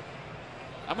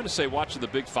 I'm going to say watching the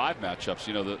Big 5 matchups,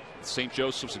 you know, the St.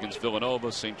 Joseph's against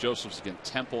Villanova, St. Joseph's against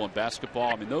Temple in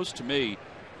basketball. I mean, those to me,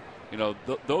 you know,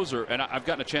 those are, and I've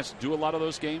gotten a chance to do a lot of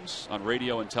those games on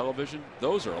radio and television.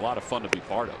 Those are a lot of fun to be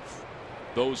part of.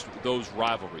 Those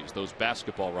rivalries, those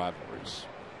basketball rivalries.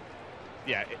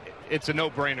 Yeah, it's a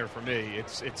no-brainer for me.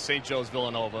 It's St. Joe's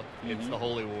Villanova. It's the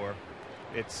Holy War.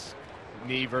 It's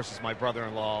me versus my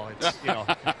brother-in-law. It's, you know,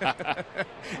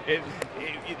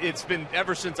 it's been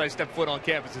ever since I stepped foot on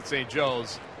campus at St.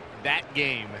 Joe's. That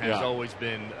game has always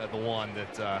been the one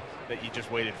that you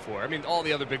just waited for. I mean, all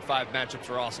the other Big 5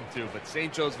 matchups are awesome too, but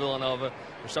St. Joe's Villanova,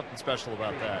 there's something special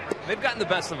about that. They've gotten the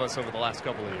best of us over the last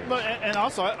couple of years. But, and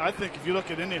also, I think if you look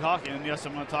at Indian hockey, and yes,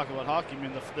 I'm going to talk about hockey, I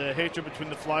mean the hatred between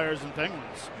the Flyers and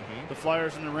Penguins, the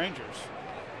Flyers and the Rangers.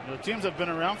 You know, the teams have been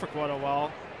around for quite a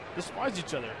while, despise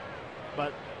each other.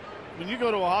 But when you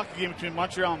go to a hockey game between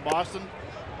Montreal and Boston,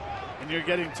 and you're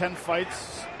getting 10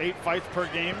 fights, 8 fights per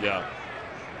game, not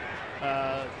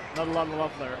a lot of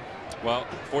love there. Well,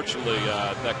 fortunately,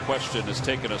 that question has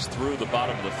taken us through the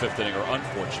bottom of the 5th inning, or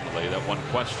unfortunately, that one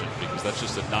question, because that's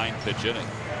just a 9-pitch inning.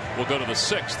 We'll go to the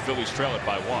 6th. Phillies trail it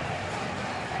by 1.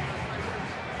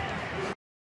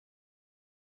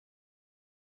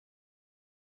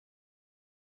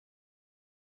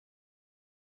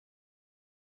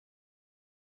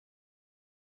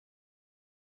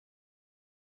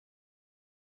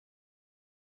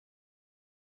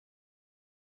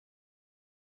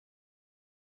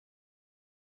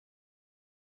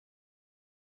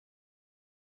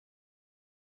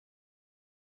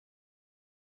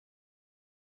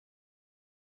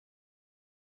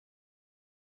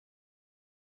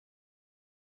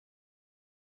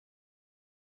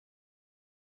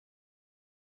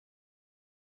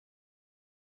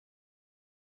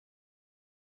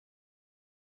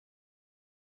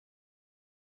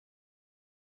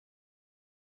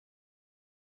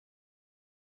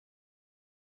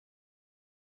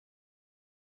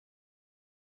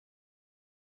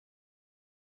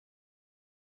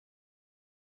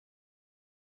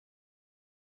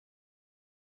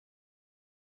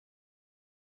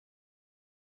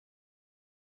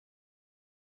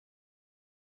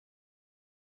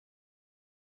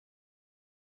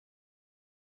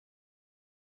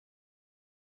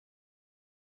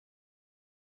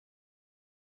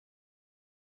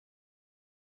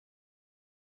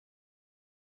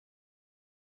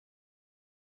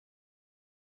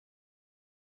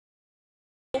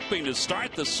 hoping to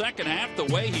start the second half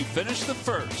the way he finished the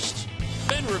first.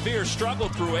 Ben Revere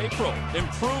struggled through April,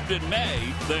 improved in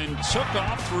May, then took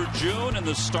off through June and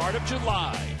the start of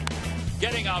July.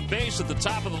 Getting on base at the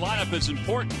top of the lineup is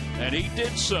important, and he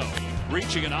did so,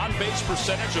 reaching an on-base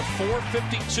percentage of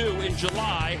 .452 in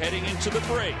July heading into the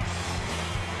break.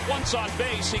 Once on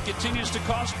base, he continues to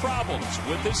cause problems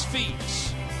with his feet.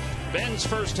 Ben's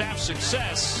first half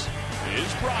success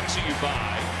is brought to you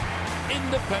by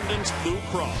Independence Blue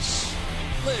Cross.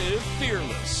 Live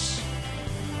fearless.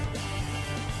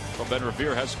 Well, Ben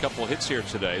Revere has a couple hits here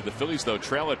today. The Phillies, though,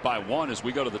 trail it by 1 as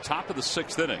we go to the top of the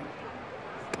 6th inning.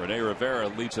 Rene Rivera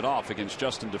leads it off against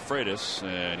Justin DeFreitas,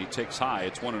 and he takes high.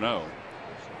 It's 1-0.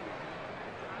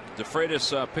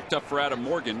 DeFreitas picked up for Adam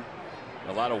Morgan.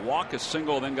 Allowed a walk, a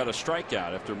single, then got a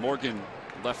strikeout after Morgan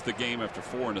left the game after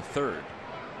 4 1/3.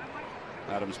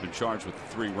 Adams been charged with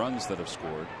 3 runs that have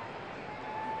scored.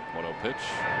 1-0 pitch.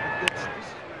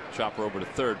 Chopper over to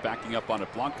third, backing up on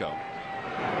it Blanco.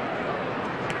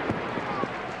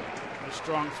 A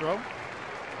strong throw.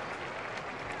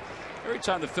 Every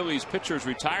time the Phillies pitchers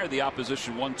retire the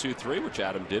opposition 1-2-3, which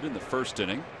Adam did in the first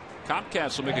inning,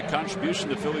 Comcast will make a contribution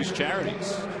to Phillies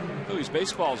charities. Phillies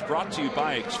baseball is brought to you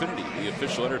by Xfinity, the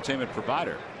official entertainment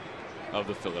provider of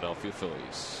the Philadelphia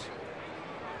Phillies.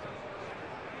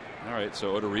 All right,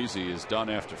 so Odorizzi is done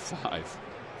after 5.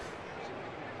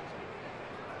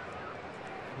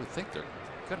 I would think they're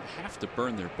going to have to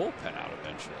burn their bullpen out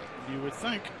eventually. You would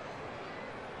think.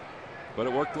 But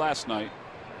it worked last night.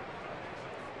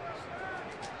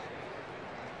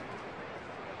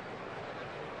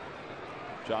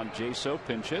 John Jaso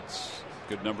pinch hits.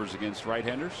 Good numbers against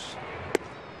right-handers.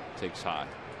 Takes high.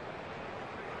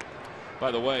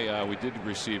 By the way, we did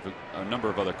receive a number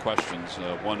of other questions.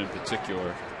 One in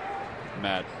particular,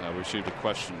 Matt, we received a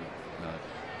question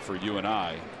for you and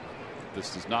I.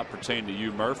 This does not pertain to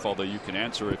you, Murph, although you can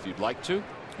answer if you'd like to.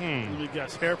 Let me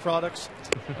guess. Hair products?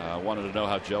 Wanted to know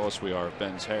how jealous we are of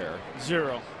Ben's hair.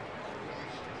 0.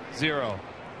 0.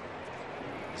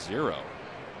 0.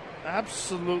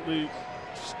 Absolutely.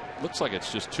 Looks like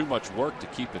it's just too much work to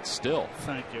keep it still.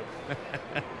 Thank you.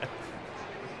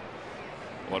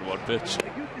 1-1 pitch.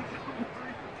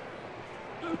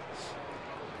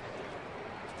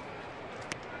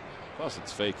 Plus,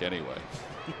 it's fake anyway.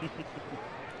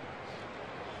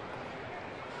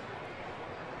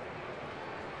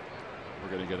 We're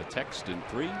going to get a text in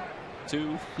 3,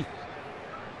 2.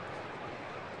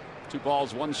 2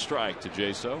 balls, 1 strike to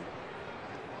Jaso.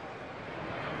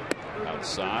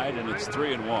 Outside, and it's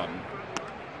 3-1.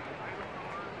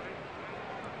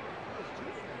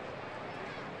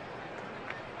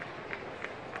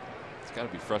 It's got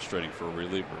to be frustrating for a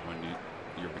reliever when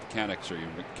your mechanics or your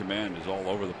command is all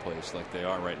over the place like they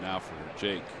are right now for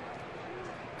Jake.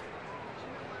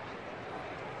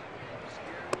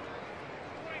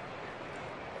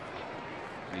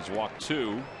 He's walked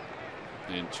 2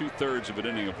 in 2/3 of an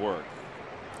inning of work.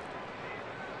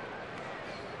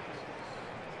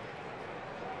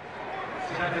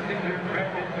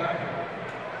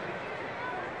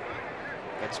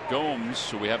 That's Gomes,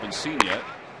 who we haven't seen yet,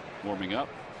 warming up.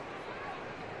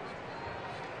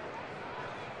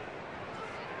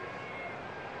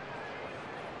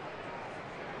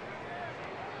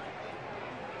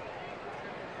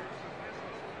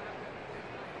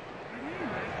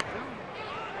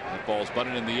 That ball's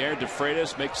butted in the air.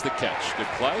 DeFreitas makes the catch. Good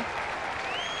play.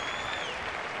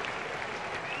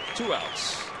 2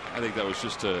 outs. I think that was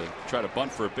just to try to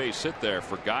bunt for a base hit there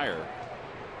for Geyer.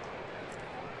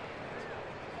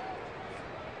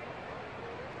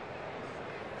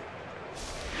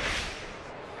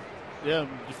 Yeah,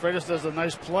 DeFreitas does a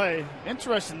nice play.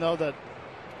 Interesting, though, that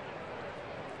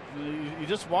you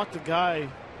just walked the guy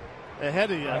ahead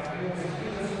of you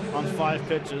on 5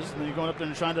 pitches, and then you're going up there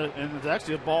and trying to, and it's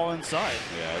actually a ball inside.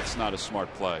 Yeah, it's not a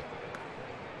smart play.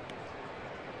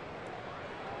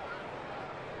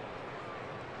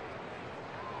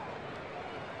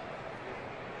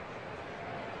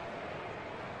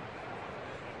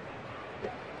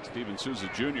 Steven Souza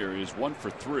Jr. is 1 for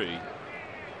 3.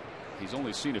 He's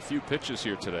only seen a few pitches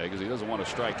here today because he doesn't want to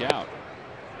strike out.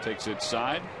 Takes it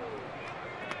side.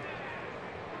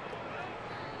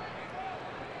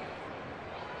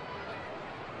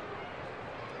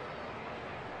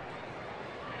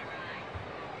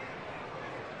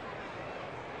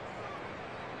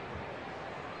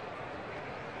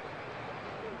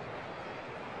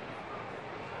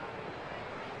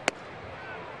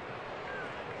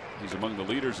 He's among the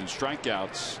leaders in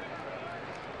strikeouts.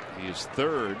 He is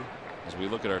 3rd as we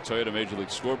look at our Toyota Major League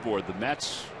scoreboard. The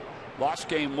Mets lost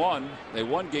game 1. They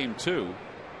won game 2.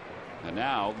 And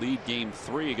now lead game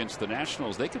 3 against the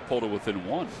Nationals. They could pull to within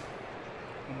 1.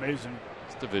 Amazing.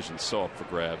 This division's so up for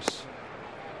grabs.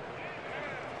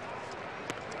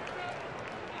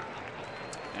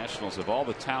 Nationals have all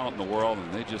the talent in the world,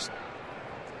 and they just.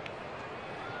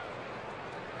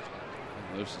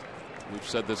 We've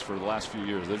said this for the last few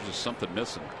years. There's just something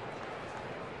missing.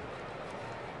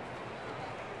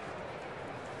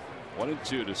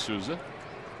 1-2 to Souza.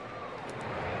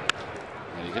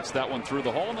 And he hits that one through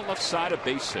the hole on the left side, a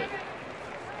base hit.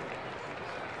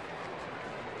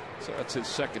 So that's his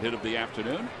second hit of the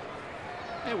afternoon.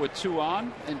 And with 2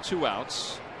 on and 2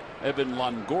 outs, Evan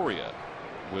Longoria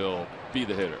will be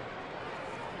the hitter.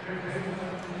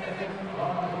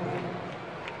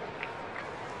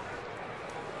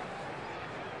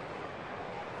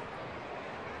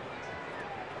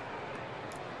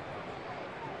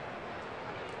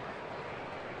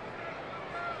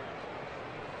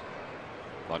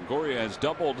 Longoria has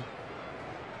doubled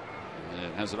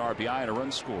and has an RBI and a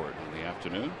run scored in the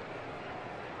afternoon.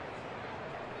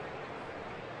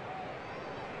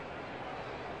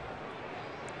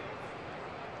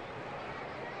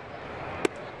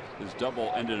 His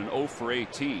double ended in 0 for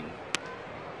 18.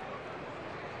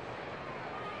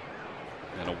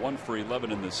 And a 1 for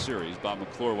 11 in this series. Bob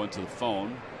McClure went to the phone.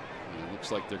 And it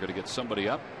looks like they're going to get somebody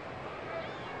up.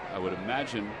 I would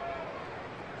imagine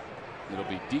it'll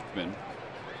be Diekman.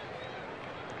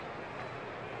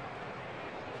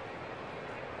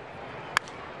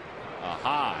 A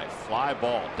high fly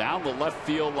ball down the left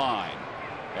field line.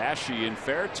 Ashe in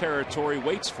fair territory,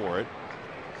 waits for it,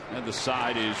 and the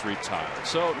side is retired.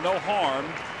 So no harm,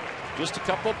 just a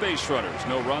couple base runners.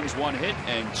 No runs, 1 hit,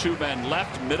 and 2 men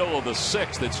left, middle of the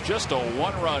 6th. It's just a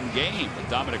 1-run game, with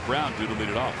Dominic Brown due to lead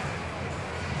it off.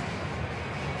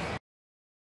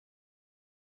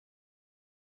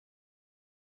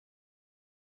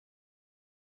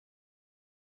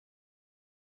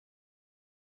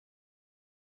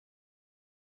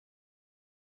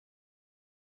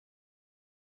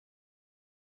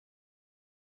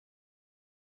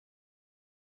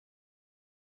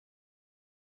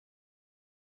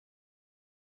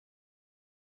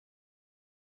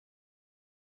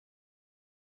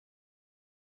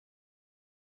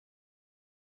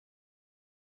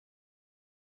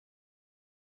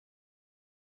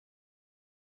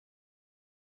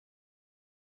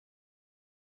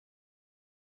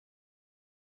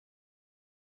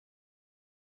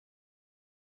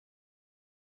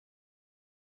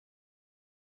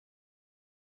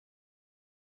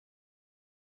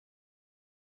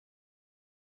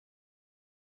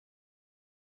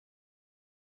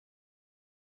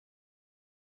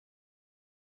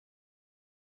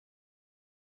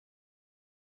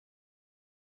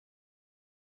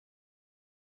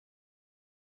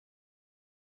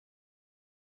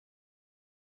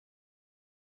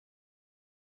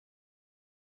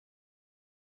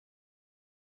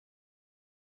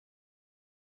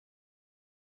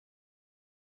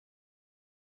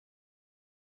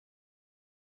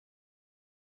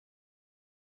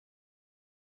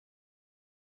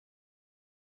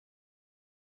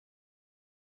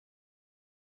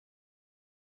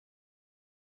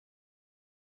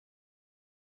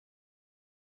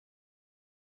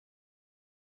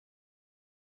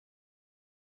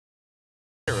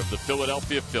 Of the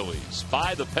Philadelphia Phillies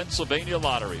by the Pennsylvania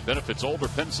Lottery. Benefits older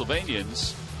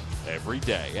Pennsylvanians every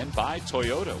day. And by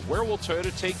Toyota. Where will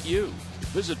Toyota take you?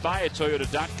 Visit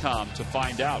buyatoyota.com to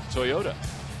find out. Toyota,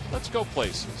 let's go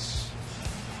places.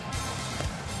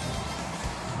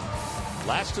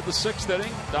 Last of the 6th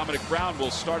inning, Dominic Brown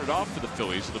will start it off for the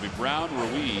Phillies. It'll be Brown,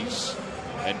 Ruiz,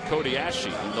 and Cody Ashe,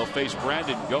 and they'll face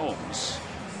Brandon Gomes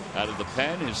out of the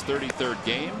pen, his 33rd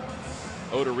game.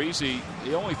 Odorizzi,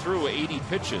 he only threw 80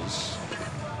 pitches,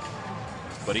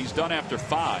 but he's done after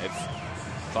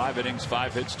 5 innings,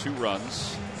 5 hits, 2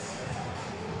 runs.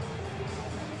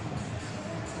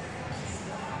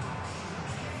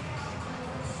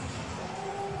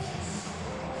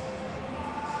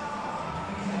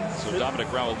 So Dominic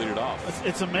Brown will lead it off.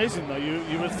 It's amazing, though.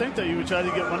 You would think that you would try to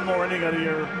get one more inning out of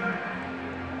your.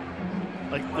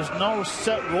 Like, there's no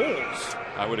set rules.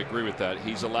 I would agree with that.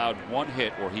 He's allowed 1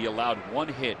 hit, or he allowed 1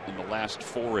 hit in the last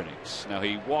 4 innings. Now,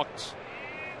 he walked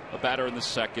a batter in the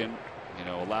second,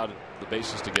 allowed the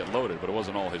bases to get loaded, but it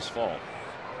wasn't all his fault.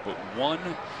 But 1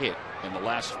 hit in the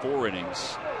last 4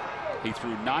 innings. He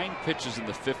threw 9 pitches in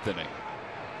the 5th inning.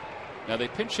 Now, they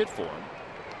pinch hit for him.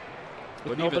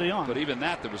 But even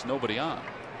that, there was nobody on.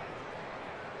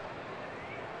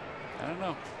 I don't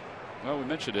know. Well, we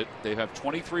mentioned it. They have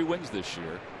 23 wins this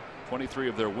year. 23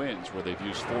 of their wins where they've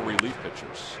used 4 relief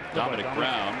pitchers. Dominic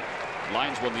Brown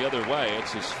lines one the other way.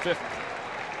 It's his 5th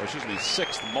or excuse me,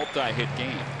 6th multi-hit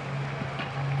game.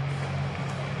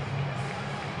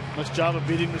 Nice job of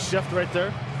beating the shift right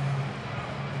there.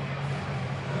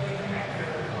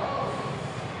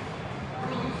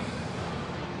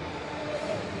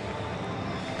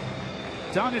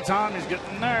 Telling you, Tom, he's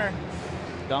getting there.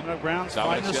 Dominic Brown's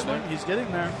finding the swing. He's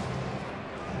getting there.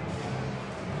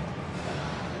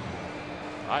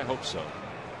 I hope so.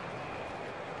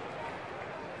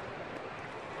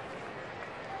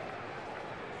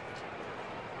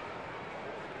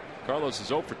 Carlos is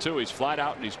 0 for 2. He's flat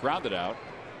out and he's grounded out.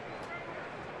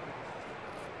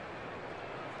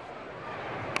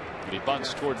 And he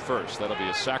bunts toward first. That'll be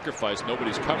a sacrifice.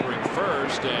 Nobody's covering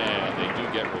first, and they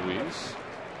do get Ruiz.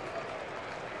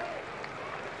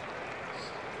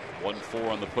 1-4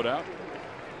 on the putout.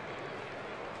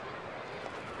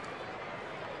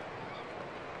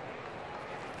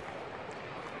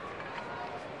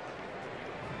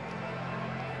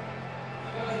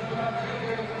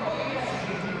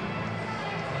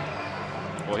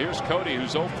 Well, here's Cody,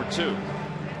 who's 0 for 2.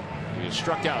 He has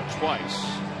struck out twice.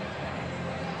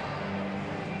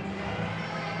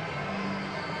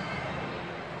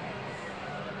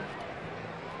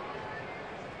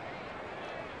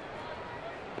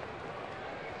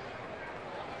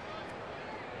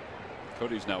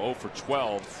 Cody's now 0 for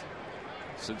 12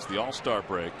 since the All-Star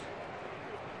break.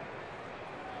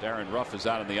 Darren Ruff is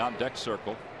out in the on-deck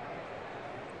circle.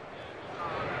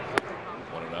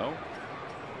 1-0.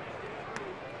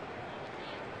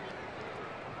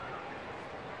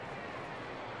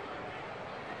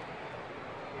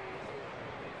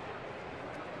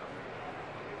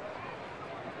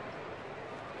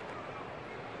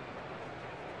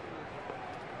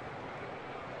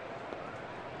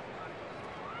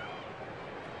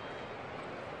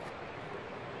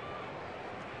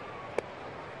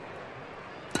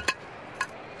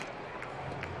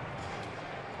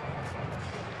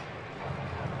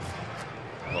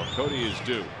 Cody is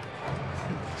due.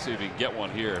 Let's see if he can get one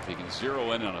here. If he can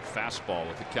zero in on a fastball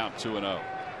with the count 2-0.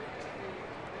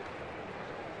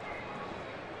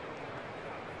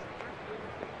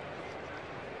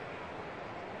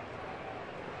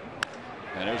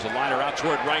 And there's a liner out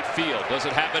toward right field. Does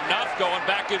it have enough? Going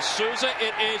back is Souza.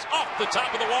 It is off the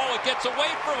top of the wall. It gets away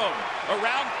from him.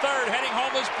 Around third, heading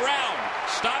home is Brown.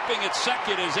 Stopping at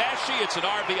second is Ashe. It's an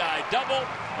RBI double,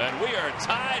 and we are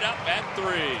tied up at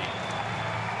 3.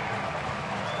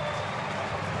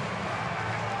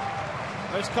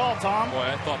 Nice call, Tom. Boy,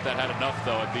 I thought that had enough,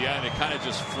 though. At the end, it kind of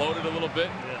just floated a little bit.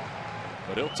 Yeah.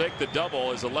 But he'll take the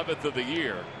double, his 11th of the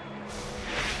year.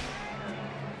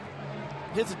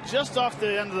 Hits it just off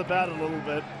the end of the bat a little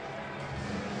bit.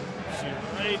 See,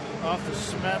 right off the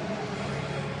cement.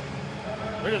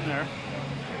 Right in there.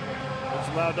 It's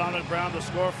allowed Dominic Brown to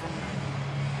score from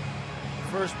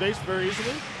first base very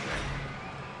easily.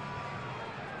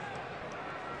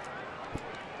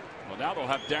 Well, now they'll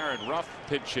have Darren Ruff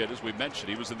pinch hit. As we mentioned,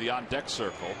 he was in the on-deck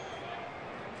circle.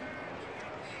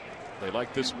 They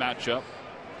like this matchup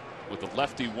with the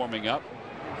lefty warming up.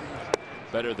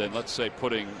 Better than, let's say,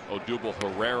 putting Odubel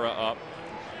Herrera up,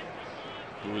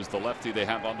 who is the lefty they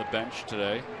have on the bench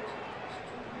today.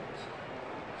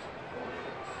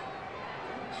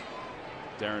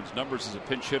 Darren's numbers as a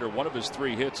pinch hitter, one of his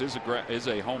 3 hits is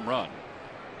a home run.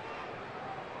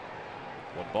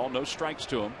 1 ball, no strikes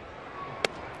to him.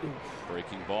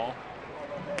 Breaking ball.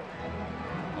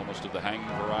 Almost of the hanging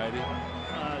variety.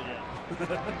 Yeah.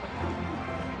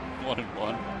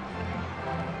 1-1.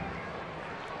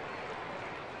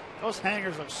 Those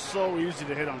hangers look so easy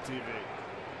to hit on TV.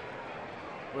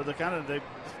 Where they're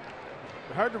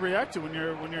hard to react to when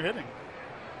you're hitting.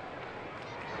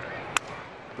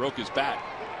 Broke his bat.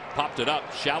 Popped it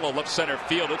up. Shallow left center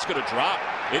field. It's going to drop.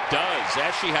 It does.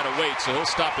 Ashe had to wait, so he'll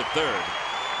stop at third.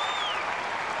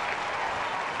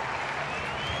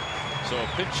 So a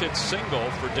pinch hit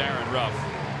single for Darren Ruff.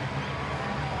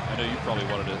 I know you probably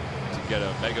wanted to get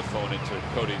a megaphone into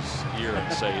Cody's ear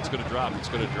and say it's going to drop, it's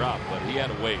going to drop, but he had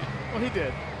to wait. Well, he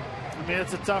did. I mean,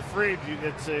 it's a tough read.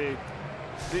 It's the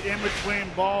in-between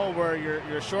ball where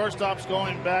your shortstop's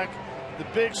going back. The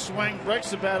big swing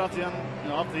breaks the bat off the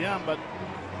end, but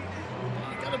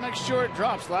you got to make sure it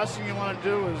drops. Last thing you want to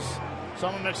do is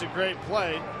someone makes a great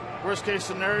play. Worst case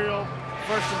scenario,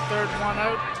 first and third, 1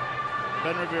 out.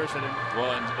 Ben Revere's hitting.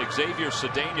 Well, and Xavier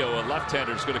Cedeno, a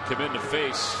left-hander, is going to come in to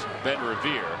face Ben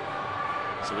Revere.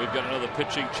 So we've got another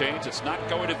pitching change. It's not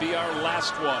going to be our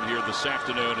last one here this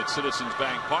afternoon at Citizens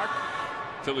Bank Park.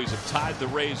 Phillies have tied the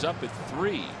Rays up at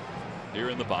 3 here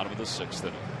in the bottom of the 6th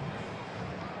inning.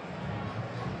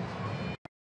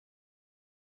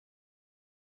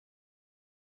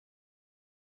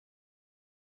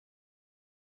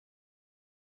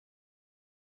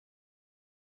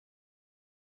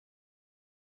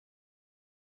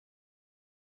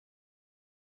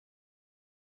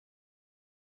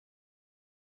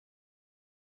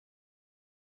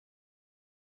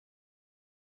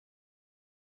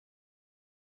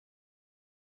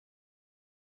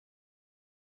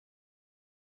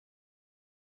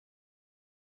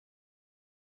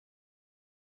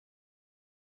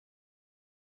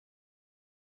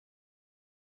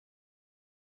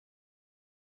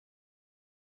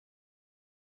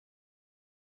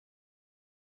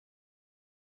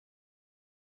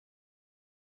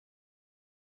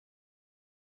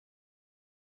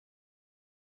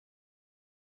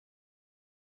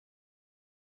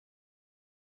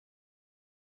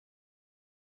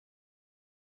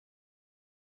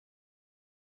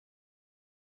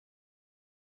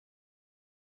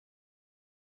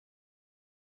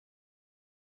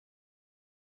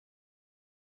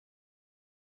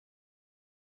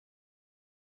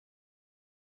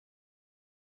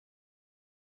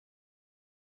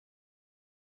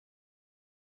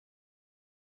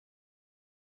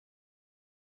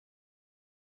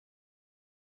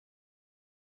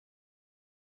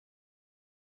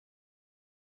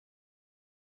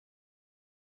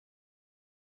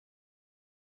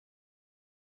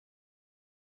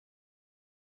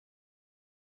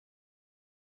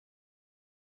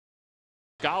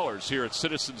 Scholars here at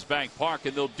Citizens Bank Park,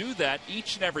 and they'll do that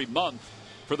each and every month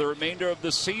for the remainder of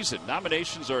the season.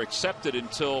 Nominations are accepted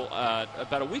until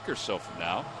about a week or so from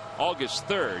now, August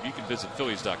 3rd. You can visit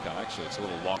Phillies.com. Actually, it's a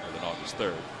little longer than August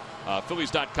 3rd.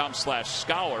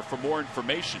 Phillies.com/scholar for more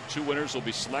information. 2 winners will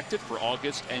be selected for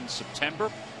August and September.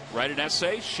 Write an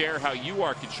essay, share how you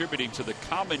are contributing to the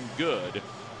common good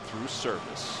through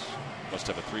service. Must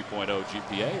have a 3.0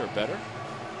 GPA or better.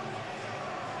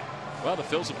 Well, the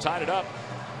Phils have tied it up.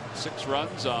 6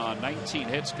 runs on 19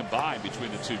 hits combined between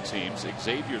the two teams.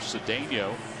 Xavier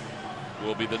Cedeno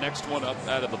will be the next one up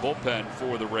out of the bullpen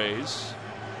for the Rays.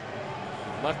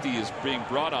 Lefty is being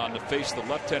brought on to face the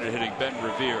left-handed hitting Ben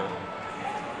Revere.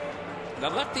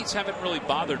 Now, lefties haven't really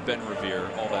bothered Ben Revere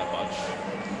all that much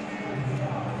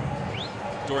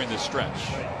during this stretch.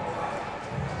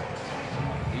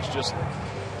 He's just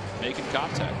making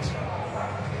contact.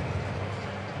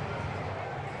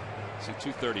 See,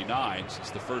 239 since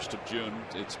the 1st of June.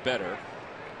 It's better.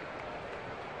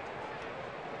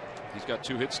 He's got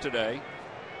 2 hits today.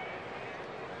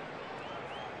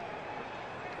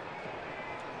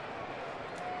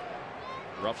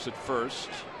 Ruff's at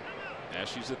first.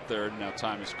 Ashy's at third. Now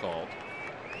time is called.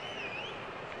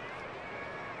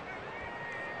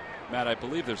 Matt, I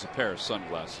believe there's a pair of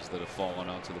sunglasses that have fallen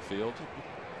onto the field.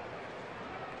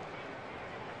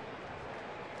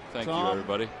 Thank Tom, you,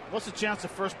 everybody. What's the chance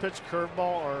of first pitch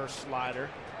curveball or slider?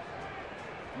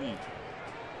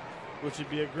 Which would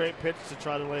be a great pitch to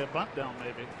try to lay a bunt down,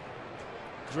 maybe.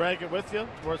 Drag it with you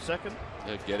towards second.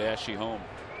 Yeah, get Ashy home.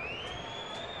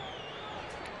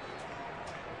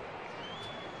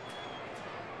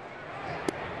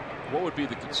 What would be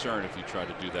the concern if you try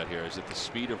to do that here? Is it the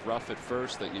speed of Ruff at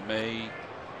first that you may?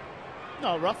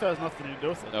 No, Ruff has nothing to do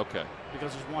with it. Okay.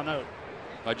 Because there's 1 out.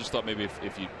 I just thought maybe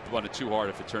if you run it too hard,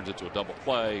 if it turns into a double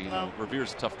play, you know,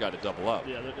 Revere's a tough guy to double up.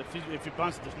 Yeah, if he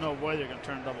bunts it, there's no way they're going to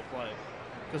turn double play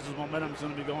because his momentum's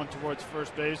going to be going towards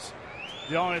first base.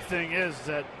 The only thing is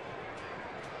that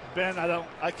Ben,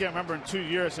 I can't remember in 2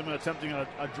 years him attempting a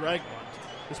drag bunt,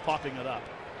 just popping it up.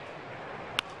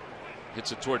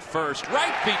 Hits it toward first,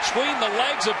 right between the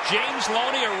legs of James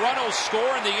Loney. A run will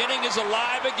score, and the inning is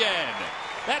alive again.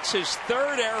 That's his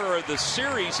 3rd error of the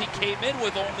series. He came in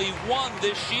with only 1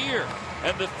 this year,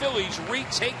 and the Phillies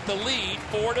retake the lead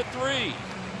 4-3.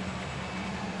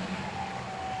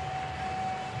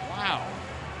 Wow.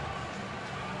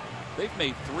 They've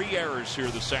made 3 errors here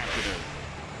this afternoon.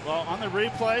 Well, on the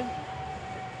replay,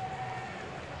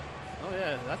 oh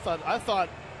yeah, I thought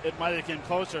it might have came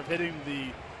closer of hitting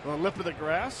the lip of the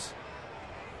grass,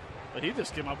 but he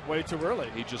just came up way too early.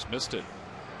 He just missed it.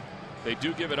 They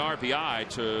do give an RBI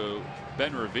to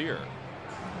Ben Revere.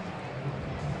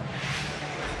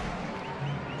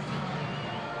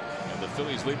 And the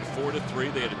Phillies lead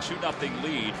 4-3. They had a 2-0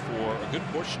 lead for a good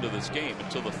portion of this game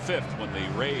until the 5th when the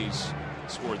Rays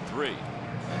scored 3.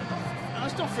 And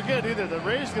let's don't forget either, the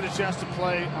Rays get a chance to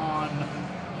play on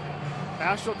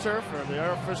AstroTurf or the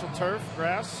artificial turf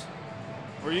grass,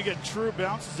 where you get true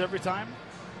bounces every time.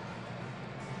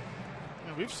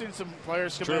 And we've seen some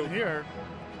players come in here.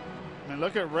 I mean,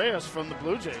 look at Reyes from the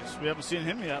Blue Jays. We haven't seen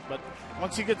him yet, but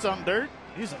once he gets on dirt,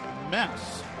 he's a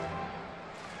mess.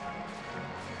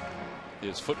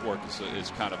 His footwork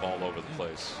is kind of all over the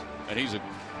place, and he's a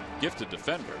gifted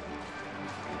defender.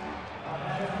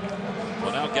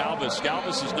 Well, now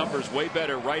Galvis' number is way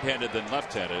better right-handed than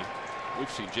left-handed. We've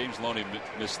seen James Loney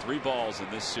miss 3 balls in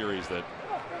this series that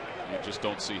you just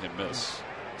don't see him miss.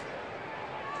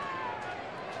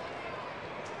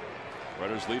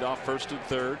 Runners lead off first and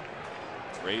third.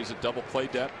 Rays at double play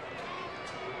depth.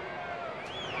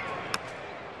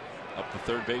 Up the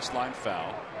third baseline,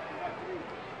 foul.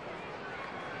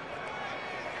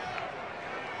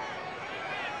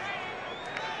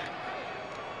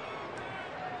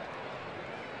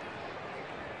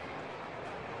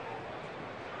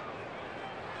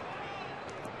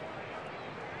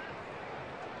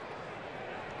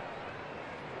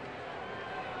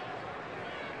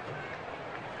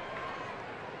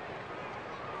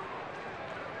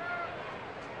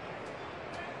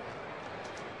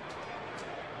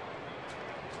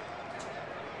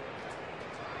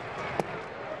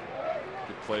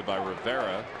 Play by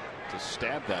Rivera to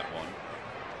stab that one.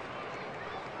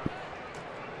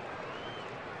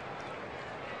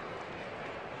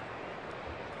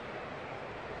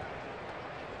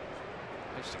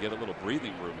 Nice to get a little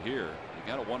breathing room here. You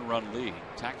got a 1-run lead.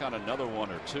 Tack on another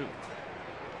 1 or 2.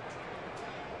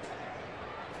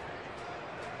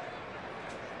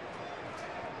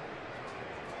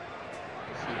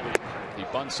 He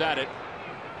bunts at it,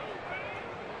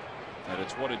 and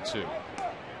it's 1-2.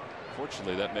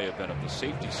 Fortunately, that may have been of the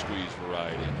safety squeeze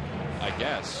variety, I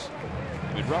guess.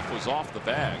 I mean, Ruff was off the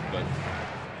bag, but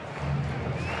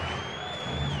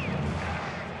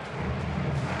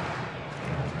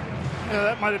yeah,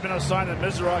 that might have been a sign that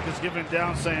Mizrak is giving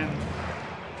down, saying,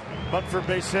 "But for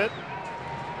base hit."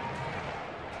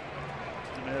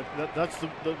 I mean, that's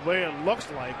the way it looks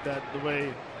like. That the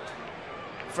way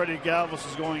Freddie Galvis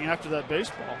is going after that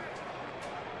baseball.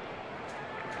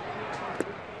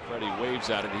 Freddie waves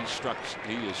at it. He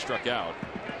is struck out.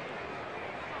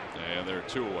 And they're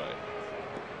 2 away.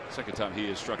 Second time he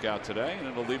is struck out today, and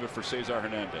it'll leave it for Cesar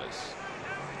Hernandez.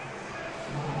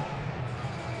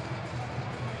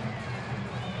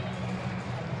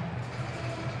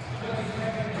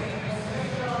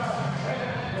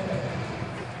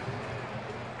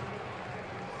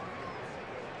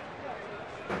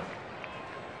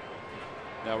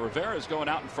 Now Rivera is going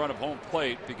out in front of home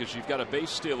plate because you've got a base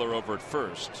stealer over at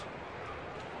first.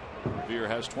 Rivera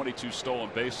has 22 stolen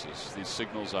bases. These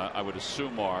signals, I would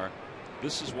assume, are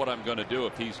this is what I'm going to do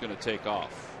if he's going to take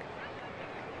off.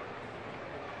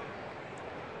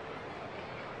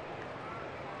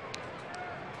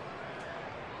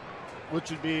 Which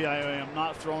would be, I am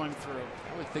not throwing for.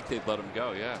 I would think they'd let him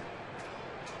go, yeah.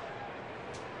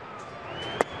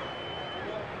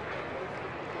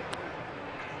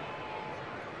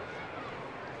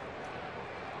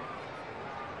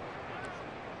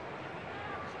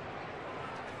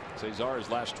 Cesar's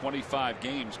last 25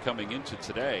 games coming into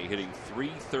today, hitting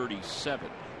 .337.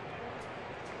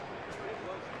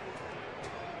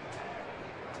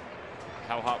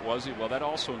 How hot was he? Well, that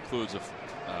also includes a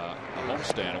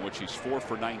homestand in which he's 4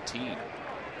 for 19.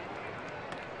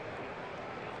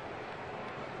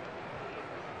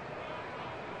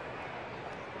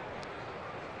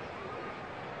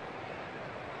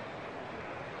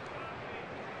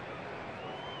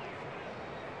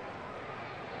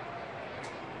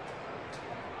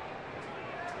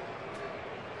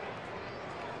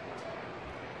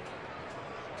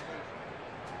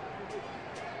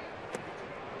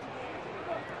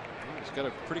 Got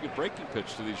a pretty good breaking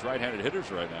pitch to these right-handed hitters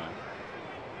right now.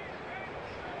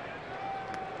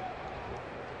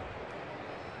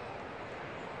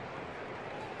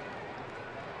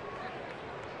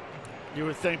 You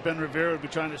would think Ben Rivera would be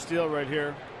trying to steal right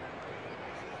here.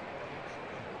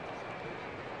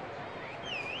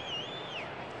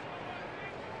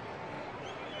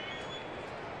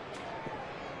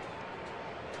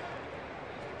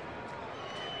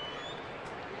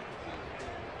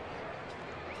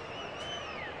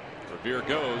 Revere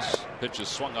goes. Pitch is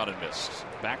swung on and missed.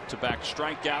 Back-to-back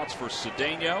strikeouts for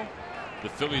Cedeno. The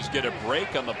Phillies get a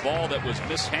break on the ball that was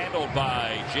mishandled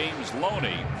by James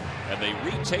Loney, and they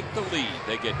retake the lead.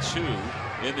 They get 2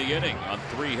 in the inning on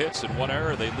 3 hits and 1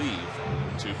 error. They leave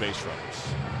 2 base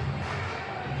runners.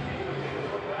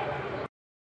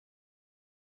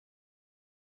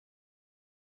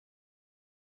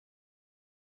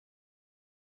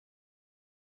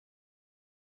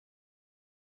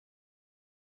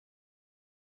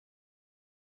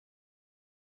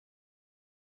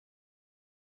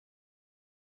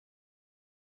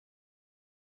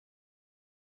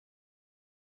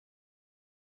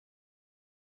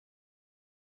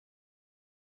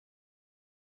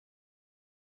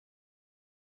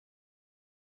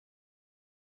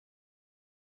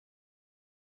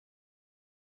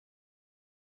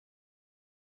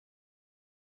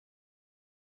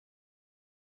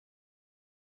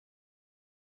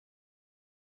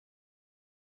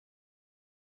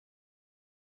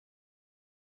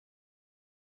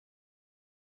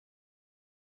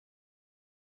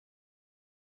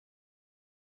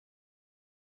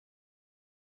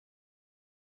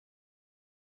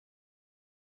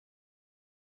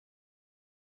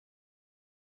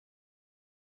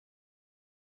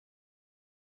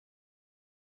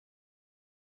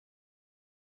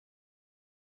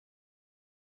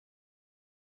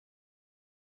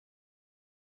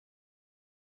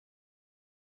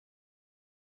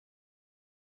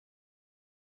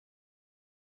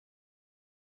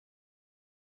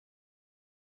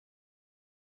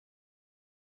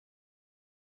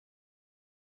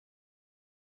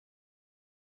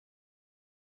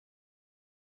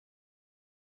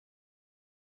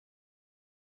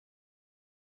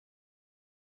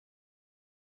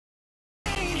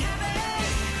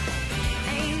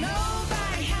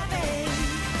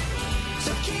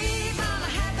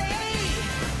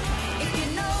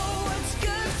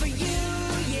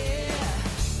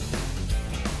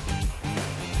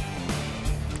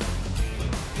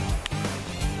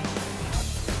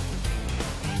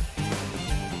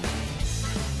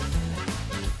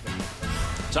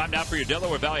 Time now for your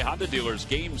Delaware Valley Honda dealers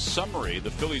game summary.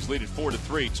 The Phillies lead at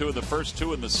 4-3, 2 in the first,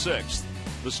 2 in the sixth.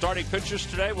 The starting pitchers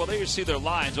today, well, there you see their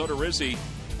lines. Odorizzi,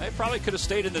 they probably could have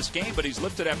stayed in this game, but he's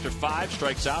lifted after 5,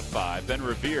 strikes out 5. Ben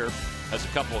Revere has a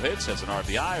couple hits, has an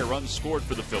RBI, a run scored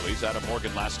for the Phillies. Adam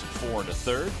Morgan lasted 4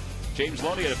 1/3. James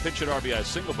Loney had a pinch hit RBI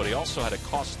single, but he also had a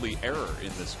costly error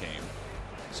in this game.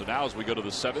 So now as we go to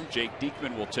the 7th, Jake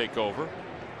Diekman will take over.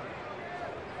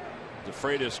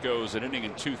 DeFreitas goes an inning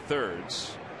and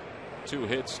 2/3. 2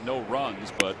 hits, no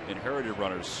runs, but inherited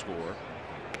runners score.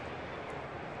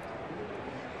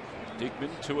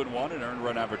 Diekman 2-1, an earned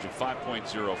run average of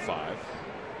 5.05.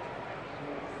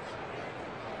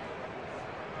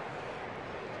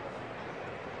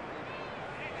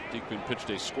 Diekman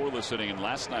pitched a scoreless inning in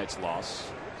last night's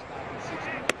loss.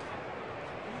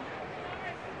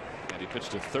 And he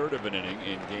pitched a third of an inning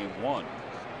in game 1.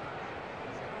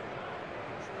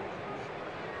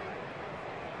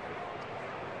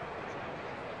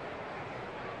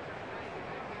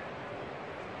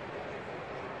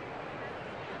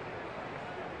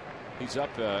 He's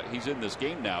up. He's in this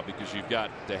game now because you've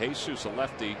got DeJesus, a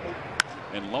lefty,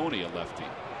 and Loney, a lefty,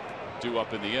 due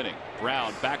up in the inning.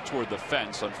 Brown back toward the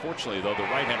fence. Unfortunately, though, the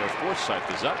right-hander Forsythe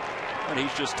is up, and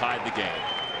he's just tied the game.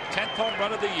 10th home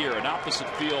run of the year, an opposite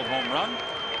field home run,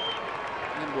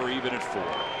 and we're even at 4.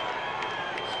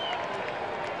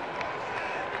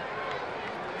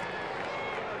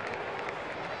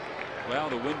 Well,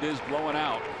 the wind is blowing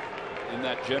out in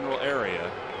that general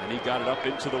area, and he got it up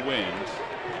into the wind.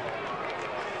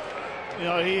 You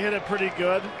know, he hit it pretty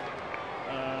good,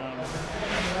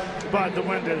 but the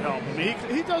wind did help. I mean,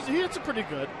 he hits it pretty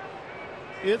good.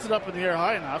 He hits it up in the air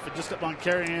high enough. It just kept on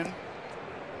carrying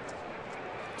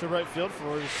to right field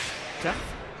for his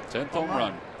 10th home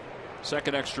run.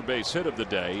 Second extra base hit of the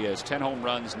day. He has 10 home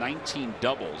runs, 19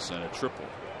 doubles, and a triple.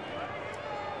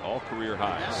 All career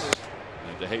highs.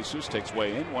 And DeJesus takes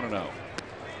way in 1-0.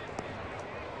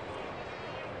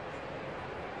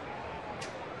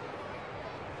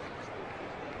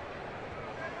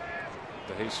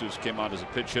 DeJesus came out as a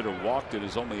pinch hitter, walked at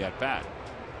his only at bat.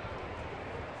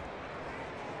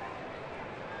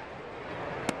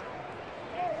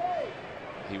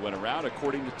 He went around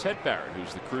according to Ted Barrett,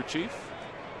 who's the crew chief.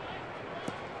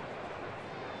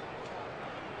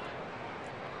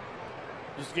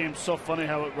 This game's so funny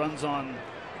how it runs on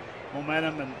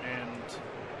momentum and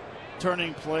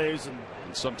turning plays and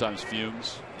sometimes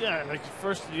fumes. Yeah, like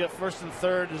you get first and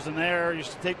third, there's an error, you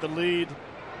should take the lead.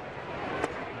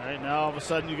 All right, now all of a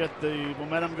sudden you get the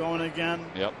momentum going again.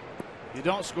 Yep. You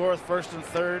don't score with first and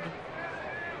third,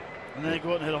 and then you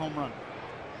go out and hit a home run.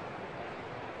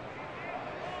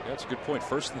 Yeah, that's a good point.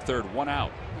 First and third, 1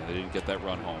 out. And they didn't get that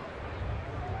run home.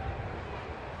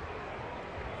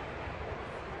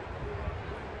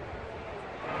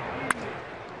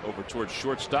 Over towards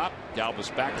shortstop. Galvis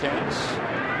backhands.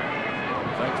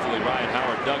 Thankfully, Ryan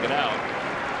Howard dug it out.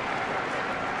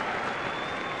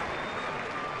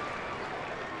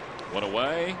 1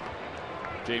 away.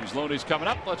 James Loney's coming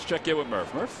up. Let's check in with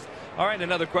Murph. Murph? All right,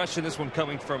 another question. This one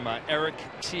coming from Eric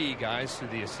T. Guys, through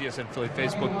the CSN Philly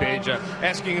Facebook page,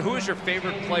 asking who is your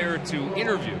favorite player to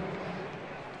interview?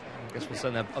 I guess we'll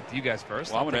send that up to you guys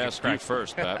first. Well, I'm going to ask you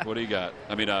first, Pat. What do you got?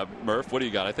 I mean, Murph, what do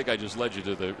you got? I think I just led you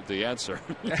to the answer.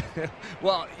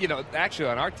 Well, you know, actually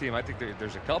on our team, I think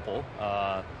there's a couple.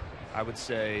 I would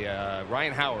say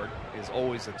Ryan Howard is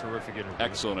always a terrific interview.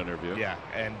 Excellent interview. Yeah,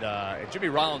 and Jimmy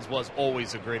Rollins was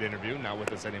always a great interview. Not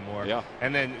with us anymore. Yeah.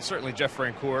 And then certainly Jeff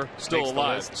Francoeur. Still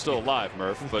alive,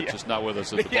 Murph, but just not with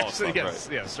us at the ball club. Yes,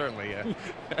 right? Yeah, certainly. Yeah.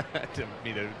 Didn't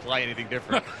mean to imply anything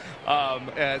different.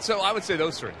 So I would say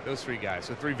those three guys.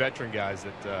 So 3 veteran guys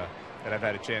that I've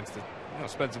had a chance to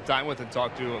spend some time with and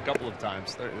talk to a couple of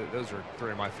times. Those are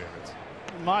 3 of my favorites.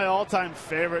 My all-time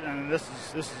favorite, and this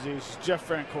is Jeff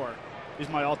Francoeur. He's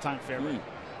my all-time favorite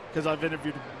because I've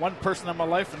interviewed one person in my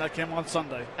life, and that came on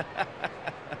Sunday.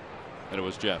 And it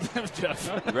was Jeff. It was Jeff.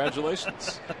 Oh,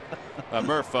 congratulations.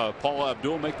 Murph, Paula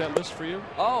Abdul make that list for you?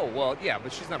 Oh, well, yeah,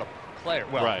 but she's not a player.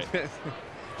 Well, right.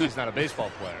 She's not a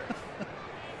baseball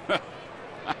player.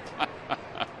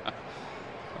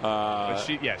 But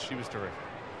she was terrific.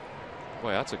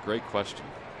 Boy, that's a great question.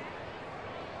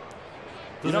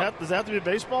 Does it have to be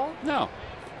baseball? No.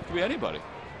 It could be anybody.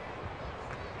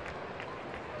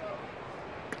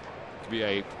 It could be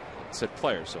a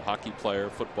player, so hockey player,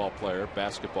 football player,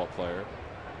 basketball player.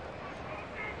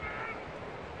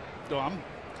 No, I'm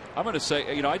going to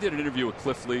say, I did an interview with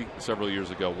Cliff Lee several years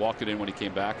ago, walking in when he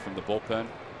came back from the bullpen.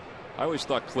 I always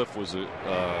thought Cliff was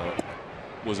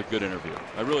a good interview.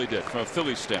 I really did, from a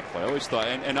Phillies standpoint. I always thought,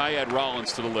 and I add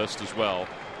Rollins to the list as well.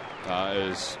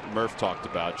 as Murph talked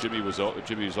about. Jimmy was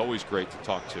always great to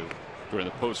talk to during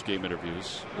the post-game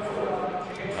interviews.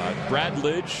 Brad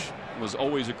Lidge was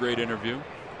always a great interview.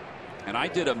 And I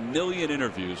did 1 million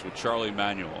interviews with Charlie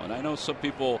Manuel. And I know some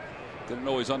people didn't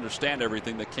always understand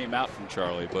everything that came out from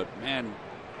Charlie. But, man,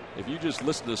 if you just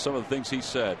listen to some of the things he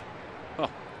said. Huh.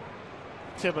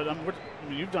 Yeah, but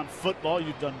you've done football.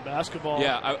 You've done basketball.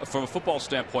 Yeah, from a football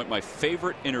standpoint, my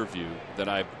favorite interview that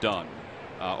I've done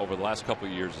over the last couple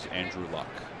of years is Andrew Luck.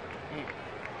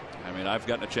 I mean, I've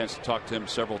gotten a chance to talk to him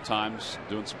several times,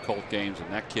 doing some Colt games.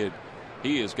 And that kid,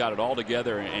 he has got it all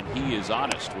together, and he is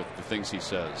honest with the things he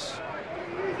says.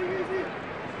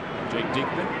 Jake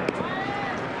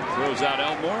Diekman throws out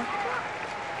Elmore.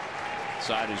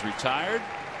 Side is retired.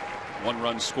 1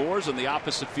 run scores in the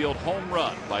opposite field home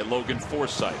run by Logan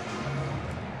Forsythe.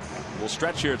 We'll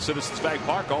stretch here at Citizens Bank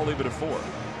Park. I'll leave it at 4.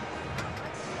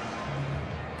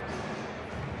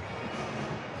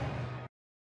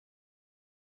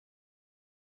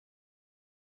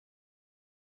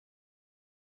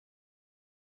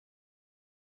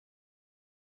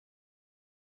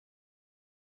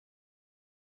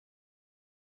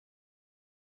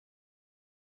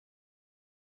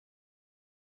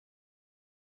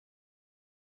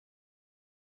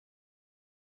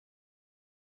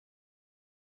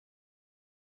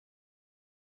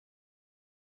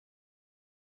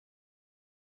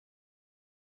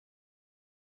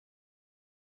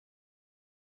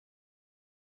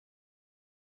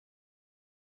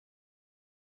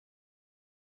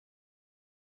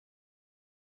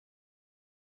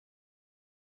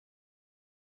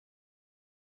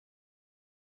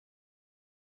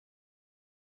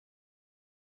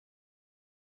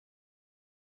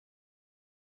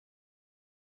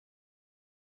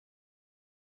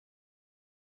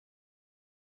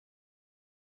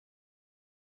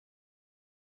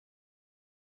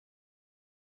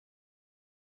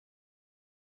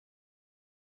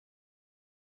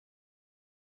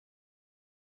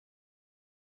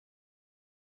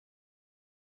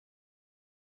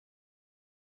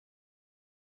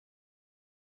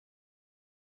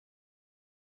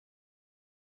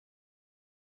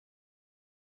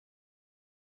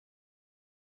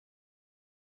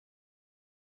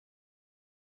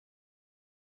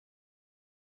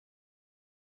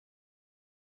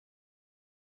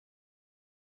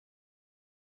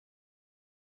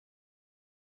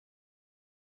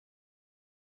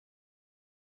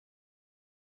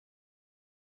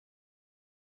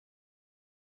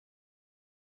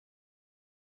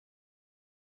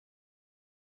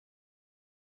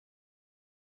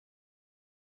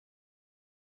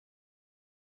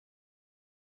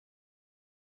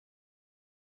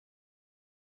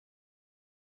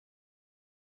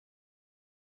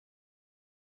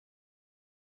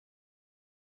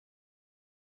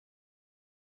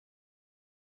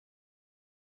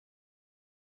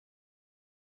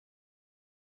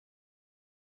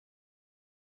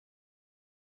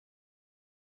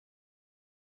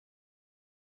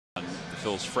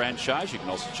 Phil's franchise. You can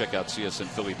also check out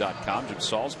csnphilly.com. Jim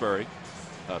Salisbury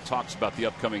talks about the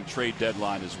upcoming trade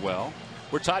deadline as well.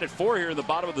 We're tied at 4 here in the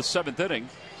bottom of the 7th inning.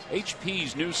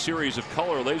 HP's new series of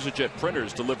color LaserJet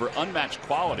printers deliver unmatched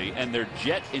quality, and their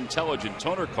Jet Intelligent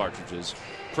toner cartridges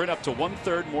print up to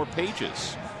 1/3 more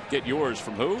pages. Get yours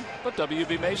from who but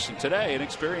WB Mason today and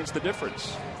experience the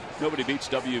difference. Nobody beats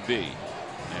WB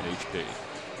and HP.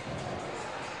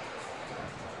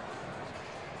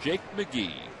 Jake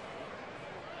McGee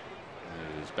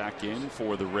is back in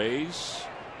for the Rays.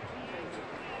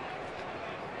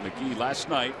 McGee last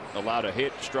night allowed a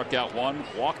hit, struck out 1,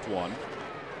 walked 1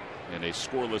 in a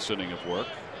scoreless inning of work.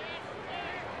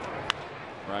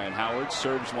 Ryan Howard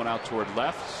serves one out toward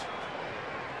left.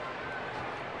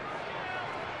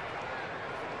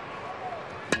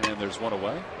 And there's one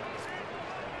away.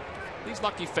 These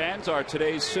lucky fans are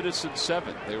today's Citizens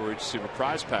 7. They were to receive a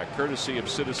prize pack courtesy of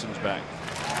Citizens Bank.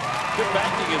 Good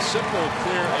banking is simple,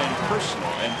 clear, and personal,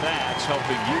 and that's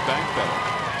helping you bank better.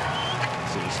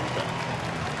 Citizens Bank.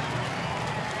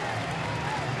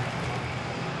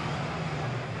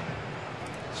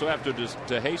 So after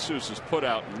DeJesus's put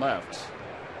out and left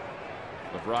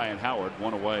of Ryan Howard,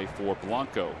 one away for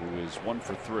Blanco, who is 1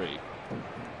 for 3.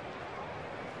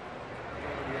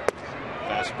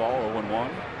 Fastball 0-1.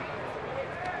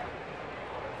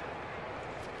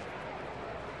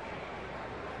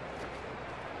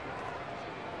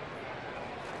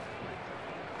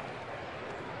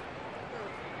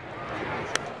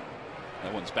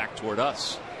 That one's back toward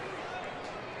us.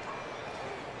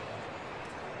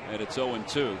 And it's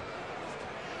 0-2.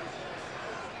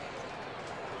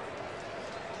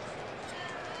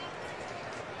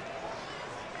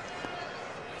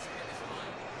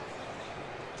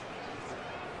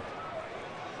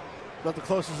 About the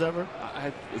closest ever?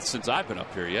 Since I've been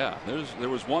up here, yeah. There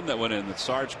was one that went in that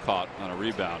Sarge caught on a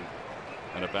rebound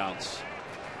and a bounce.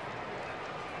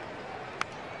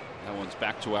 That one's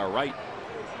back to our right.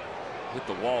 Hit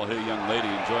the wall, hit a young lady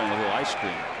enjoying a little ice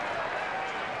cream.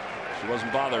 She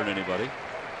wasn't bothering anybody.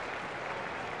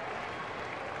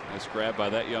 Nice grab by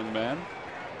that young man.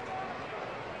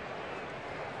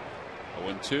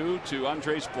 0-2 to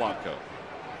Andres Blanco.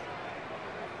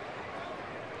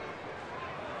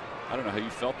 I don't know how you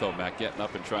felt, though, Matt, getting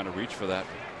up and trying to reach for that.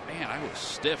 Man, I was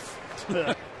stiff.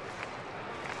 But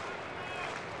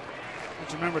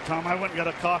remember, Tom, I went and got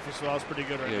a coffee, so I was pretty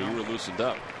good right now. Yeah, you were loosened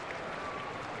up.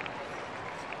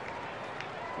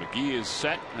 McGee is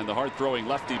set, and the hard-throwing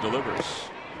lefty delivers.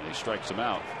 And he strikes him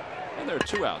out. And there are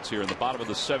 2 outs here in the bottom of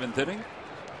the 7th inning.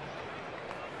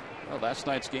 Well, last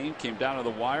night's game came down to the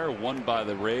wire, won by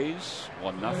the Rays,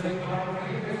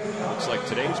 1-0. Looks like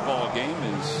today's ball game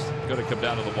is going to come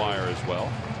down to the wire as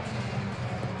well.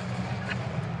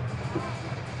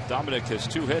 Dominic has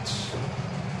 2 hits.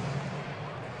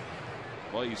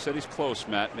 Well, you said he's close,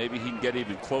 Matt. Maybe he can get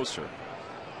even closer.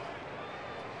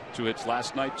 2 hits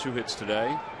last night, 2 hits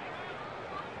today.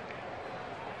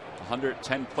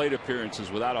 110 plate appearances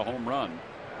without a home run.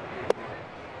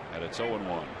 And it's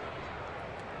 0-1.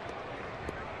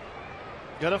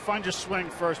 Got to find your swing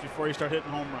first before you start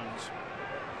hitting home runs.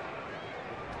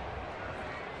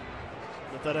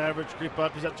 Let that average creep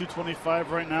up. He's at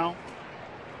 225 right now.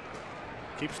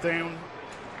 Keep staying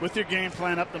with your game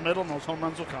plan up the middle, and those home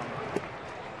runs will come.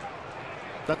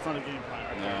 That's not a game plan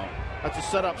right there. That's a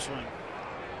setup swing.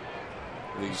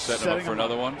 He's setting up for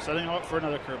another one? Setting him up for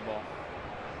another curveball.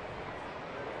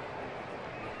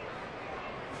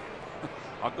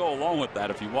 I'll go along with that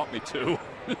if you want me to.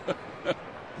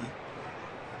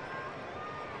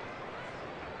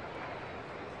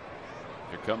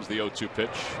 Here comes the 0-2 pitch.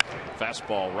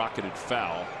 Fastball rocketed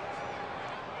foul.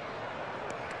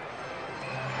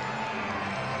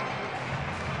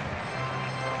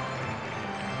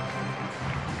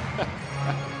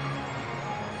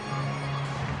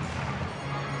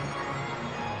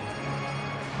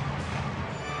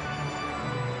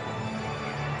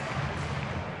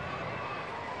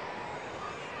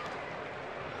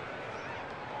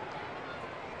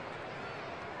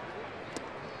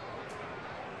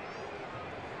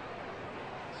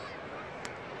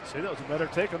 See, that was a better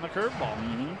take on the curveball.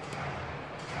 Mm-hmm.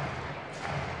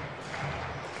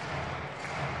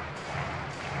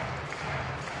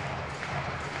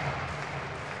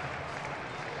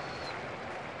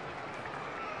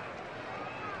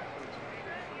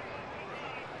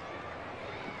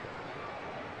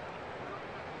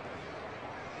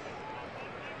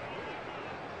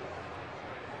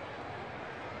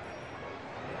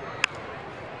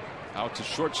 Out to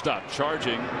shortstop,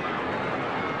 charging.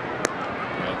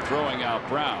 And throwing out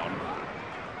Brown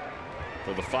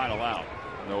for the final out.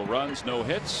 No runs, no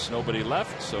hits, nobody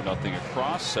left, so nothing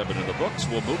across. 7 in the books.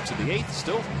 We'll move to the 8th,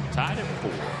 still tied at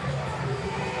 4.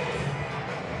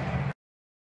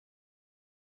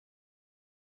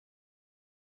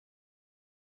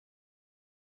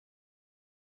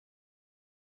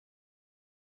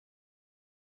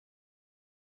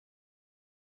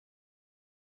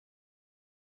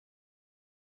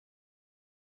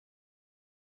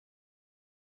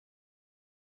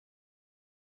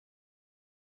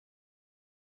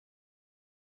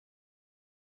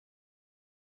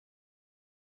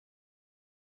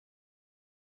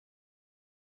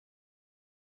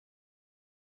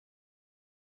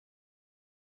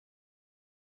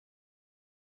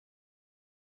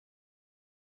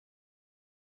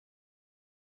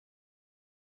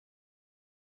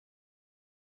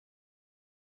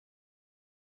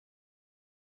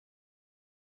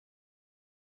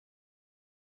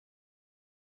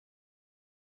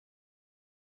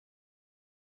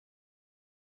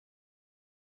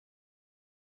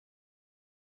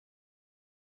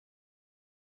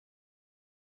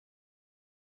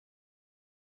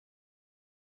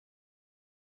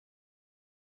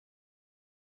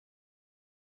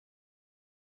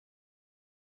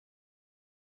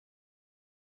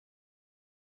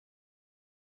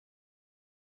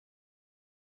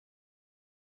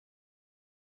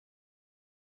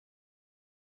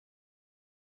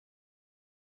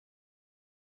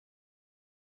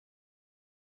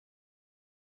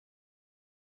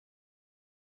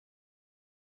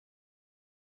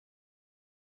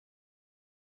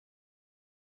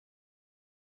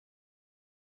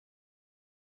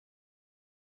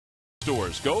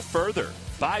 Stores go further.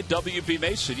 Buy WB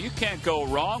Mason. You can't go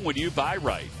wrong when you buy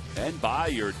right. And buy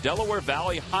your Delaware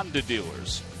Valley Honda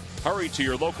dealers. Hurry to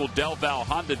your local Del Val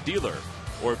Honda dealer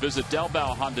or visit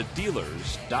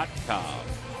DelvalHondaDealers.com.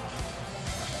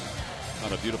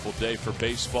 On a beautiful day for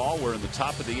baseball, we're in the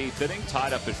top of the 8th inning,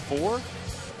 tied up at 4.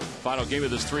 Final game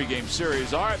of this 3-game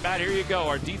series. All right, Matt, here you go.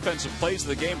 Our defensive plays of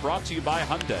the game brought to you by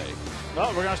Hyundai.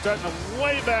 Well, we're going to start in the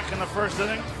way back in the first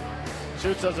inning.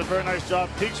 Schutz does a very nice job.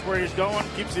 Peeks where he's going,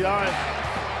 keeps the eye.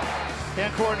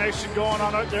 Hand coordination going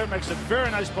on out there. Makes a very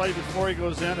nice play before he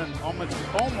goes in and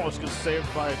almost gets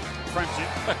saved by Frenchie.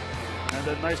 And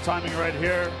then nice timing right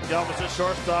here. Galvis at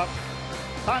shortstop.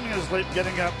 Timing is late,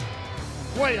 getting up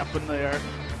way up in the air.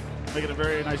 Making a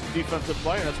very nice defensive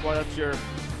play. That's why that's your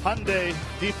Hyundai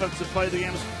defensive play of the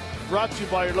game. Brought to you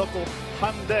by your local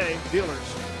Hyundai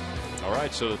dealers. All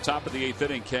right, so the top of the 8th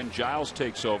inning, Ken Giles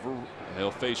takes over. He'll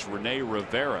face Rene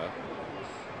Rivera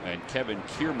and Kevin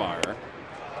Kiermaier.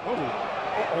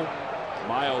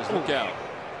 Miles, look out.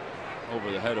 Over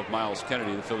the head of Miles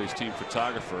Kennedy, the Phillies team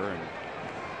photographer. And I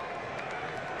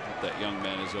hope that young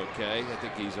man is okay. I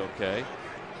think he's okay.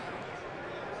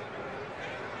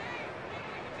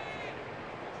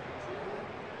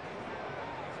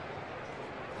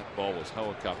 That ball was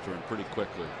helicoptering pretty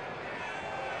quickly.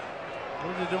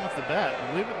 What are they doing with the bat?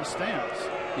 Leave it in the stands.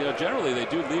 You know, generally they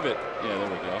do leave it. Yeah, there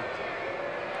we go.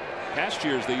 Past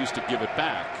years they used to give it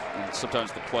back, and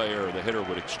sometimes the player or the hitter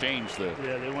would exchange the.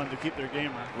 Yeah, they wanted to keep their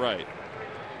gamer. Right.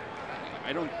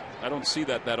 I don't see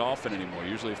that often anymore.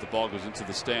 Usually, if the ball goes into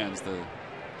the stands,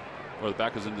 or the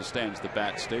bat goes into the stands, the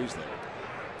bat stays there.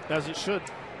 As it should.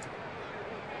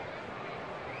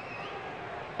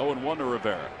 0-1 to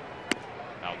Rivera.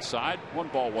 Outside, 1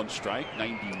 ball, 1 strike.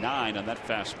 99 on that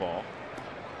fastball.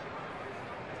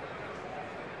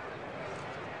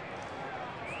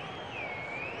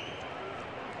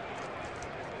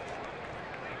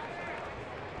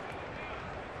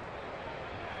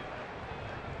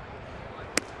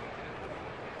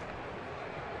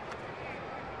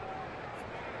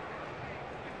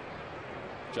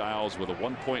 Giles with a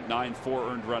 1.94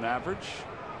 earned run average.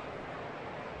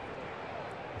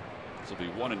 This will be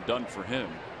 1 and done for him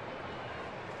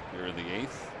here in the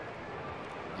 8th.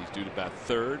 He's due to bat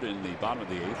 3rd in the bottom of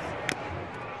the 8th.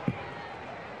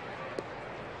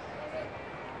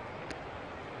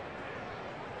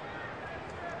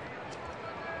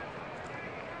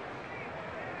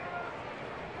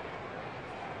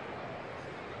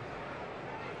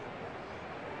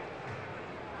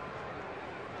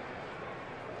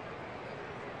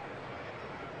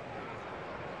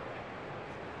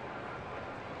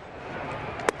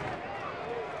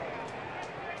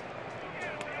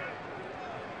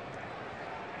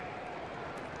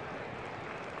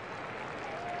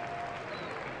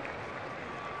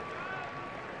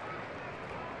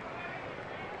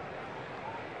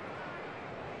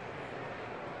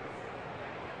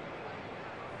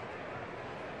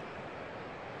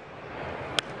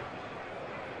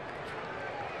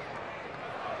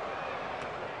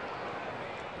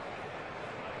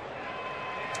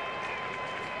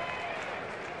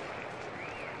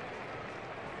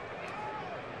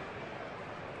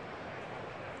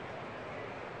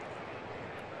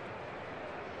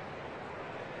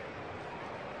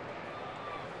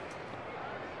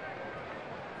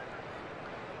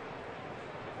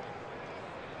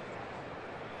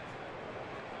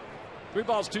 Three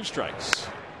balls, 2 strikes.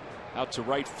 Out to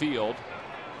right field.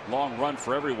 Long run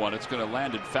for everyone. It's going to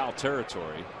land in foul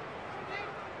territory.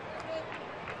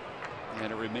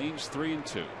 And it remains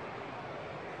 3-2.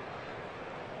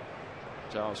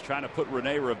 Giles trying to put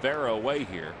Rene Rivera away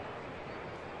here.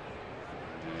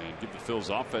 And give the Phil's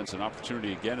offense an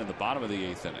opportunity again in the bottom of the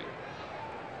 8th inning.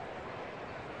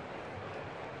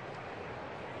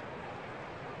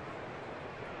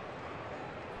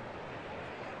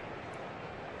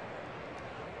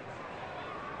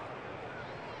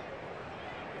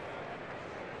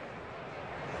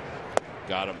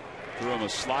 Got him. Threw him a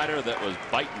slider that was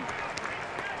biting.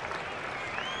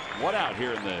 1 out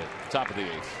here in the top of the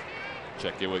 8th.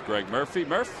 Check in with Greg Murphy.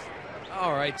 Murph.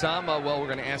 All right, Tom. Well, we're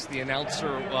going to ask the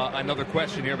announcer another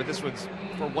question here, but this one's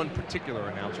for one particular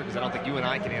announcer because I don't think you and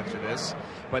I can answer this.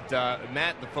 But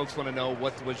Matt, the folks want to know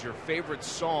what was your favorite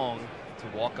song to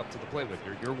walk up to the plate with.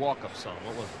 Your walk-up song.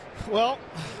 What was it? Well,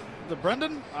 the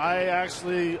Brendan, I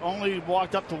actually only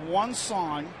walked up to one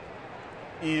song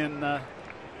in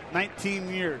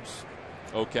 19 years.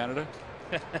 Oh, Canada.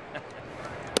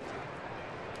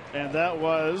 And that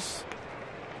was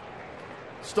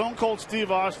Stone Cold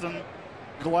Steve Austin,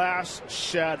 Glass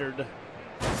Shattered.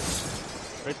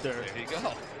 Right there. There you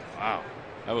go. Wow.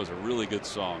 That was a really good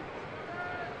song.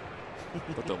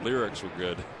 But the lyrics were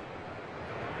good.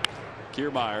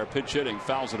 Kiermaier pitch hitting,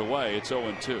 fouls it away. It's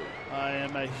 0-2. I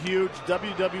am a huge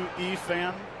WWE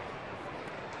fan.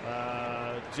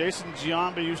 Jason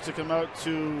Giambi used to come out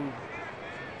to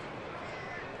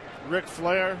Ric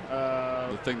Flair.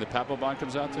 The thing that Papelbon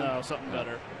comes out to? No, something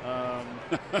better.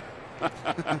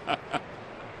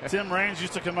 Tim Raines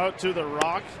used to come out to The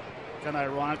Rock. Kind of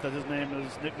ironic that his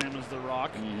nickname is The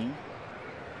Rock. Mm-hmm.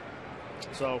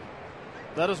 So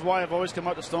that is why I've always come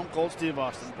out to Stone Cold Steve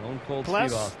Austin. Stone Cold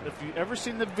Plus, Steve Austin. if you've ever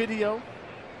seen the video,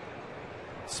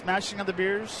 smashing of the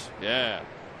beers. Yeah.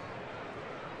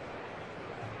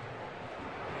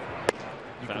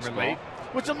 You can Fastball. relate.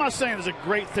 Which I'm not saying is a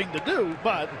great thing to do,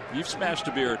 but You've smashed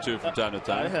a beer or two from time to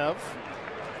time. I have,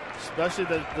 especially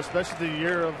the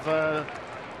year of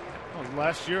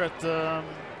last year at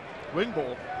Wing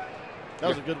Bowl. That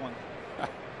was a good one.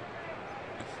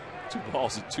 2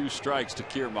 balls and 2 strikes to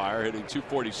Kiermaier, hitting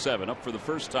 .247, up for the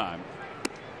first time.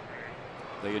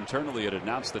 They internally had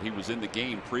announced that he was in the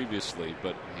game previously,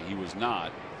 but he was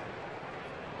not.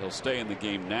 He'll stay in the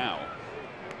game now,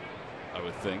 I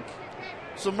would think.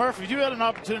 So, Murph, if you had an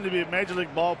opportunity to be a Major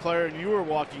League ball player and you were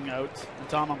walking out, and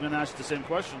Tom, I'm going to ask you the same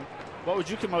question, what would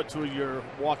you come out to your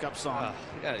walk-up song?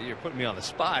 Yeah, you're putting me on the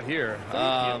spot here.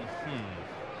 Thank you.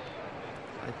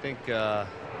 I think, wow,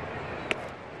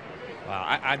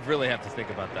 I'd really have to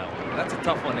think about that one. That's a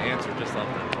tough one to answer just like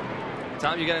that.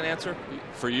 Tom, you got an answer?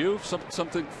 For you,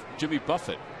 something Jimmy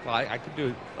Buffett. Well, I could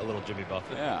do a little Jimmy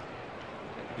Buffett. Yeah.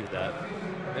 I could do that.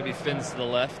 Maybe fins to the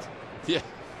left. Yeah.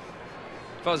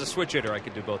 If I was a switch hitter, I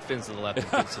could do both fins to the left and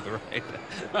fins to the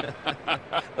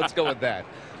right. Let's go with that.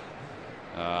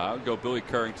 I would go Billy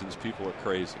Currington's People Are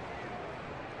Crazy.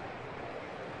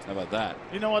 How about that?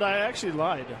 You know what? I actually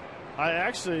lied.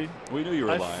 We knew you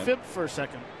were I lying. fibbed for a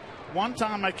second. One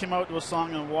time I came out to a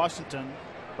song in Washington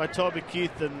by Toby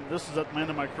Keith, and this was at the end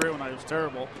of my career when I was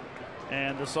terrible.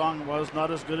 And the song was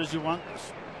Not As Good As You Want.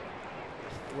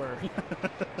 Where?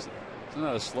 Isn't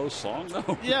that a slow song,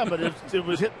 though? Yeah, but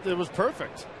it was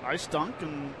perfect. I stunk,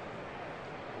 and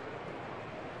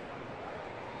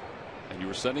you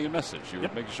were sending a message. You were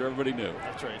making sure everybody knew.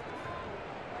 That's right.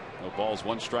 No balls,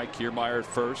 1 strike. Kiermaier at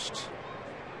first.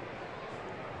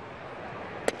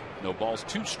 No balls,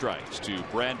 2 strikes to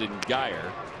Brandon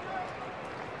Geyer,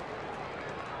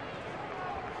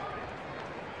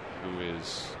 who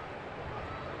is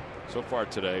so far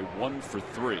today 1 for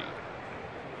 3.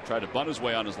 Tried to bunt his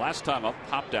way on his last time up,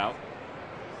 popped out,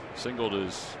 singled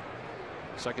his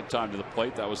second time to the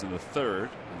plate. That was in the 3rd,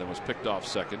 and then was picked off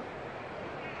second.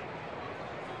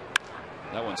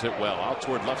 That one's hit well out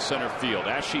toward left center field.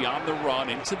 Ashe on the run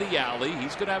into the alley.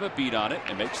 He's going to have a beat on it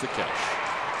and makes the catch.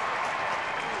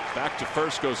 Back to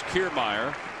first goes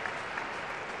Kiermaier.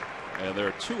 And there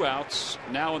are 2 outs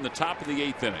now in the top of the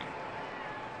 8th inning.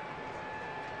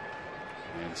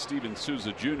 And Steven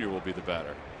Souza Jr. will be the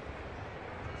batter.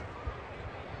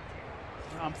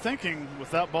 I'm thinking with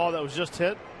that ball that was just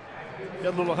hit,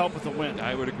 get a little help with the wind.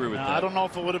 I would agree with now, that. I don't know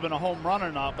if it would have been a home run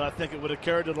or not, but I think it would have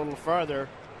carried it a little farther.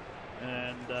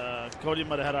 And Cody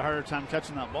might have had a harder time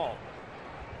catching that ball.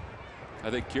 I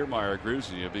think Kiermaier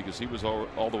agrees with you because he was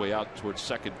all the way out towards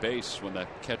second base when that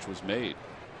catch was made.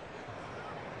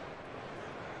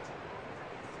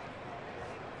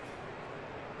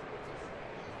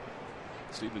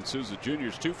 Steven Souza Jr.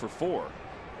 is 2 for 4.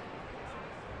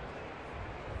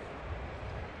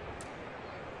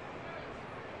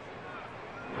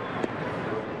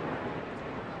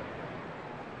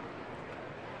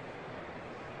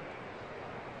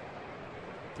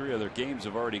 Three other games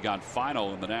have already gone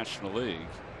final in the National League.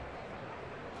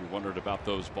 If you wondered about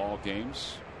those ball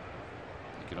games,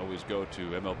 you can always go to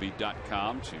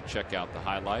MLB.com to check out the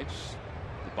highlights,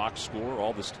 the box score,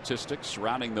 all the statistics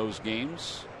surrounding those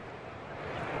games.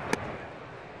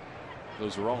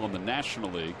 Those are all in the National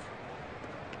League.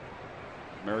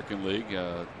 American League,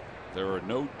 there are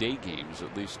no day games,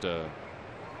 at least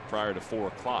prior to 4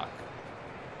 o'clock.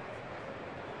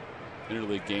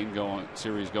 Interleague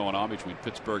series going on between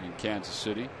Pittsburgh and Kansas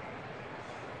City,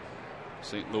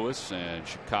 St. Louis and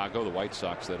Chicago, the White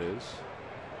Sox, that is.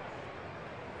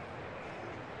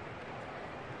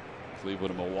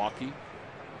 Cleveland and Milwaukee.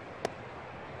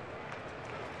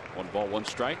 1 ball, 1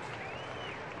 strike.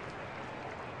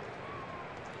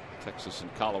 Texas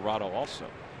and Colorado also.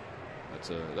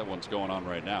 That one's going on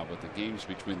right now, but the games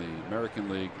between the American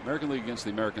League against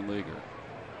the American League are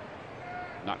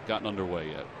not gotten underway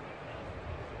yet.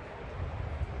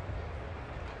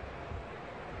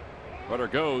 Runner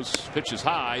goes, pitches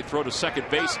high, throw to second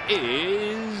base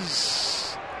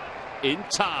is in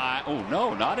time. Oh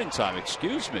no, not in time,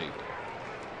 excuse me.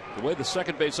 The way the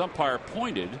second base umpire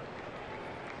pointed,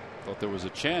 thought there was a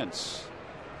chance.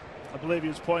 I believe he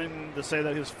was pointing to say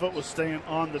that his foot was staying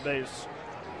on the base.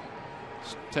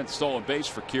 10th stolen base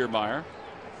for Kiermaier.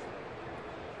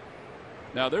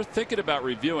 Now they're thinking about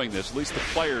reviewing this. At least the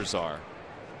players are.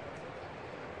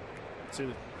 See,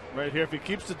 right here, if he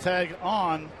keeps the tag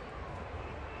on,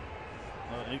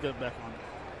 he got back on.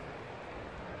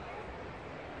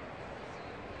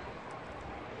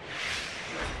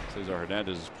 Cesar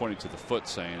Hernandez is pointing to the foot,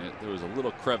 saying there was a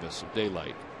little crevice of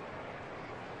daylight.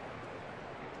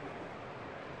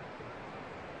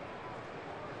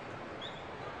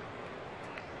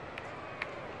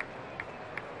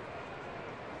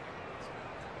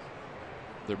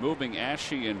 They're moving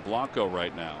Ashe and Blanco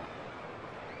right now.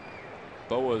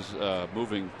 Boa's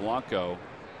moving Blanco.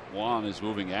 Juan is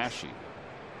moving Ashe.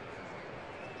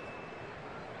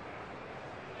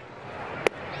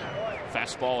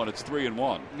 Fastball, and it's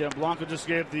 3-1. Yeah, Blanco just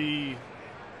gave the.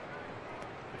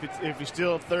 If he's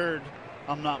still at third,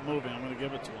 I'm not moving. I'm going to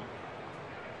give it to him.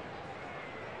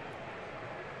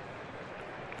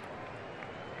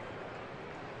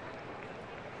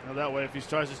 Now that way, if he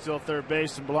tries to steal third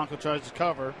base and Blanco tries to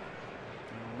cover,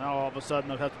 now all of a sudden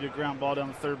there'd have to be a ground ball down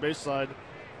the third base side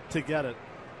to get it.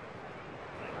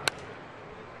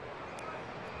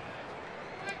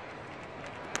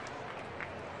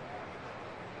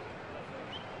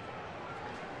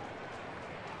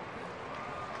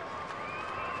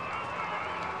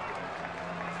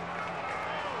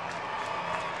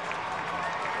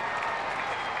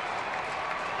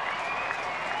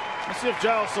 Let's see if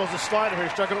Giles throws a slider here.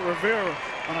 He struck out Rivera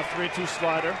on a 3-2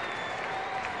 slider.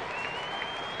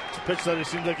 It's a pitch that he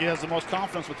seems like he has the most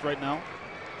confidence with right now.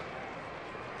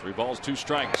 3 balls, 2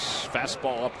 strikes.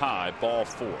 Fastball up high, ball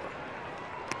 4.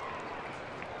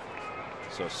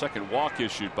 So second walk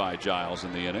issued by Giles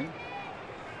in the inning.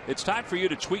 It's time for you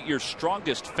to tweet your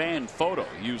strongest fan photo.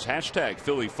 Use hashtag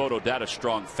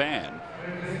PhillyPhotoDataStrongFan,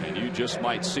 and you just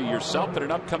might see yourself in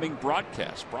an upcoming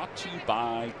broadcast brought to you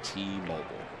by T-Mobile.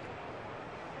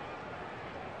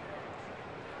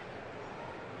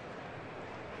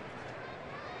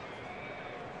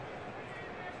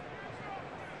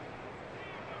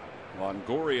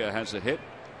 Longoria has a hit.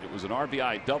 It was an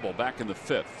RBI double back in the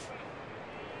 5th.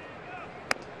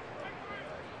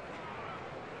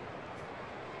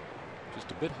 Just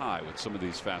a bit high with some of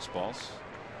these fastballs.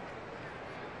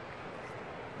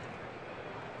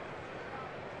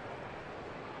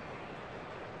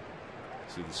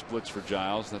 See the splits for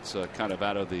Giles. That's kind of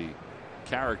out of the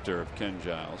character of Ken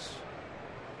Giles.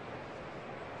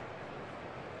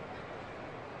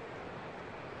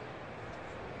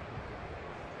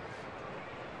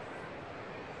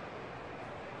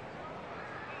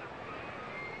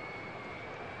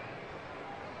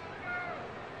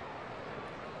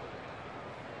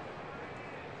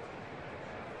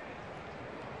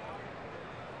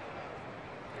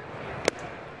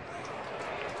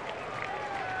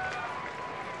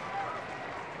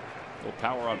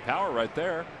 Power on power right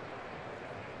there.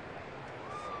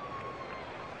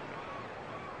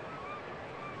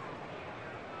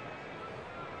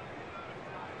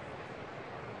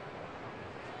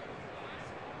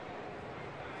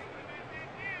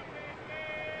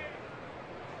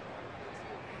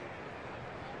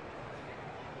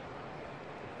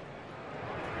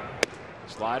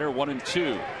 Slider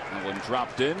 1-2. That one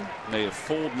dropped in. May have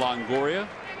fooled Longoria.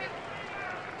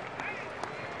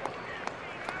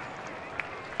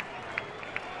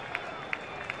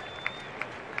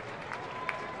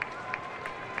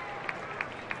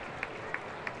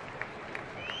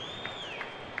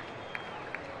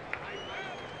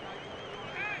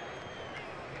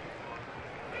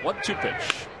 One-two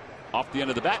pitch. Off the end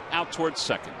of the bat, out towards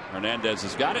second. Hernandez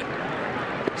has got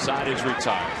it. Side is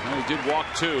retired. Well, he did walk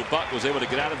 2, but was able to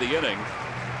get out of the inning.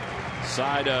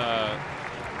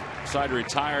 Side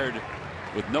retired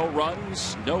with no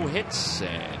runs, no hits,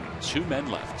 and 2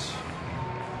 men left.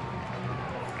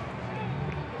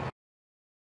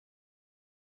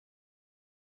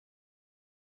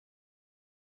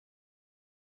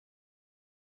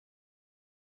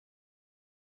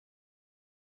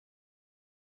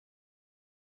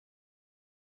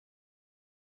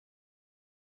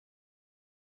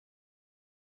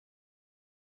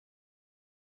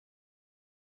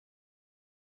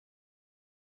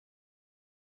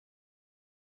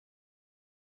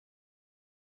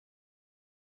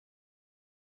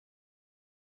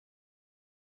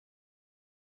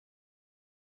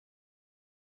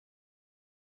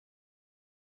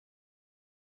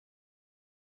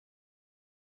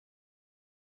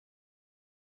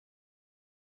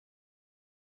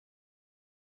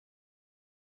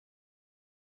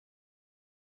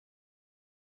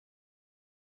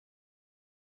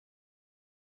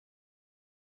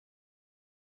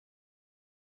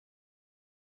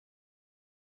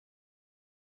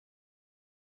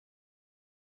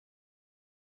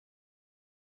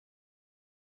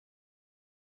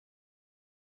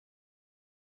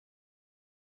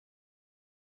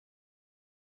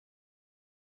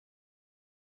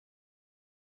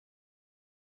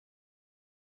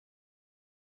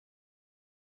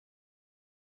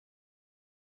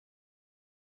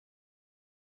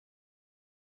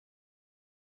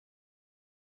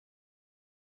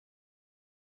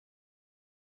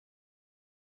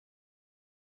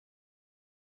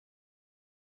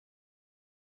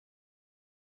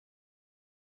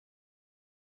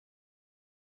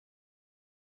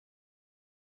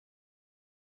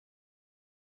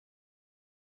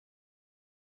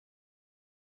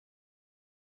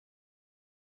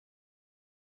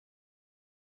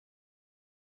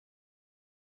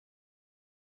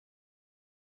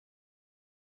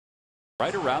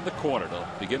 right around the corner. They'll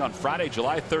begin on Friday,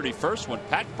 July 31st, when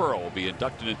Pat Burrell will be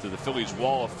inducted into the Phillies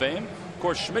Wall of Fame. Of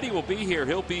course, Schmitty will be here.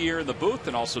 He'll be here in the booth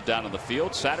and also down on the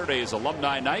field. Saturday is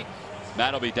alumni night.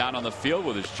 Matt will be down on the field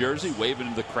with his jersey, waving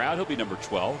to the crowd. He'll be number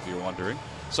 12, if you're wondering.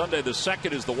 Sunday the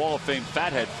 2nd is the Wall of Fame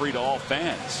Fathead, free to all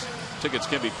fans. Tickets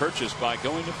can be purchased by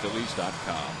going to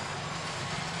Phillies.com.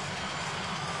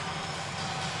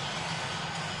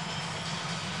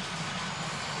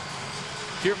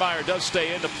 Kiermaier does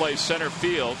stay in to play center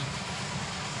field.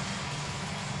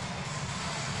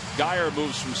 Geyer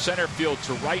moves from center field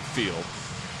to right field.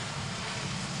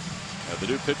 The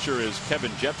new pitcher is Kevin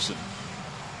Jepson.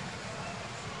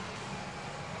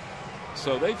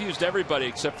 So they've used everybody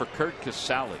except for Kurt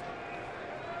Casale,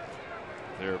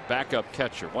 their backup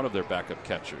catcher, one of their backup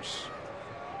catchers.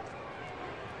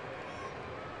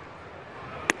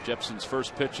 Jepson's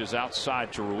first pitch is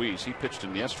outside to Ruiz. He pitched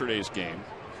in yesterday's game.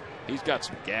 He's got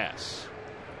some gas.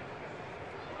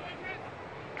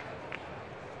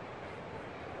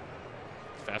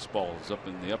 Fastball is up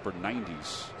in the upper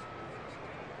 90s.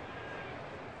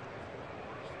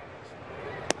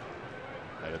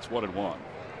 And it's 1-1.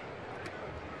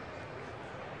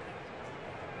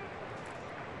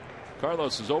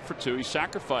 Carlos is 0 for 2. He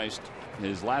sacrificed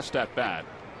his last at bat,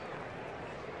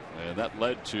 and that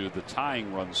led to the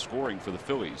tying run scoring for the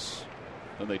Phillies.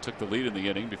 Then they took the lead in the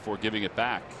inning before giving it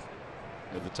back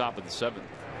at the top of the 7th.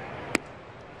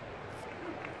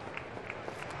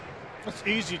 That's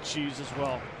easy cheese as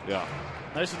well. Yeah.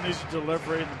 Nice and easy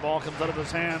delivery, and the ball comes out of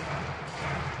his hand.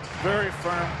 Very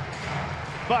firm.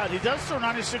 But he does throw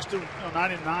 96 to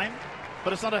 99,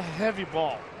 but it's not a heavy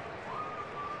ball.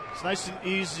 It's nice and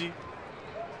easy.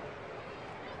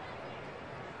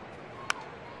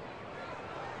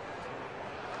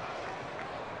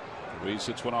 Ruiz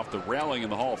hits one off the railing in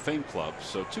the Hall of Fame club.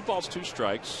 So 2 balls, 2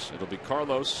 strikes. It'll be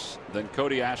Carlos, then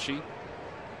Cody Ashe,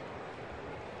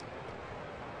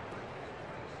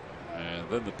 and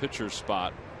then the pitcher's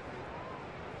spot.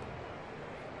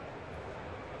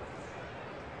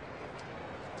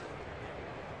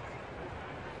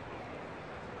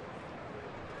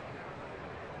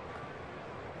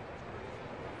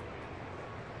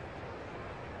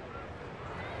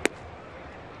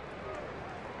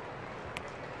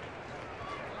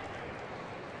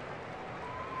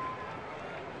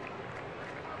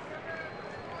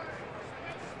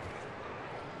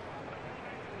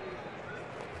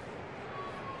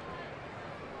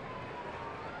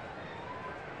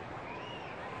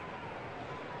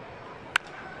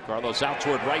 Carlos out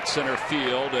toward right center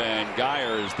field, and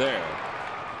Geyer is there.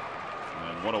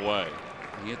 And 1 away.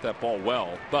 He hit that ball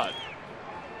well, but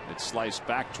it sliced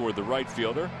back toward the right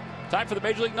fielder. Time for the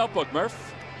Major League Notebook,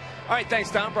 Murph. All right, thanks,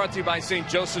 Tom. Brought to you by St.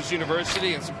 Joseph's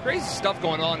University, and some crazy stuff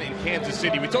going on in Kansas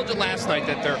City. We told you last night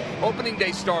that their opening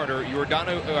day starter,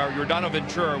 Yordano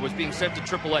Ventura, was being sent to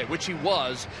AAA, which he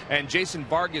was, and Jason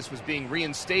Vargas was being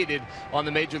reinstated on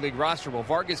the Major League roster. Well,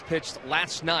 Vargas pitched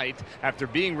last night after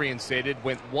being reinstated,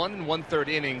 went 1 1/3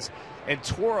 innings, and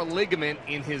tore a ligament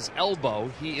in his elbow.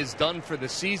 He is done for the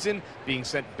season, being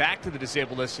sent back to the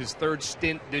disabled list, his 3rd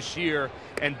stint this year,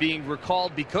 and being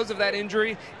recalled because of that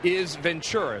injury is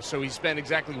Ventura. So he spent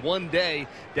exactly 1 day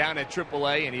down at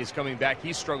AAA, and he is coming back.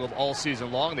 He struggled all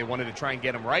season long. They wanted to try and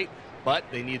get him right, but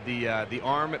they need the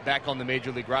arm back on the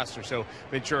Major League roster. So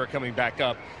Ventura coming back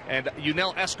up. And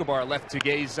Yunel Escobar left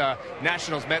today's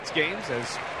Nationals-Mets games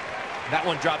as that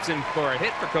one drops in for a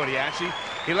hit for Cody Ashe.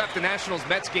 He left the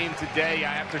Nationals-Mets game today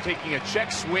after taking a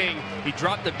check swing. He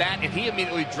dropped the bat, and he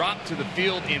immediately dropped to the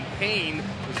field in pain.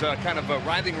 Was kind of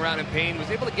writhing around in pain. Was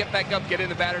able to get back up, get in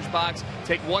the batter's box,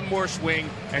 take one more swing,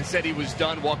 and said he was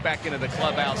done. Walked back into the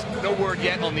clubhouse. No word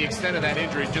yet on the extent of that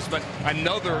injury. Just but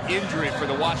another injury for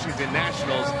the Washington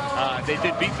Nationals. They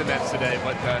did beat the Mets today,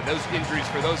 but those injuries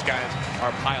for those guys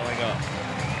are piling up.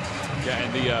 Yeah,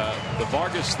 and the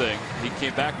Vargas thing, he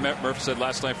came back, Murph said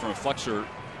last night, from a flexor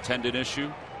tendon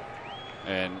issue,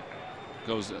 and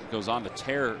goes on to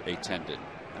tear a tendon.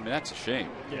 I mean, that's a shame.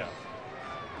 Yeah.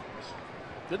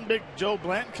 Didn't Big Joe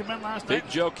Blanton come in last night? Big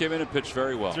Joe came in and pitched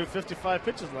very well. Threw 55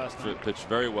 pitches last night. Pitched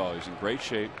very well. He's in great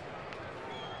shape.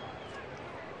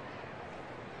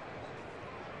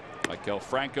 Maikel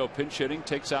Franco pinch hitting,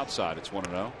 takes outside. It's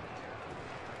 1-0.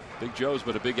 Big Joe's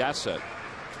been a big asset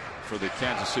for the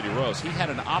Kansas City Royals. He had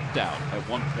an opt-out at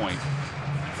one point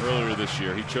earlier this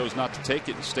year. He chose not to take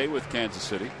it and stay with Kansas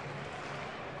City.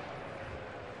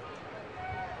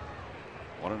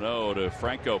 1-0 to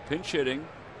Franco, pinch hitting.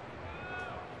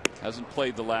 Hasn't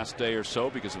played the last day or so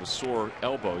because of a sore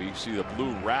elbow. You see the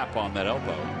blue wrap on that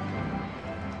elbow.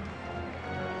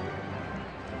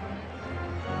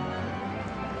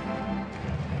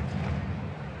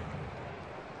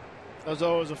 was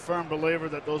always a firm believer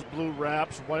that those blue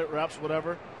wraps, white wraps,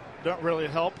 whatever, don't really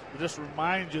help. They just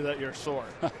remind you that you're sore.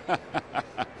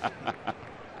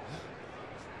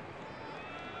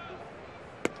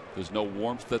 There's no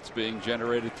warmth that's being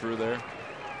generated through there.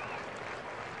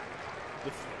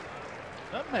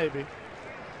 Maybe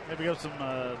got some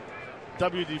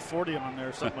WD-40 on there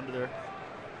or something under there.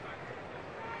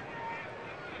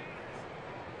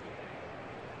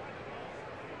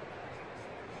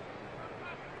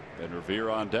 Ben Revere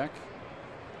on deck.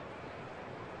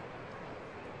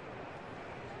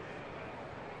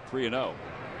 Three and 0.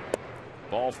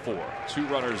 Ball 4. 2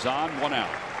 runners on, 1 out.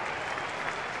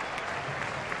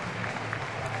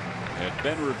 And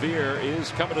Ben Revere is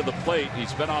coming to the plate.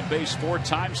 He's been on base 4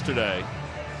 times today.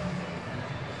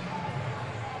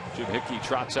 Jim Hickey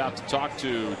trots out to talk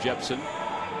to Jepsen.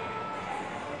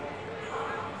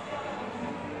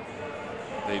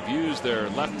 They've used their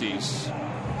lefties,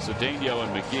 Cedeno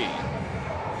and McGee.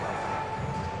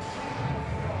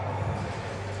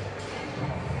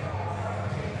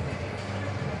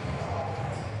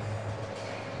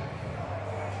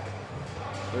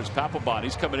 There's Papelbon.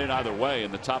 He's coming in either way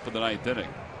in the top of the 9th inning.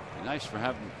 Be nice for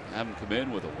having him come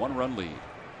in with a 1-run lead,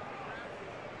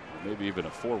 or maybe even a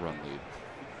 4-run lead.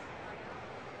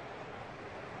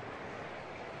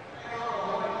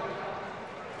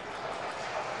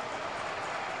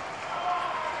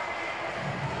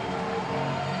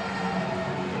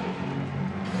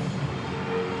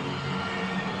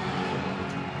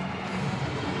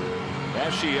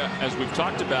 As we've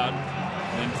talked about,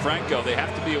 and Franco, they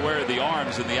have to be aware of the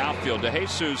arms in the outfield.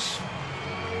 DeJesus,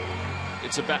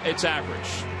 it's average,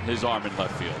 his arm in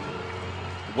left field.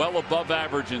 Well above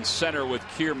average in center with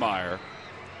Kiermaier,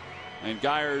 and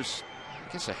Geyer's,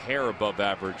 I guess, a hair above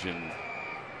average in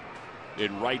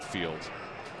right field.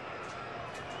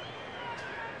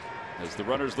 As the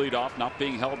runners lead off, not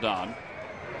being held on.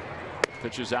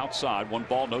 Pitches outside, 1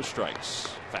 ball, no strikes.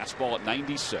 Fastball at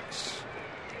 96.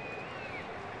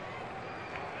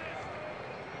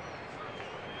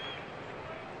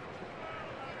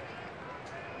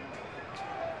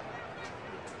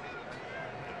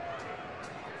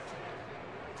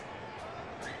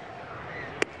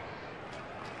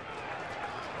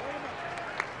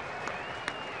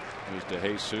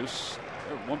 DeJesus.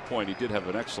 At one point he did have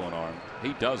an excellent arm.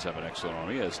 He does have an excellent arm.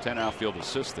 He has 10 outfield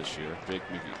assists this year. Kevin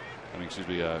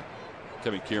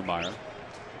Kiermaier. And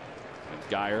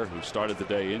Geyer, who started the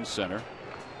day in center.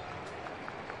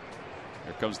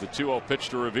 Here comes the 2-0 pitch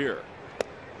to Revere.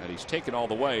 And he's taken all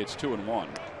the way. It's 2-1.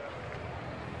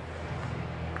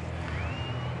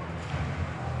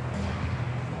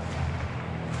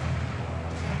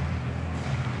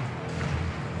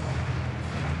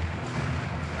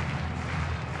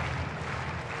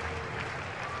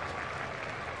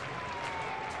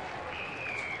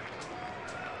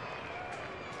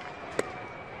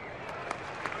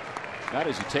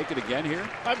 Does he take it again here?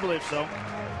 I believe so.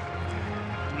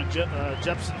 I mean,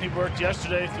 Jepsen, he worked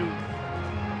yesterday through.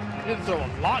 He didn't throw a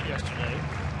lot yesterday.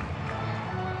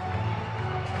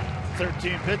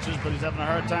 13 pitches, but he's having a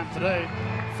hard time today.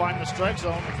 Finding the strike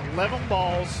zone with 11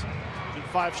 balls and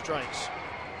 5 strikes.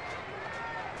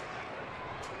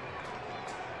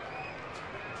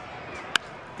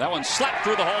 That one slapped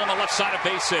through the hole on the left side of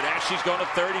base hit. Ashley's going to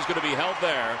third. He's going to be held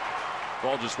there.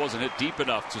 Ball just wasn't hit deep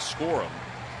enough to score him.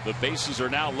 The bases are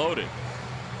now loaded.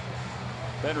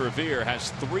 Ben Revere has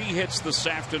 3 hits this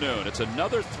afternoon. It's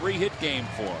another 3-hit game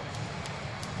for him.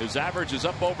 His average is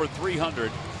up over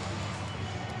 300.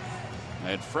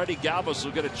 And Freddie Galvis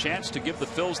will get a chance to give the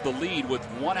Phils the lead with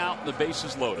 1 out and the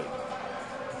bases loaded.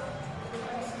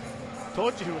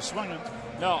 Told you he was swinging.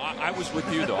 No, I was with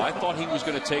you, though. I thought he was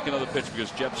going to take another pitch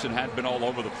because Jepsen had been all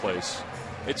over the place.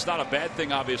 It's not a bad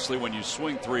thing, obviously, when you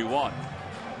swing 3-1.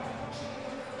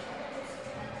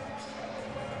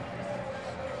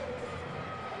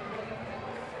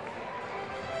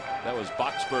 That was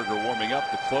Boxberger warming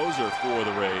up, the closer for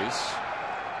the Rays.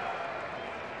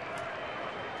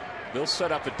 They'll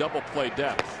set up a double play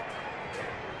depth.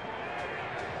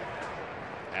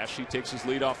 Ashley takes his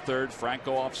lead off third,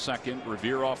 Franco off second,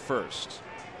 Revere off first.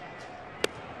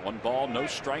 1 ball, no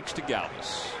strikes to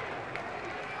Galvis.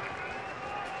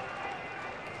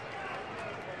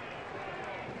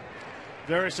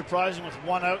 Very surprising with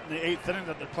 1 out in the 8th inning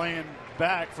that they're playing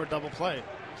back for a double play.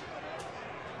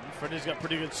 Freddie's got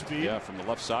pretty good speed. Yeah, from the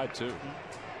left side, too.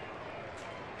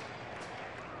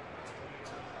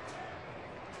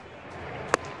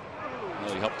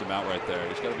 Well, he helped him out right there.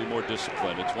 He's got to be more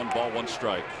disciplined. It's 1 ball, 1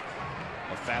 strike.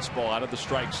 A fastball out of the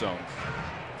strike zone.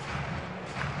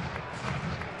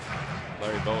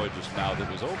 Larry Boa just mouthed it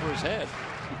was over his head.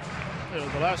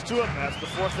 The last two at bats, the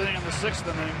 4th inning and the 6th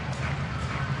inning.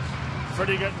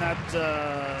 Freddie getting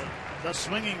that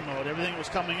swinging mode. Everything was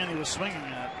coming in, he was swinging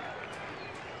at.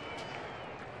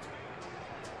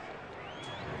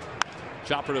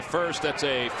 Chopper to first. That's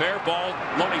a fair ball.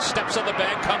 Loney steps on the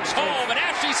bag, comes home, and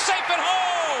Ashley's safe at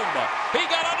home. He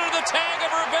got under the tag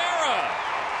of Rivera.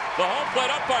 The home plate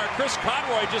umpire, Chris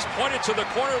Conroy, just pointed to the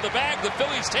corner of the bag. The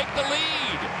Phillies take the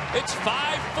lead. It's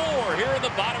 5-4 here in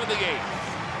the bottom of the 8th.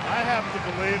 I have to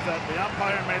believe that the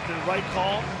umpire made the right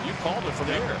call. You called it from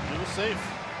here. He was safe.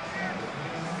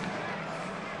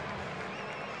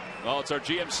 Well, it's our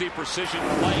GMC Precision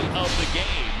play of the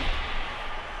game.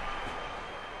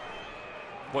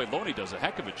 Boy, Loney does a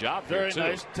heck of a job here, too.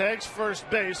 Very nice. Tags first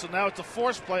base, so now it's a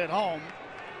force play at home.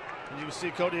 And you can see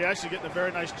Cody Ashley getting a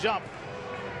very nice jump.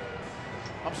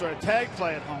 I'm sorry, tag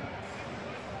play at home.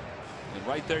 And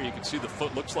right there, you can see the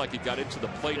foot looks like he got into the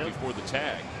plate before the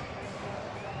tag.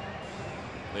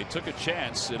 They took a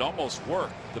chance. It almost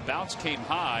worked. The bounce came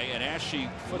high, and Ashley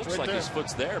looks like his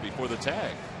foot's there before the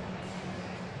tag.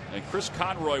 And Chris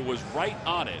Conroy was right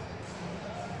on it.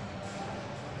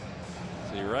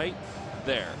 See, right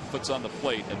there. Foot's on the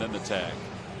plate, and then the tag.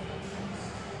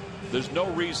 There's no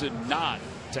reason not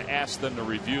to ask them to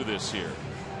review this here.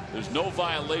 There's no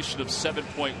violation of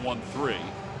 7.13.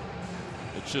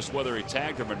 It's just whether he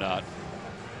tagged him or not.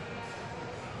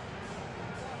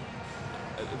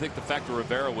 I think the fact that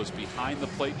Rivera was behind the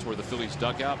plate toward the Phillies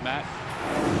dugout, Matt,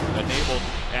 enabled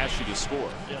Ashley to score.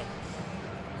 Yeah.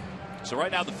 So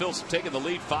right now the Phillies have taken the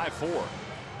lead 5-4.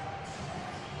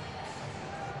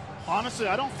 Honestly,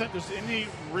 I don't think there's any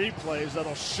replays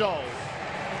that'll show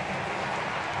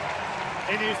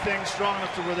anything strong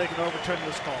enough to where they can overturn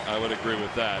this call. I would agree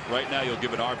with that. Right now you'll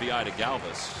give an RBI to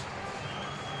Galvis.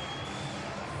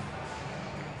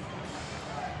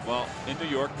 Well, in New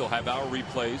York they'll have our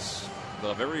replays.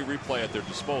 They'll have every replay at their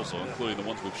disposal, including the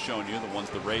ones we've shown you, the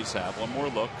ones the Rays have. One more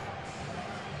look.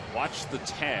 Watch the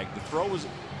tag. The throw was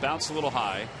bounced a little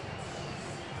high.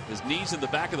 His knee's in the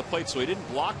back of the plate, so he didn't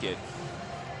block it.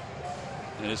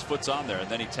 And his foot's on there, and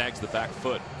then he tags the back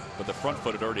foot. But the front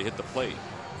foot had already hit the plate.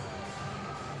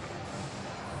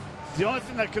 The only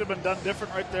thing that could have been done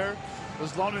different right there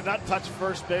was Loney not touch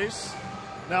first base.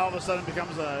 Now all of a sudden it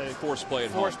becomes a force play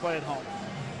at home.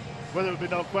 Where there would be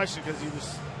no question because he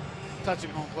was touching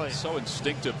home plate. So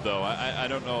instinctive, though. I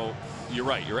don't know. You're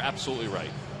right. You're absolutely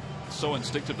right. So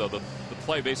instinctive, though. The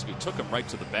play basically took him right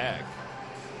to the bag.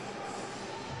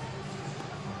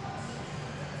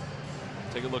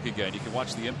 Take a look again. You can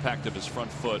watch the impact of his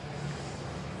front foot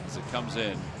as it comes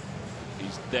in.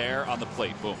 He's there on the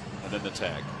plate. Boom. And then the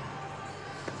tag.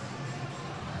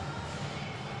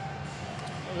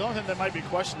 The only thing they might be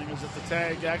questioning is if the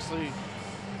tag actually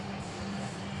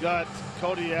got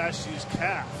Cody Ashley's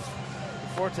calf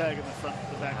before tagging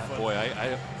the back foot.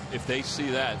 Boy, if they see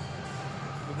that,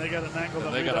 then they got an angle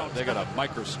that they got a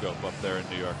microscope up there in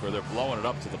New York where they're blowing it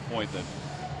up to the point that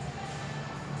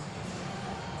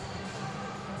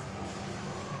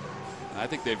I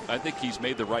think he's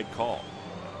made the right call.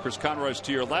 Chris Conroy's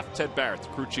to your left, Ted Barrett, the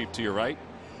crew chief, to your right.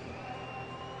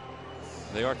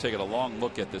 They are taking a long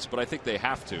look at this, but I think they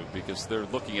have to because they're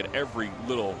looking at every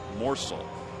little morsel.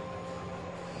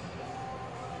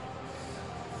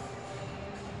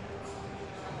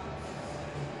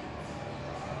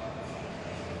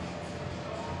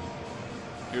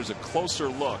 Here's a closer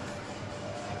look.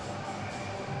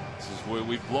 This is where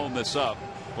we've blown this up.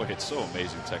 Boy, it's so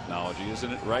amazing technology,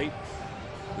 isn't it? Right?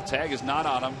 The tag is not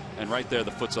on him, and right there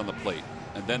the foot's on the plate,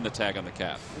 and then the tag on the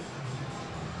calf.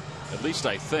 At least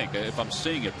I think, if I'm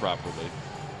seeing it properly.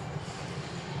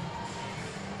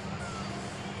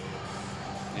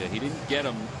 Yeah, he didn't get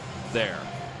him there,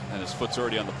 and his foot's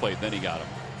already on the plate. Then he got him.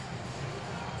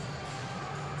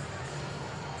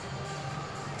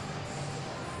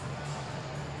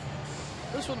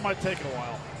 This one might take it a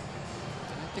while.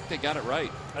 I think they got it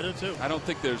right. I do too. I don't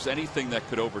think there's anything that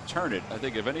could overturn it. I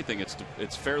think if anything,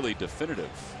 it's fairly definitive.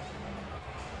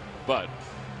 But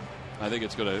I think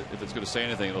if it's gonna say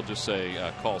anything, it'll just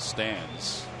say call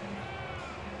stands.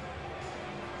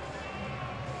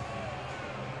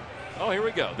 Oh, here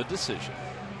we go. The decision.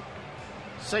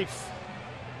 Safe.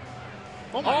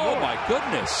 Oh my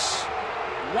goodness!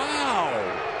 Wow!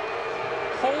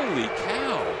 Holy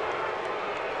cow!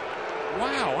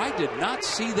 Wow! I did not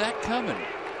see that coming.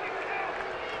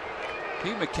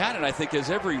 Pete McCannon, I think,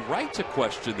 has every right to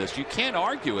question this. You can't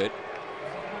argue it.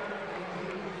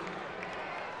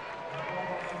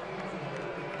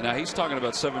 Now he's talking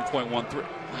about 7.13.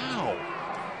 Wow.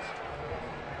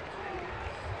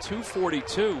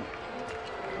 242.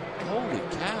 Holy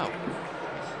cow.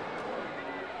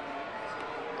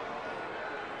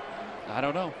 I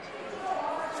don't know.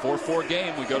 4-4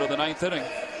 game. We go to the 9th inning.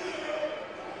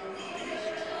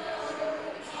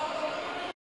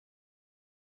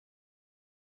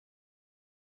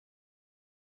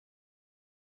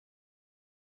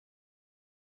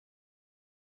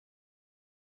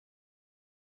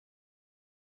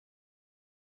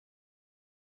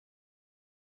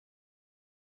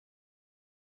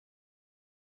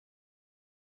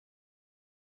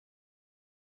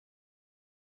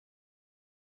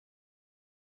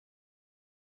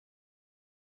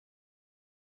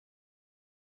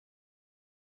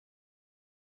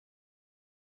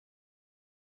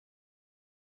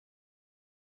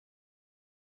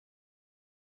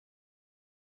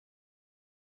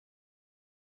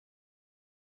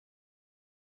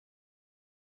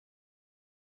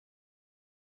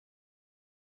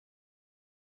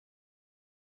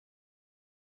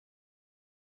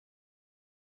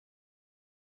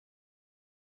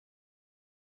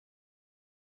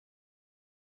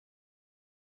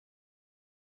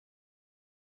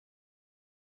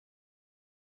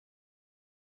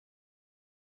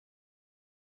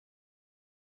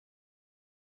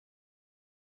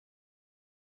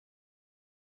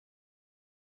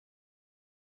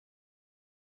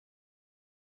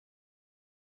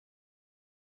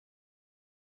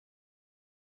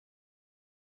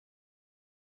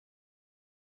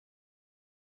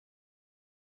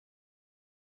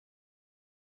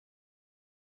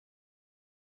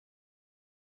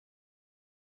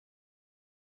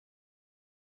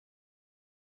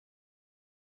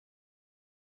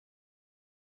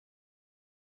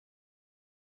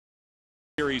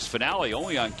 Series finale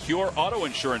only on Cure Auto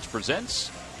Insurance presents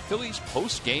Phillies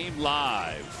post-game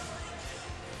live.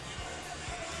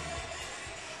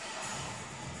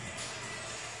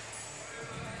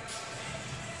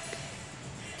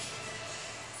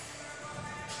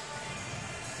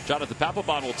 Jonathan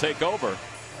Papelbon will take over.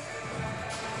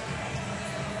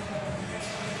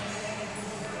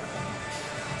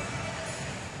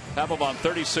 Papelbon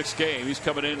 36 game. He's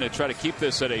coming in to try to keep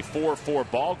this at a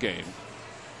 4-4 ball game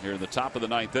here in the top of the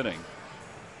 9th inning.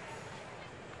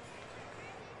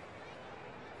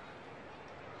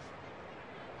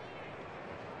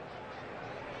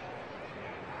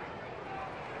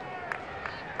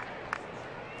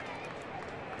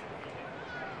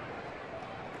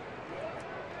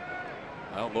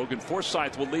 Well, Logan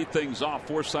Forsythe will lead things off.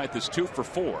 Forsythe is 2 for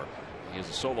 4. He has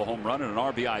a solo home run and an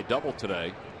RBI double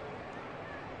today.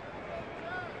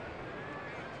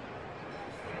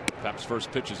 Pep's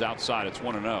first pitch is outside. It's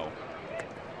 1-0.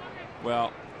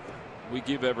 Well, we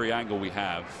give every angle we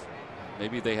have.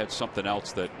 Maybe they had something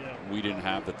else that we didn't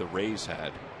have that the Rays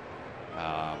had.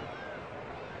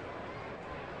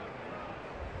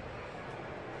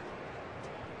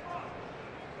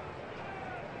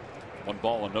 One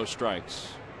ball and no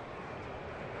strikes.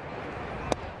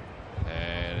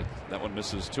 And that one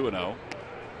misses 2-0.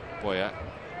 Boy,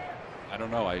 I don't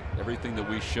know. Everything that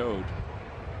we showed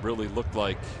really looked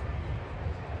like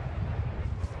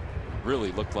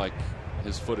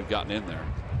his foot had gotten in there.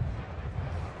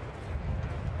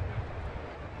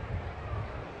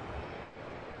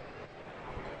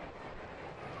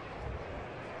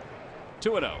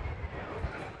 Two and 0.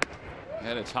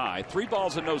 And it's high. 3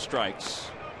 balls and no strikes.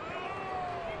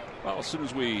 Well, as soon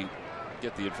as we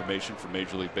get the information from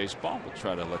Major League Baseball, we'll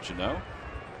try to let you know.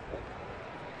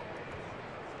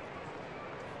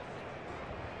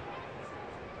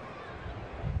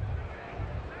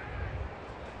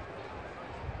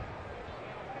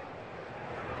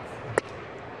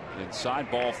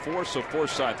 Inside, ball 4, so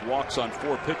Forsythe walks on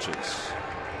 4 pitches.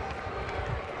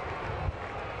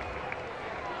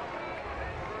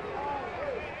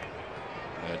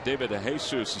 David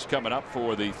DeJesus is coming up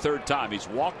for the 3rd time. He's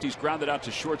walked, he's grounded out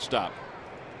to shortstop.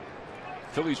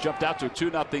 Phillies jumped out to a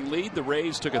 2-0 lead. The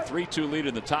Rays took a 3-2 lead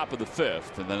in the top of the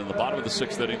 5th, and then in the bottom of the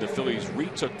 6th inning, the Phillies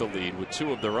retook the lead with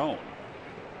 2 of their own.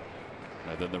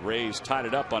 And then the Rays tied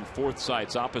it up on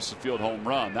Forsythe's opposite field home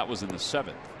run. That was in the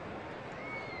 7th.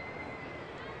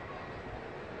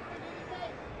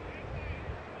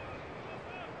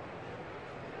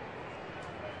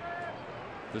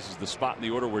 This is the spot in the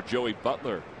order where Joey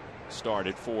Butler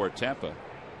started for Tampa.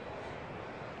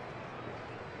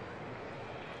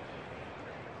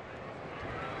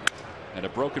 And a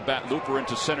broken bat looper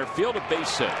into center field, a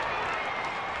base hit.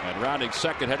 And rounding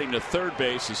second, heading to 3rd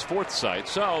base is Forsythe.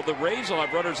 So the Rays will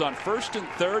have runners on 1st and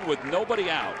 3rd with nobody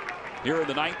out here in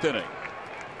the 9th inning.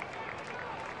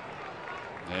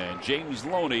 And James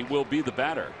Loney will be the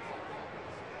batter.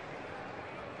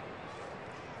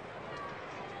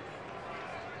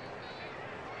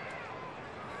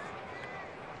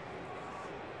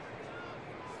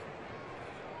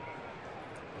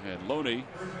 And Loney,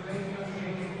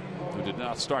 who did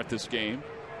not start this game,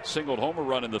 singled home a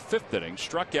run in the 5th inning,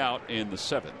 struck out in the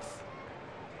 7th.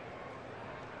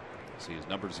 See his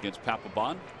numbers against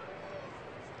Papelbon.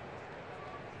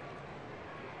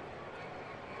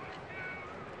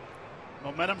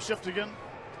 Momentum shift again?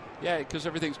 Yeah, because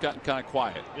everything's gotten kind of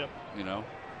quiet. Yep. You know.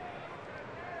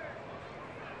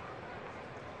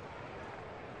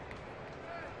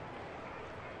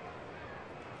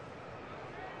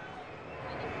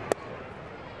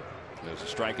 There's a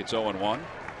strike. It's 0-1.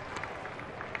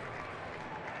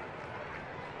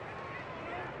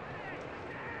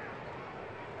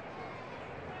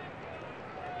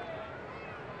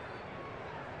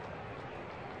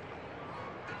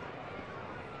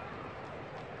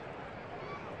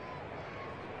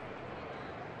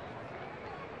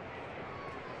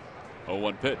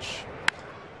 One pitch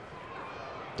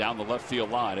down the left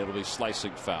field line. It'll be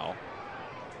slicing foul.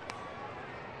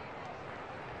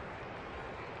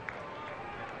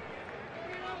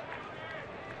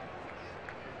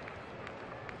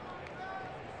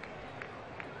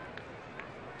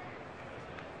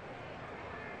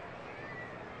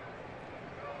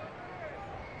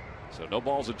 So no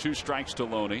balls and 2 strikes to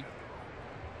Loney.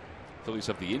 Phillies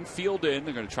have the infield in.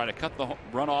 They're going to try to cut the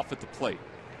run off at the plate.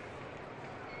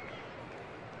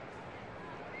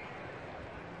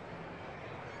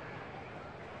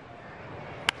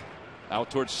 Out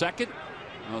towards second.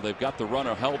 Oh, they've got the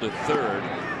runner held at third.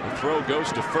 The throw goes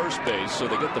to first base, so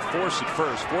they get the force at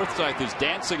first. Forsythe is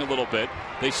dancing a little bit.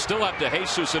 They still have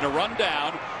DeJesus in a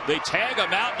rundown. They tag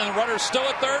him out, and the runner's still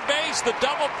at third base. The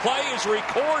double play is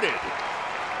recorded.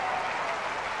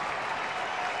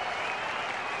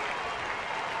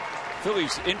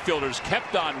 Phillies infielders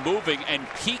kept on moving and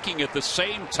peeking at the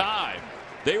same time.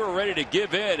 They were ready to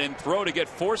give in and throw to get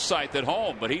Forsythe at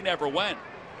home, but he never went.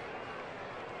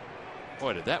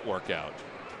 Boy, did that work out.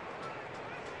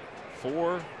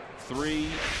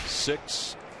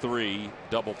 4-3-6-3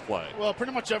 double play. Well,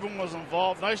 pretty much everyone was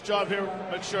involved. Nice job here.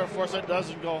 Make sure Forsythe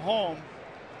doesn't go home.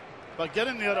 But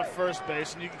getting the other first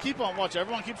base, and you can keep on watching.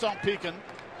 Everyone keeps on peeking.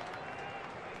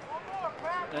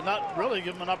 And not really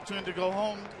give him an opportunity to go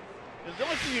home. And the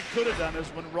only thing you could have done is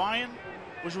when Ryan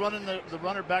was running the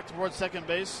runner back towards second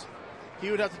base,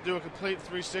 he would have to do a complete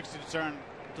 360 to turn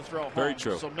to throw home. Very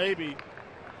true. So maybe.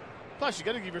 Plus, you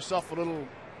got to give yourself a little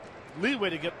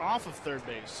leeway to get off of third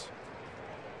base.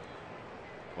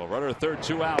 Well, runner at third,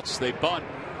 2 outs. They bunt,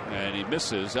 and he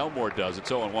misses. Elmore does. It's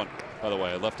 0-1. By the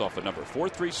way, I left off a number.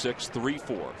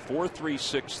 4-3-6-3-4.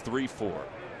 4-3-6-3-4.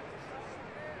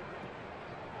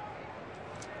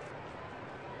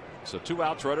 So 2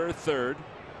 outs, runner at third.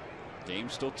 Game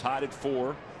still tied at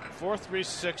 4.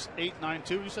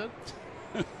 4-3-6-8-9-2, you said?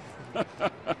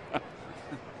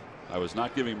 I was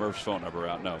not giving Murph's phone number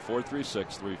out. No,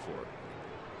 4-3-6-3-4.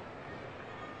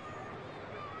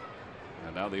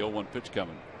 And now the 0-1 pitch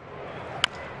coming.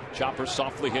 Chopper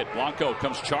softly hit. Blanco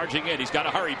comes charging in. He's got to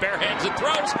hurry. Bare hands and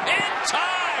throws. In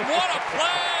time! What a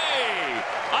play!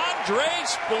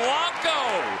 Andres Blanco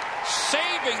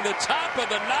saving the top of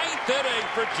the 9th inning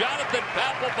for Jonathan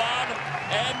Papelbon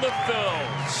and the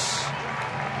Phils.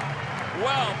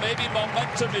 Well, maybe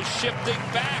momentum is shifting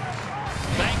back.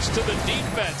 Thanks to the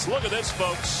defense. Look at this,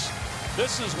 folks.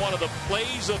 This is one of the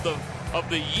plays of the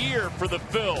year for the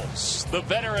Phils. The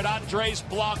veteran Andres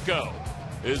Blanco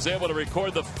is able to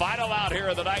record the final out here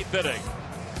in the 9th inning.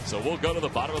 So we'll go to the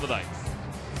bottom of the 9th.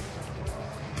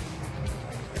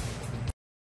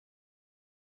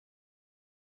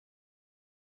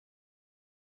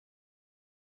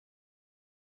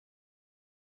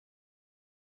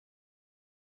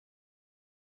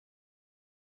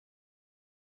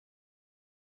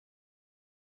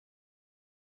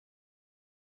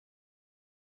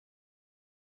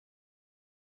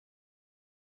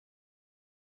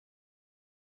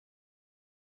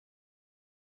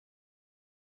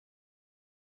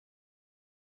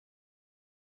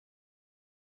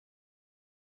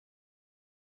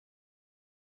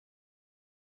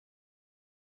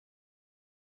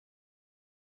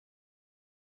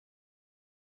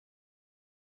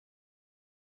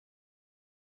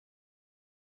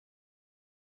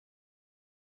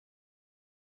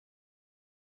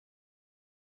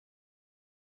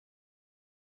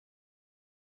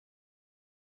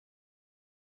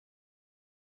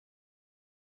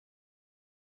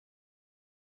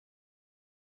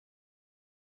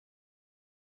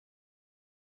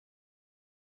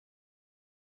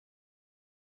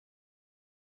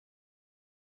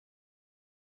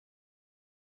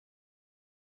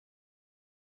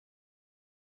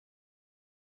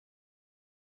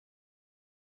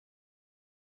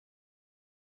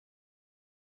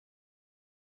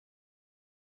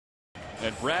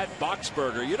 And Brad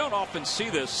Boxberger, you don't often see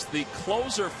this, the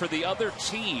closer for the other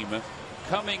team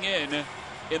coming in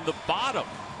the bottom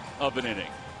of an inning.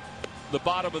 The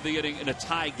bottom of the inning in a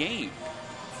tie game.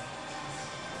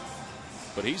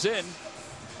 But he's in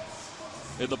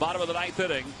the bottom of the 9th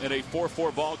inning in a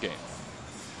 4-4 ball game.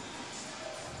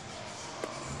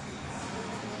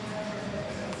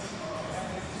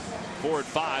 Four and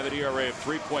 5, an ERA of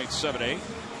 3.78.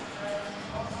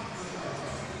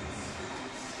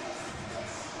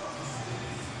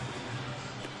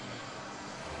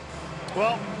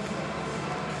 Well,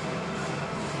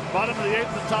 bottom of the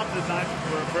 8th and top of the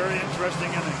 9th were very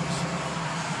interesting innings.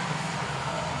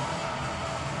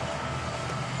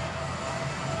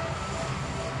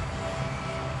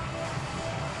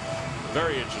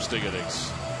 Very interesting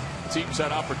innings. Teams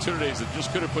had opportunities that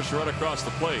just couldn't push a run across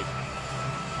the plate.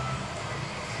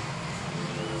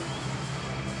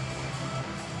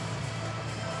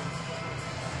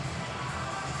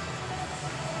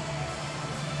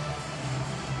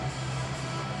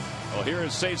 Well, here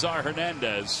is Cesar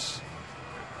Hernandez.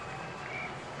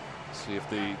 See if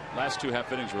the last 2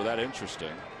 half innings were that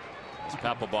interesting. As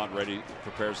Papelbon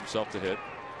prepares himself to hit.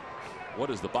 What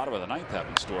does the bottom of the 9th have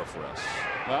in store for us?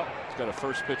 Well, he's got a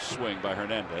first pitch swing by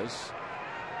Hernandez,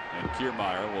 and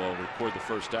Kiermaier will record the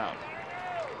first out.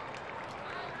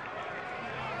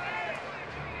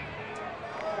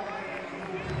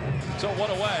 So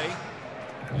 1 away,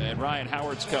 and Ryan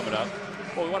Howard's coming up.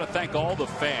 Well, we want to thank all the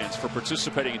fans for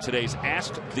participating in today's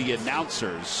Ask the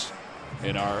Announcers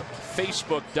in our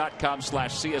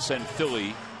Facebook.com/CSN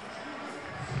Philly.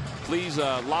 Please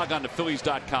log on to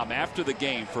Phillies.com after the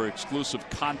game for exclusive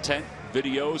content,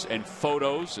 videos, and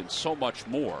photos, and so much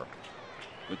more.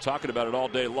 We're talking about it all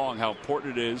day long, how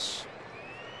important it is.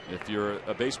 If you're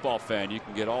a baseball fan, you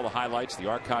can get all the highlights, the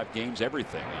archive games,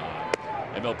 everything on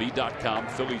MLB.com,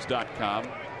 Phillies.com.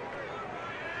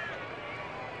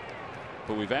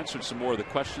 But we've answered some more of the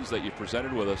questions that you presented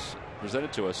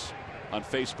to us on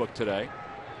Facebook today,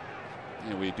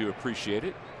 and we do appreciate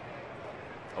it.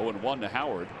 0-1 to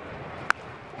Howard.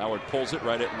 Howard pulls it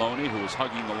right at Loney, who is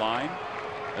hugging the line,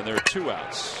 and there are 2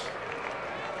 outs.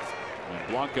 And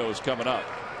Blanco is coming up.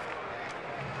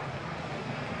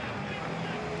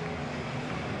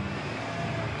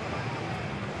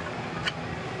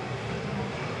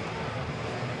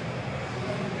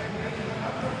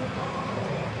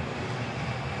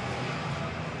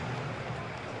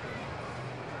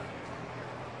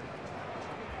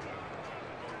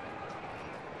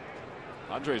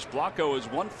 Andres Blanco is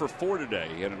 1 for 4 today.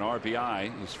 He had an RBI,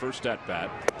 his first at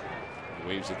bat. He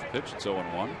waves at the pitch. It's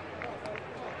 0-1.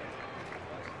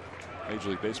 Major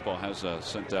League Baseball has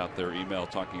sent out their email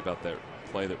talking about that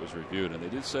play that was reviewed, and they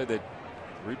did say that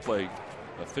replay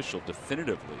official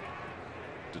definitively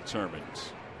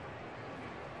determined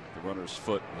the runner's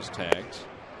foot was tagged.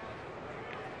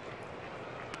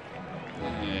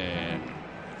 And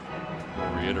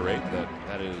we'll reiterate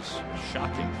that is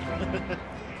shocking.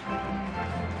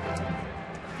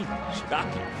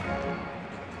 Shocking.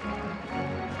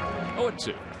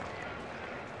 0-2.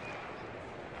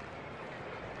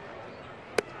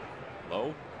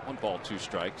 Low. 1 ball, 2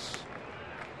 strikes.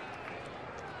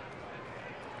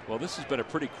 Well, this has been a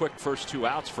pretty quick first 2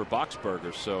 outs for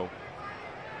Boxberger, so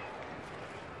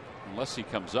unless he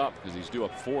comes up, because he's due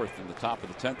up 4th in the top of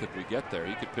the 10th if we get there,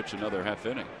 he could pitch another half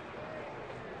inning.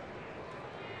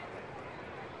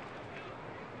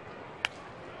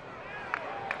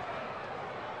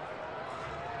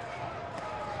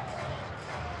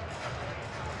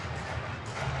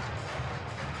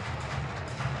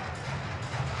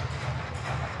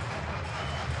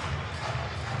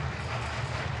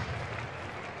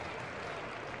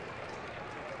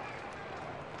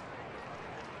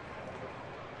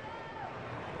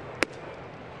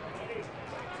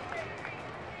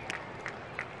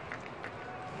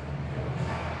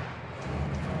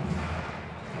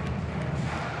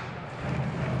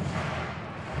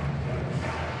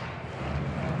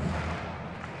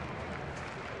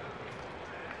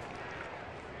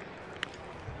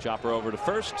 Chopper over to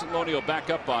first. Loney will back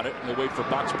up on it. He'll wait for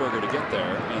Boxberger to get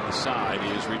there, and the side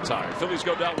is retired. Phillies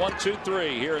go down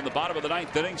 1-2-3 here in the bottom of the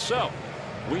 9th inning. So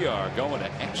we are going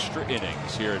to extra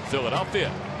innings here in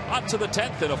Philadelphia. On to the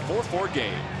 10th in a 4-4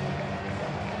 game.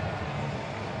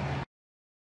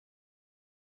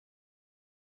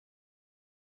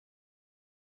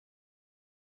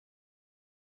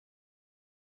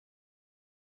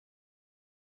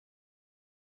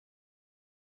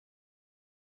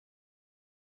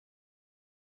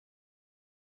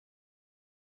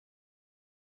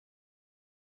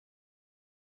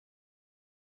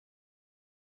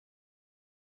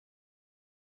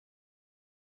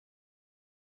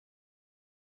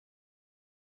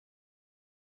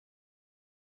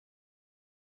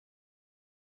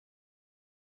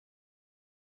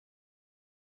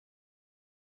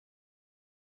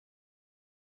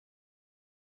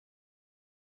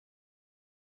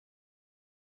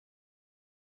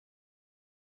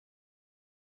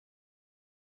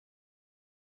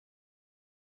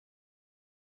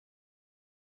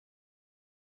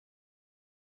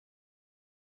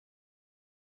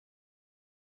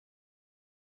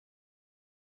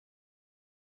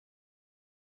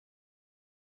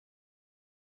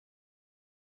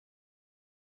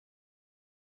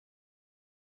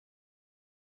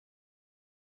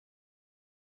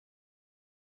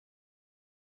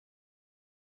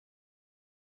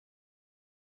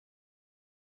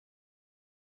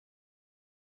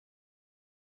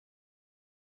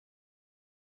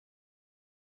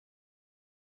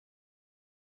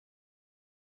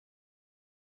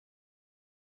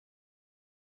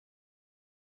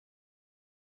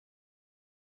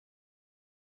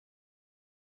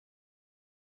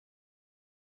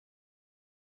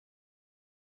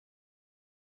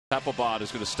 Papelbon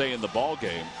is going to stay in the ball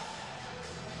game.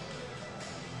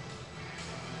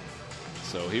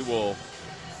 So he will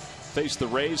face the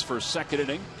Rays for second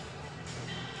inning.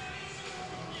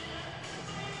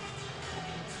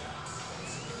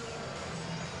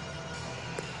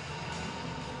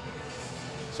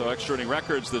 So extra inning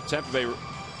records, the Tampa Bay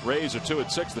Rays are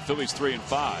 2-6, the Phillies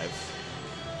 3-5.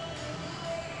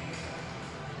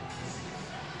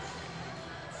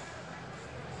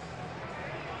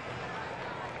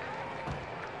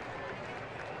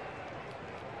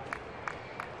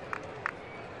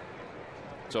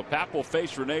 So Pap will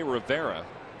face Rene Rivera.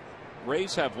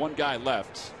 Rays have one guy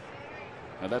left,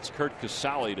 and that's Kurt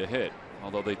Casale to hit.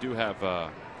 Although they do have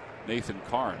Nathan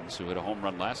Carnes, who hit a home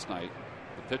run last night,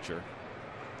 the pitcher,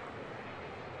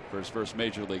 for his first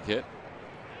major league hit.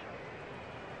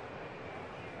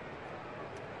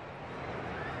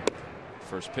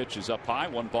 First pitch is up high,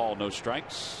 1 ball, no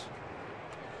strikes.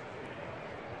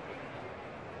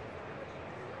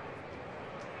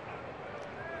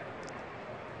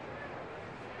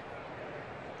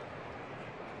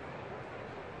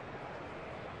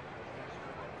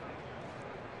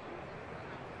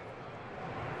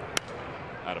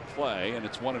 Out of play, and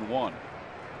it's 1-1.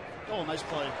 Oh, nice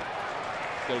play.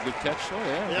 Got a good catch. Oh,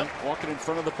 yeah. Yep. Walking in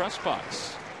front of the press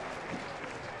box.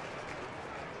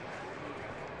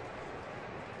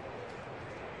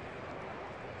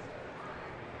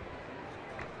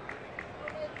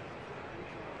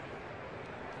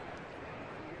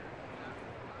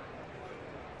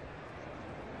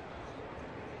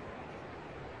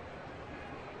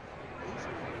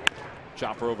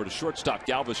 Chopper over to shortstop.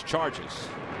 Galvis charges.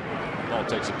 Ball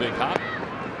takes a big hop.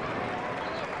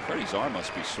 Freddie's arm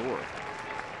must be sore.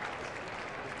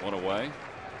 1 away.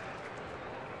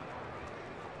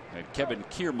 And Kevin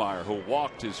Kiermaier, who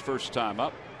walked his first time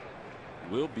up,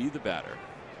 will be the batter.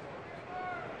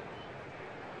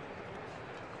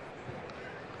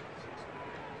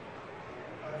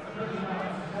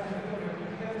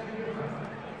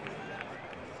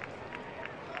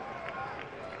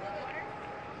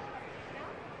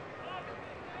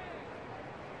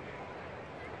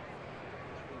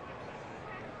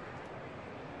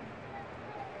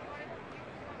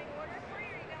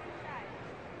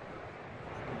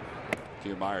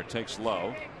 Kiermaier takes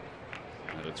low,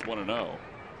 and it's 1-0.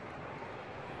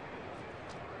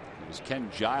 It was Ken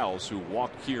Giles who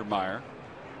walked Kiermaier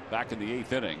back in the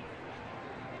 8th inning.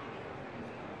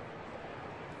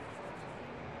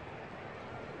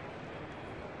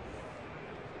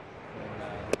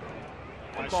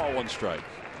 One ball, 1 strike.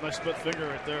 Nice split finger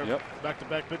right there. Yep.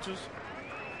 Back-to-back pitches.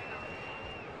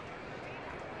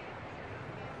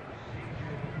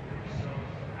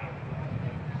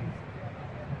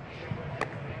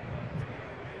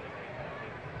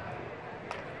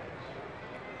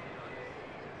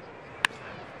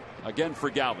 Again for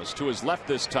Galvis, to his left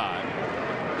this time.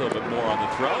 A little bit more on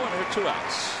the throw, and there are 2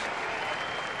 outs.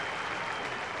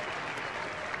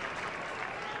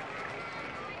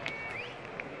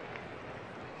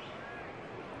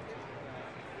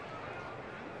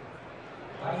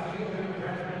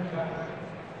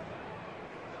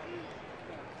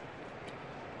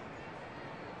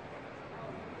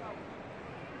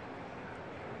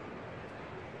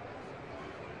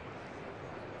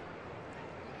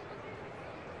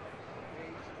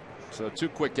 So 2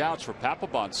 quick outs for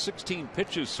Papelbon. 16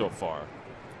 pitches so far.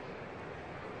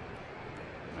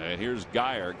 And here's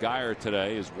Geyer. Geyer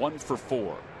today is 1 for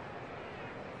 4.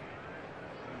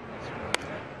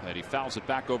 And he fouls it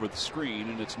back over the screen,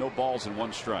 and it's no balls and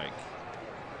 1 strike.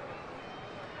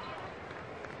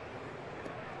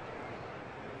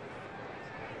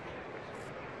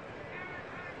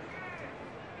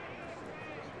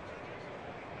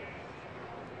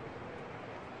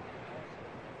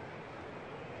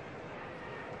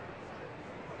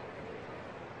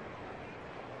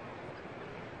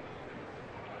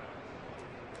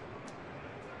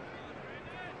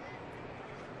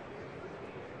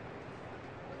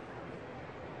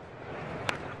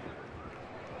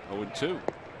 Two.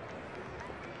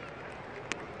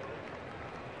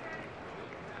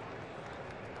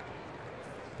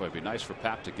 Boy, it'd be nice for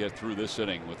Pap to get through this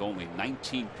inning with only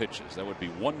 19 pitches. That would be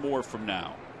 1 more from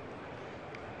now.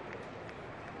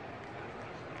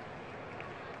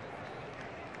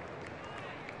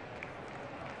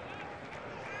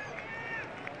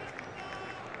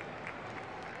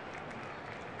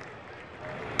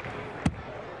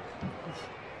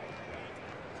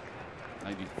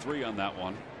 .93 on that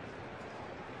one.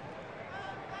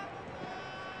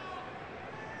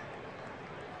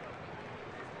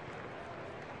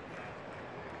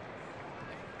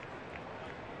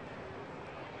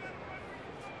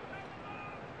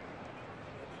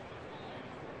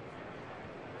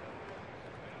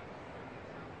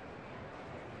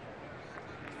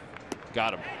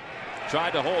 Got him.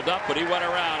 Tried to hold up, but he went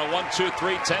around. A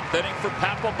 1-2-3 10th inning for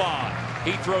Papelbon.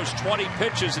 He throws 20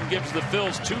 pitches and gives the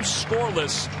Phils 2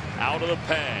 scoreless out of the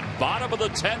pen. Bottom of the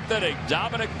 10th inning,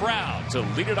 Dominic Brown to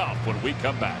lead it off when we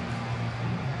come back.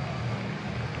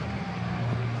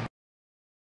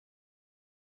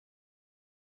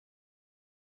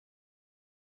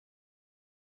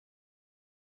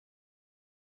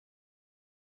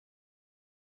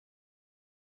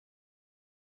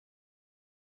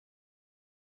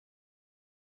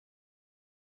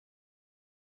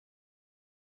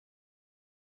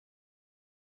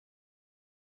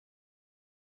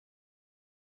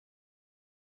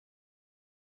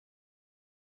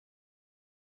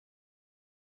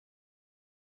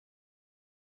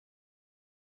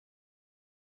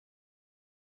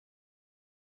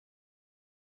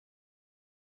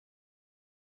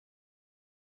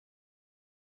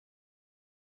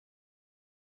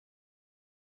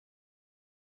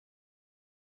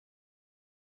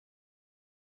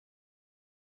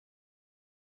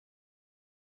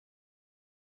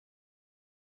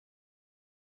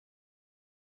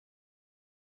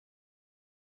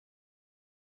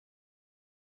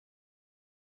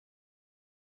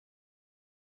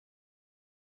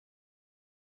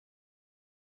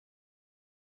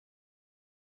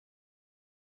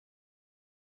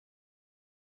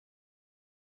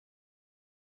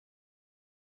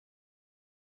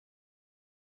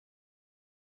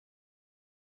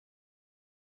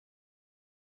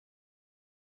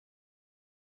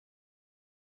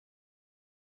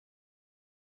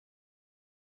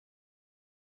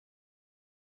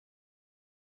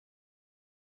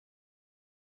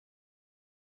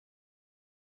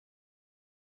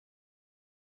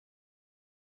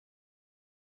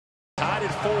 Tied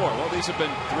at 4. Well, these have been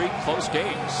 3 close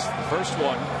games. The first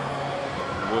one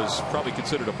was probably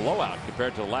considered a blowout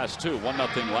compared to the last 2.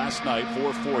 1-0 last night,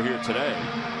 4-4 here today.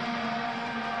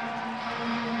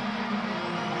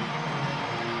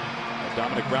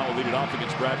 Dominic Brown will lead it off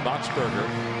against Brad Boxberger.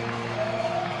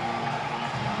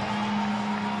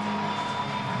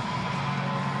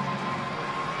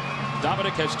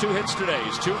 Dominic has 2 hits today.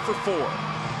 He's 2 for 4.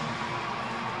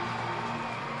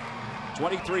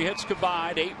 23 hits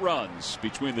combined, 8 runs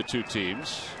between the 2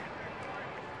 teams.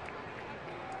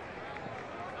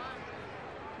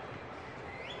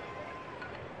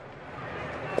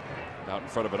 Out in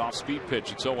front of an off-speed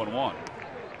pitch, it's 0-1.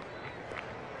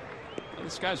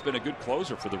 This guy's been a good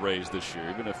closer for the Rays this year,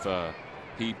 even if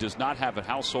he does not have a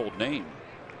household name.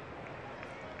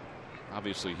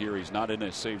 Obviously here he's not in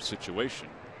a save situation.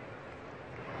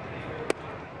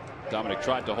 Dominic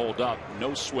tried to hold up,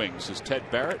 no swings. Is Ted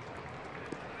Barrett.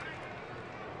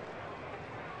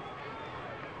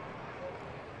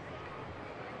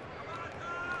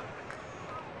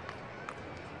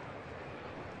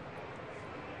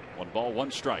 One ball, 1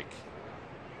 strike.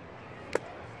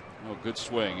 Oh, good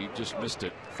swing. He just missed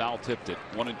it. Foul tipped it.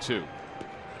 1-2.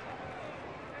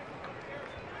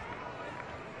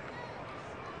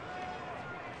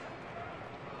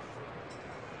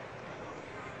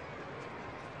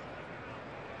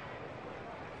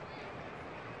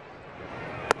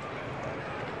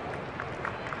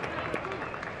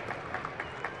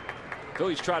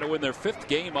 Phillies try to win their 5th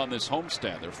game on this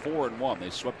homestand. They're 4-1.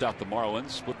 They swept out the Marlins,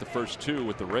 split the first 2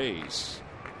 with the Rays.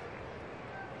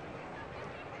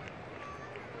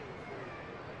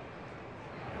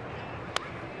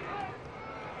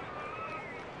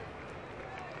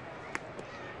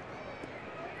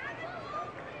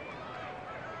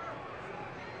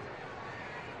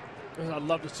 I'd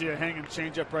love to see a hanging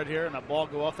changeup right here and a ball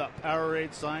go off that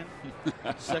Powerade sign.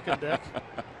 Second deck.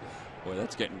 Boy,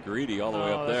 that's getting greedy all the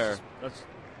way up there. That's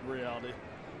reality.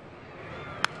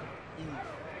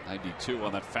 92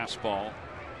 on that fastball.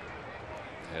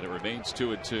 And it remains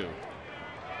 2-2.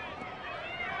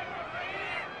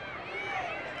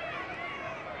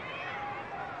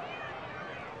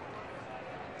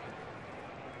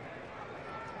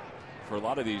 For a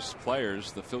lot of these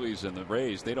players, the Phillies and the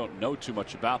Rays, they don't know too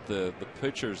much about the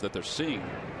pitchers that they're seeing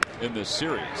in this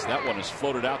series. That one is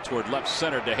floated out toward left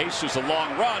center. DeJesus, a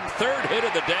long run. 3rd hit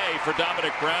of the day for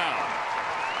Dominic Brown.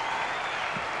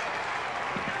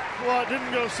 Well, it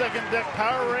didn't go second deck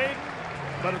Powerade,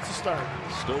 but it's a start.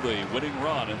 Still the winning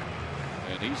run,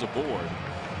 and he's aboard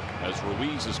as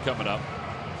Ruiz is coming up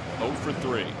 0 for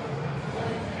 3.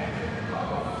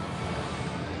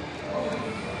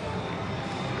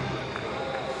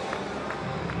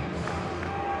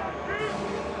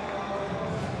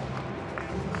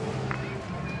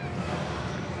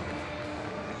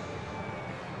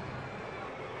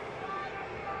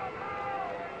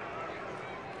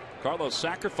 Carlos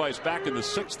sacrificed back in the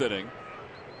 6th inning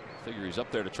Figure he's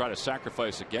up there to try to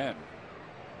sacrifice again.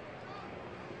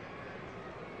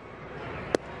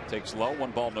 Takes low,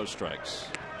 1 ball, no strikes.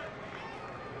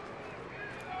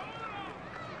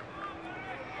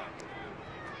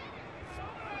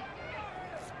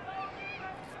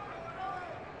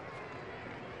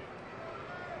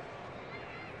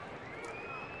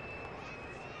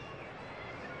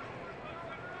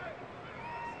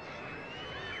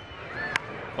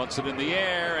 Bunts it in the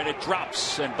air and it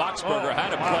drops, and Boxberger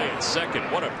had to play at second.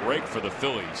 What a break for the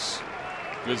Phillies,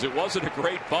 because it wasn't a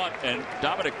great bunt and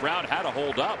Dominic Brown had to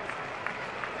hold up,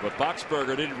 but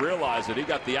Boxberger didn't realize that he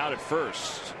got the out at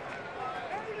first.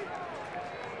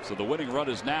 So the winning run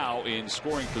is now in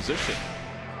scoring position.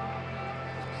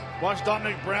 Watch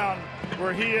Dominic Brown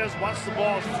where he is once the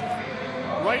ball's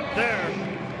right there.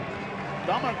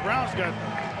 Dominic Brown's got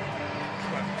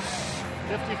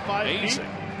 55 Amazing.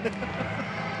 feet.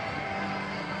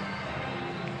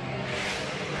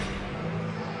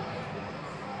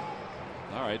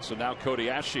 All right, so now Cody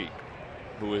Ashe,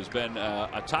 who has been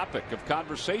a topic of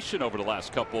conversation over the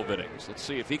last couple of innings. Let's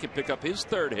see if he can pick up his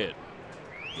 3rd hit.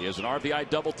 He has an RBI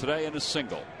double today and a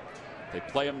single. They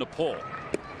play him to pull.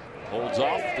 Holds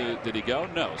off. Did he go?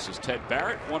 No. This is Ted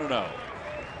Barrett, 1-0.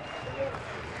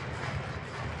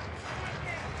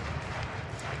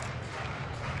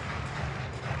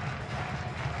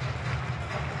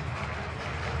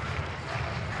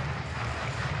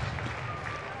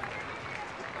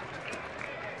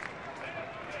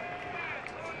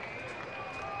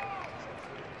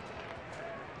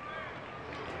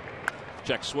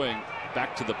 Check swing,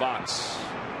 back to the box.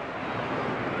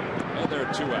 And there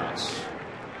are 2 outs.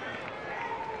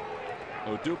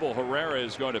 Odubel Herrera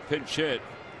is going to pinch hit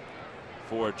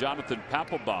for Jonathan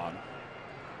Papelbon.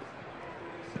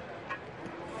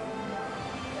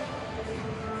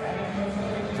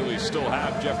 Phillies still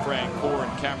have Jeff Francoeur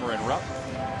and Cameron Rupp.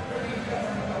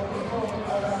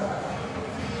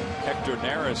 Hector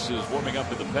Neris is warming up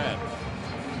in the pen.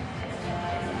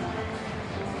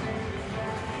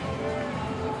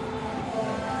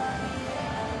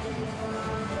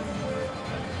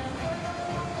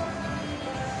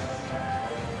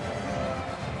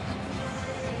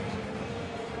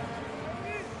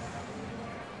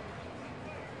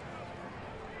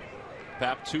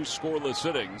 Pap, 2 scoreless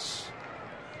innings.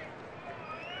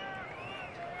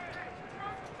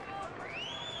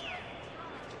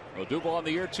 Odubel on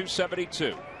the year,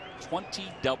 272. 20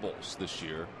 doubles this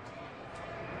year.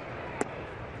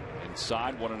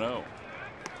 Inside, 1-0.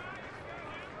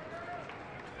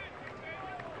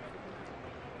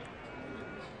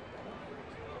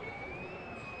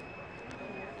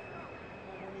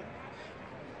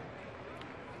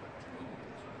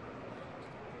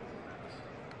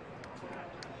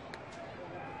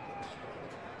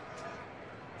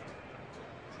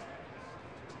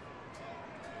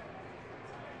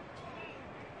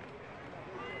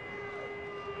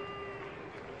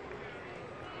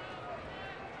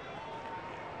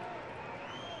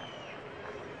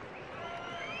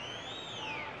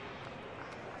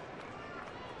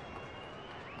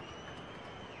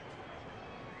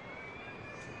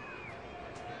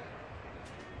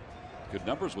 Good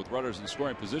numbers with runners in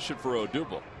scoring position for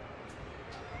Odubel.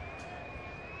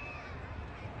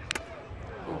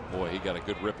 Oh boy, he got a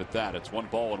good rip at that. It's 1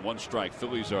 ball and 1 strike.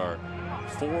 Phillies are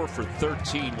 4 for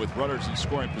 13 with runners in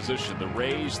scoring position. The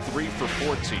Rays 3 for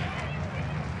 14.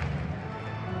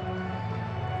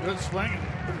 Good swing.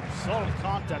 Solid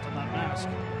contact on that mask.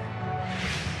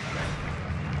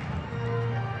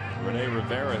 Rene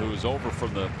Rivera, who is over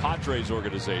from the Padres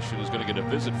organization, is going to get a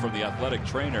visit from the athletic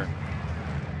trainer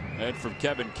and from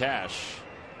Kevin Cash.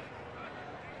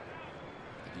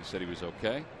 He said he was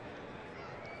okay.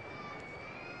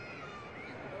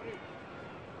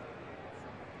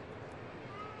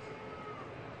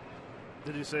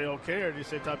 Did he say okay or did he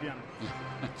say está bien?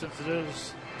 Since it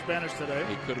is Spanish today.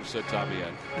 He could have said está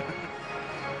bien.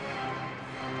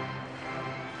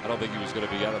 I don't think he was going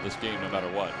to be out of this game no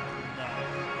matter what.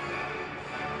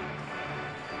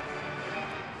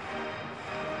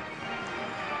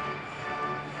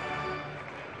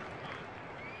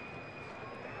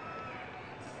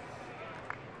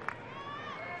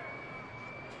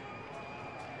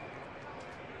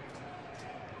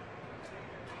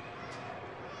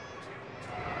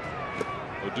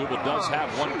 Odubel does have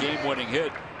 1 game-winning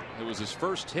hit. It was his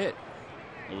first hit.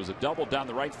 It was a double down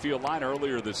the right field line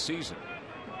earlier this season.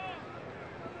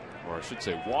 Or I should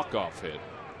say walk-off hit.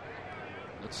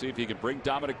 Let's see if he can bring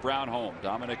Dominic Brown home.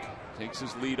 Dominic takes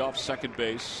his lead off second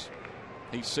base.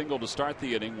 He singled to start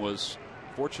the inning, was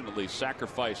fortunately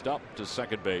sacrificed up to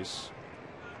second base.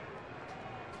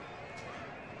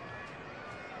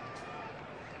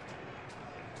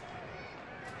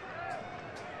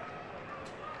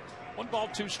 1 ball,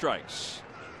 2 strikes.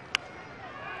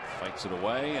 Fights it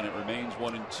away, and it remains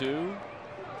 1-2.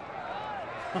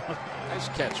 Nice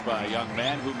catch by a young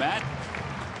man who, Matt,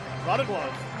 brought a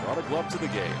glove. Brought a glove to the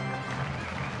game.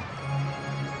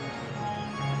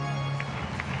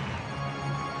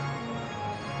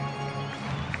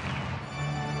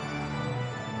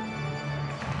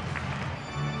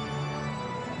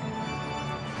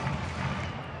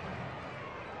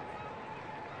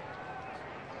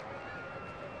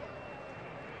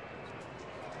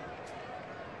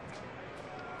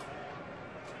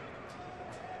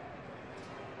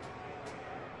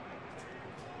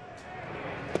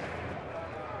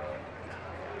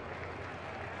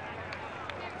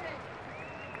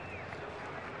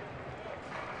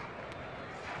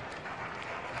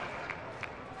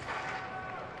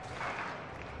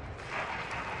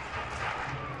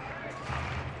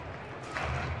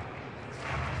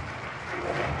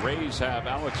 Rays have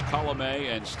Alex Colomé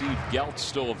and Steve Geltz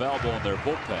still available in their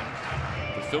bullpen.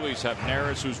 The Phillies have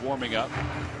Neris, who's warming up,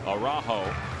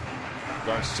 Araujo,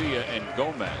 Garcia, and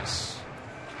Gomez.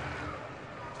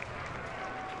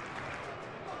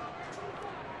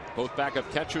 Both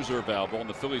backup catchers are available, and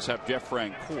the Phillies have Jeff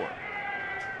Francoeur.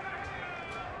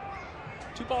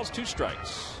 2 balls, 2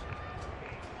 strikes.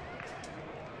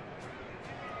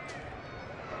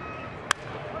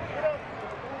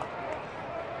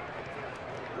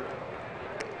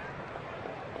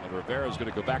 Rivera's going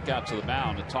to go back out to the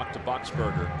mound and talk to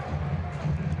Boxberger.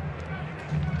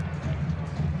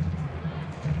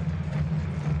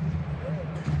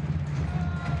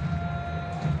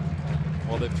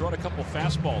 Well, they've thrown a couple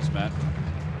fastballs, Matt.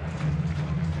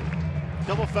 A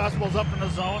couple fastballs up in the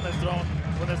zone.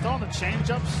 When they're throwing the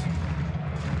changeups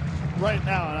right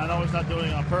now, and I know he's not doing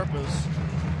it on purpose,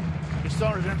 he's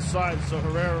throwing it inside, so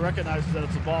Herrera recognizes that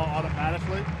it's a ball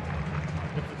automatically.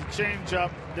 If it's a change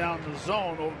up down the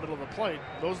zone over the middle of the plate,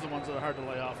 those are the ones that are hard to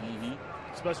lay off,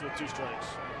 especially with 2 strikes.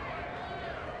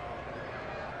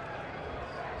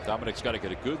 Dominic's got to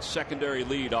get a good secondary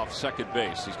lead off second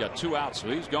base. He's got 2 outs, so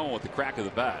he's going with the crack of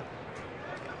the bat.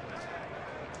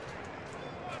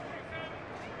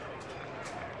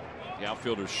 The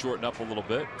outfielders shorten up a little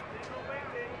bit.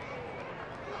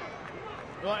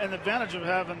 Well, and the advantage of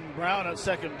having Brown at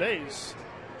second base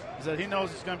is that he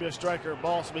knows it's going to be a strike or a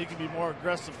ball, so he can be more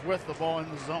aggressive with the ball in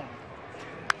the zone.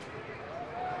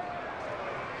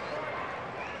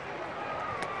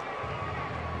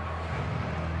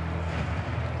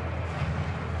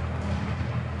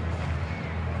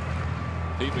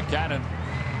 Pete Buchanan,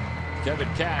 Kevin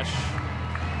Cash.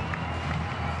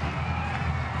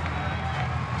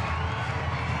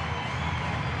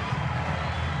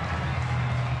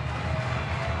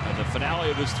 And the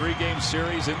finale of this 3-game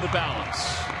series in the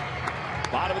balance.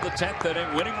 Bottom of the 10th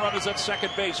inning, winning run is at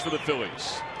second base for the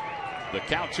Phillies. The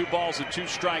count 2 balls and 2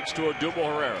 strikes to Odubel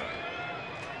Herrera.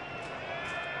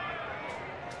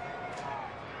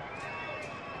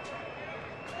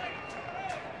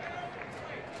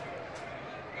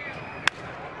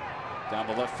 Down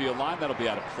the left field line, that'll be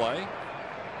out of play.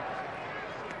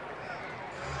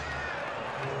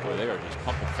 Boy, they are just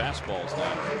pumping fastballs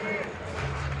now.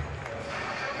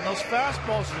 And those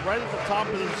fastballs are right at the top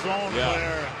of the zone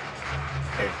where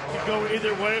it could go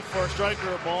either way for a strike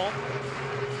or a ball.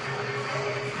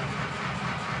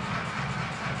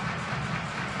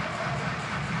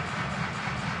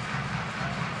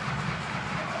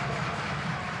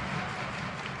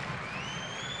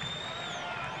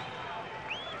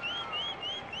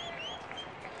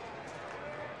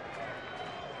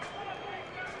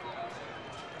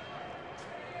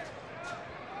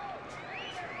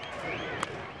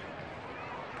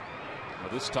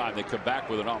 This time they come back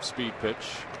with an off-speed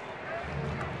pitch.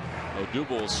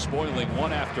 Odubel is spoiling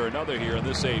one after another here in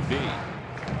this AB.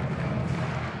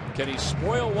 Can he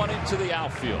spoil one into the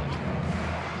outfield?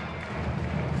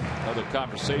 Another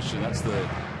conversation. That's the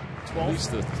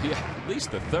 12th? At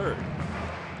least the 3rd.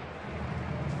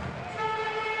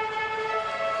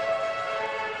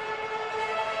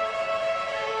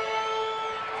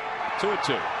 Two and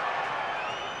 2.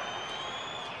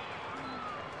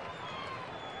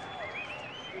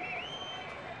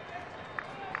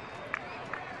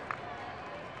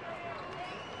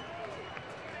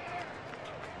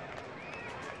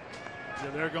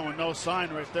 They're going no sign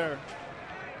right there.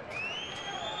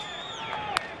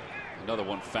 Another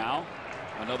one foul.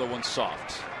 Another one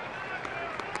soft.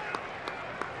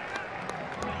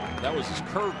 That was his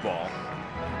curveball.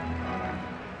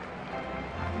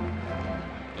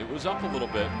 It was up a little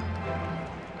bit.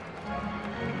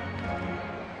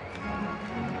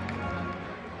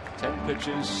 10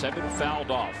 pitches, 7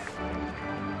 fouled off.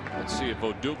 Let's see if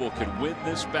Odubel can win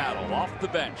this battle off the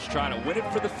bench, trying to win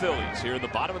it for the Phillies here in the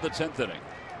bottom of the 10th inning.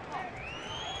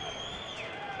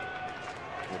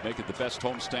 Will make it the best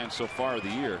homestand so far of the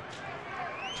year.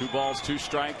 2 balls, 2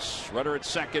 strikes. Runner at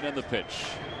second in the pitch.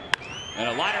 And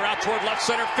a liner out toward left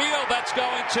center field. That's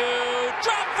going to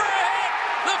drop for a hit.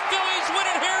 The Phillies win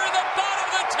it here in the bottom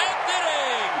of the 10th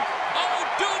inning.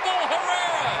 Odubel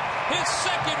Herrera, his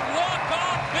second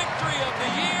walk-off victory of the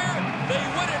year. They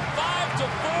win it 5-4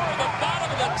 in the bottom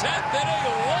of the 10th inning.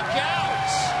 Look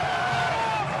out.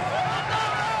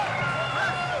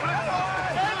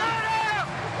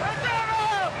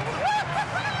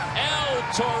 El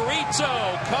Torito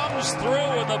comes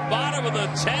through in the bottom of the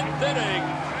 10th inning.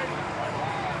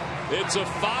 It's a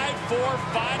 5-4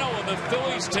 final, and the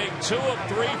Phillies take 2 of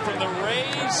 3 from the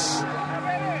Rays.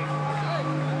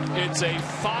 It's a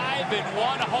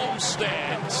 5-1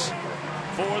 homestand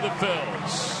for the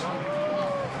Phils.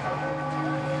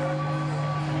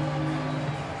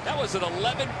 That was an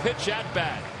 11-pitch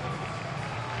at-bat.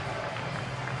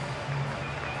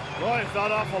 Well, he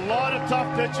fought off a lot of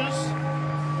tough pitches,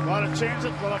 a lot of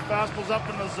changeups, a lot of fastballs up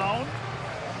in the zone.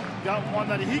 Got one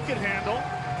that he could handle.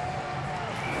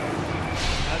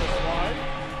 That is wide.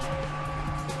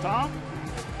 Tom,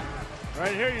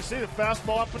 right here you see the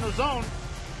fastball up in the zone.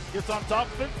 Gets on top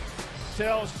of it.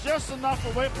 Tails just enough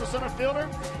away from the center fielder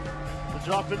to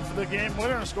drop in for the game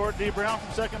winner and score D. Brown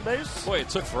from second base. Boy, it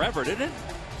took forever, didn't it?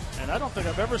 And I don't think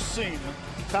I've ever seen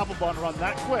Papelbon run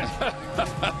that quick.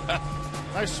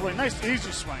 Nice swing, nice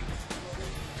easy swing.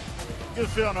 Good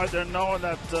feeling right there knowing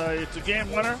that it's a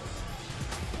game winner.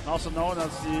 And also knowing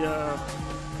that's the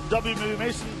W.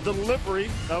 Mason delivery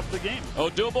of the game.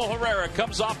 Odubel Herrera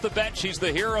comes off the bench. He's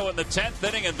the hero in the 10th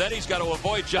inning, and then he's got to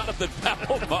avoid Jonathan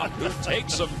Papelbon, who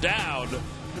takes him down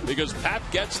because Pap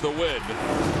gets the win.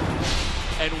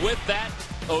 And with that,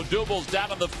 Odubel's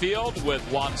down on the field with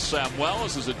Juan Samuel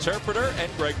as his interpreter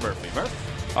and Greg Murphy.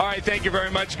 Murph? All right, thank you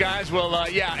very much, guys. Well,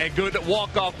 yeah, a good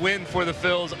walk-off win for the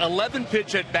Phils.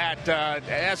 11-pitch at bat.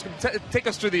 Ask him, take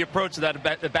us through the approach of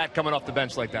that bat coming off the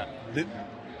bench like that.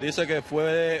 Dice que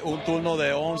fue un turno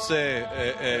de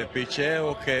 11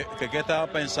 picheos, que qué estaba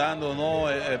pensando, ¿no?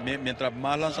 Mientras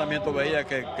más lanzamiento veía,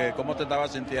 que cómo te estaba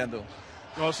sintiendo.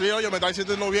 No, sí, oye, me estaba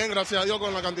sintiendo bien, gracias a Dios,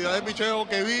 con la cantidad de picheos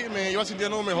que vi, me iba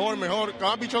sintiendo mejor.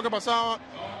 Cada picheo que pasaba,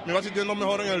 me iba sintiendo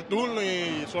mejor en el turno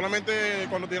y solamente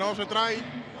cuando tiramos el strike,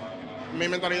 mi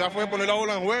mentalidad fue poner la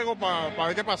bola en juego para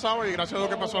ver qué pasaba y gracias a Dios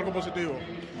que pasó algo positivo.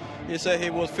 He said he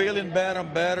was feeling better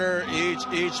and better each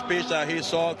pitch that he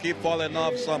saw, keep falling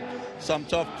off some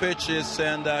tough pitches,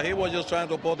 and he was just trying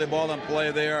to put the ball in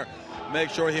play there,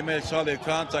 make sure he made solid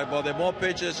contact. But the more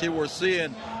pitches he was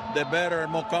seeing, the better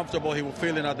and more comfortable he was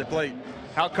feeling at the plate.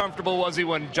 How comfortable was he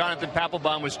when Jonathan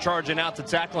Papelbon was charging out to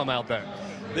tackle him out there?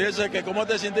 Dice que cómo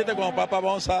te sentiste cuando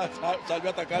Papelbon salió a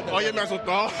atacarte. Oye, me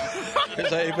asustó.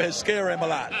 It scared him a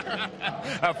lot.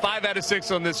 5 out of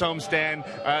 6 on this homestand.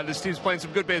 This team's playing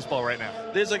some good baseball right now.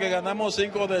 Dice que ganamos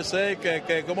 5 de 6.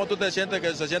 Que cómo tú te sientes,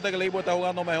 que se siente que el equipo está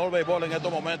jugando mejor béisbol en estos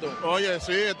momentos. Oye,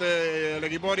 sí, el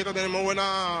equipo ahorita tenemos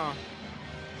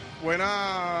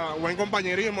buen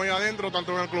compañerismo ahí adentro,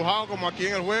 tanto en el clubhouse como aquí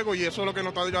en el juego, y eso es lo que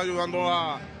nos está ayudando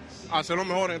a hacerlo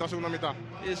mejor en esta segunda mitad.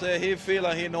 He said he feels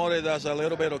like he noticed there's a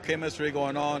little bit of chemistry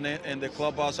going on in the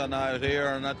clubhouse and out here,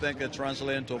 and I think it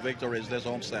translates into victories this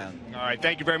homestand. All right,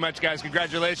 thank you very much, guys.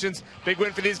 Congratulations. Big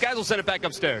win for these guys. We'll send it back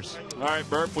upstairs. All right,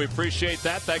 Murph, we appreciate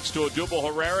that. Thanks to Odubel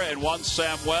Herrera and Juan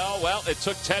Samuel. Well, it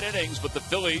took 10 innings, but the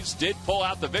Phillies did pull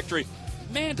out the victory.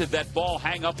 Man, did that ball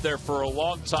hang up there for a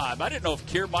long time. I didn't know if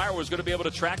Kiermaier was going to be able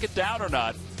to track it down or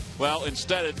not. Well,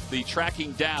 instead, the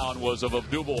tracking down was of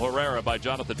Odubel Herrera by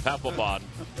Jonathan Papelbon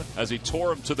as he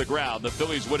tore him to the ground. The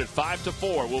Phillies win it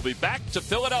 5-4. We'll be back to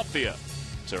Philadelphia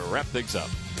to wrap things up.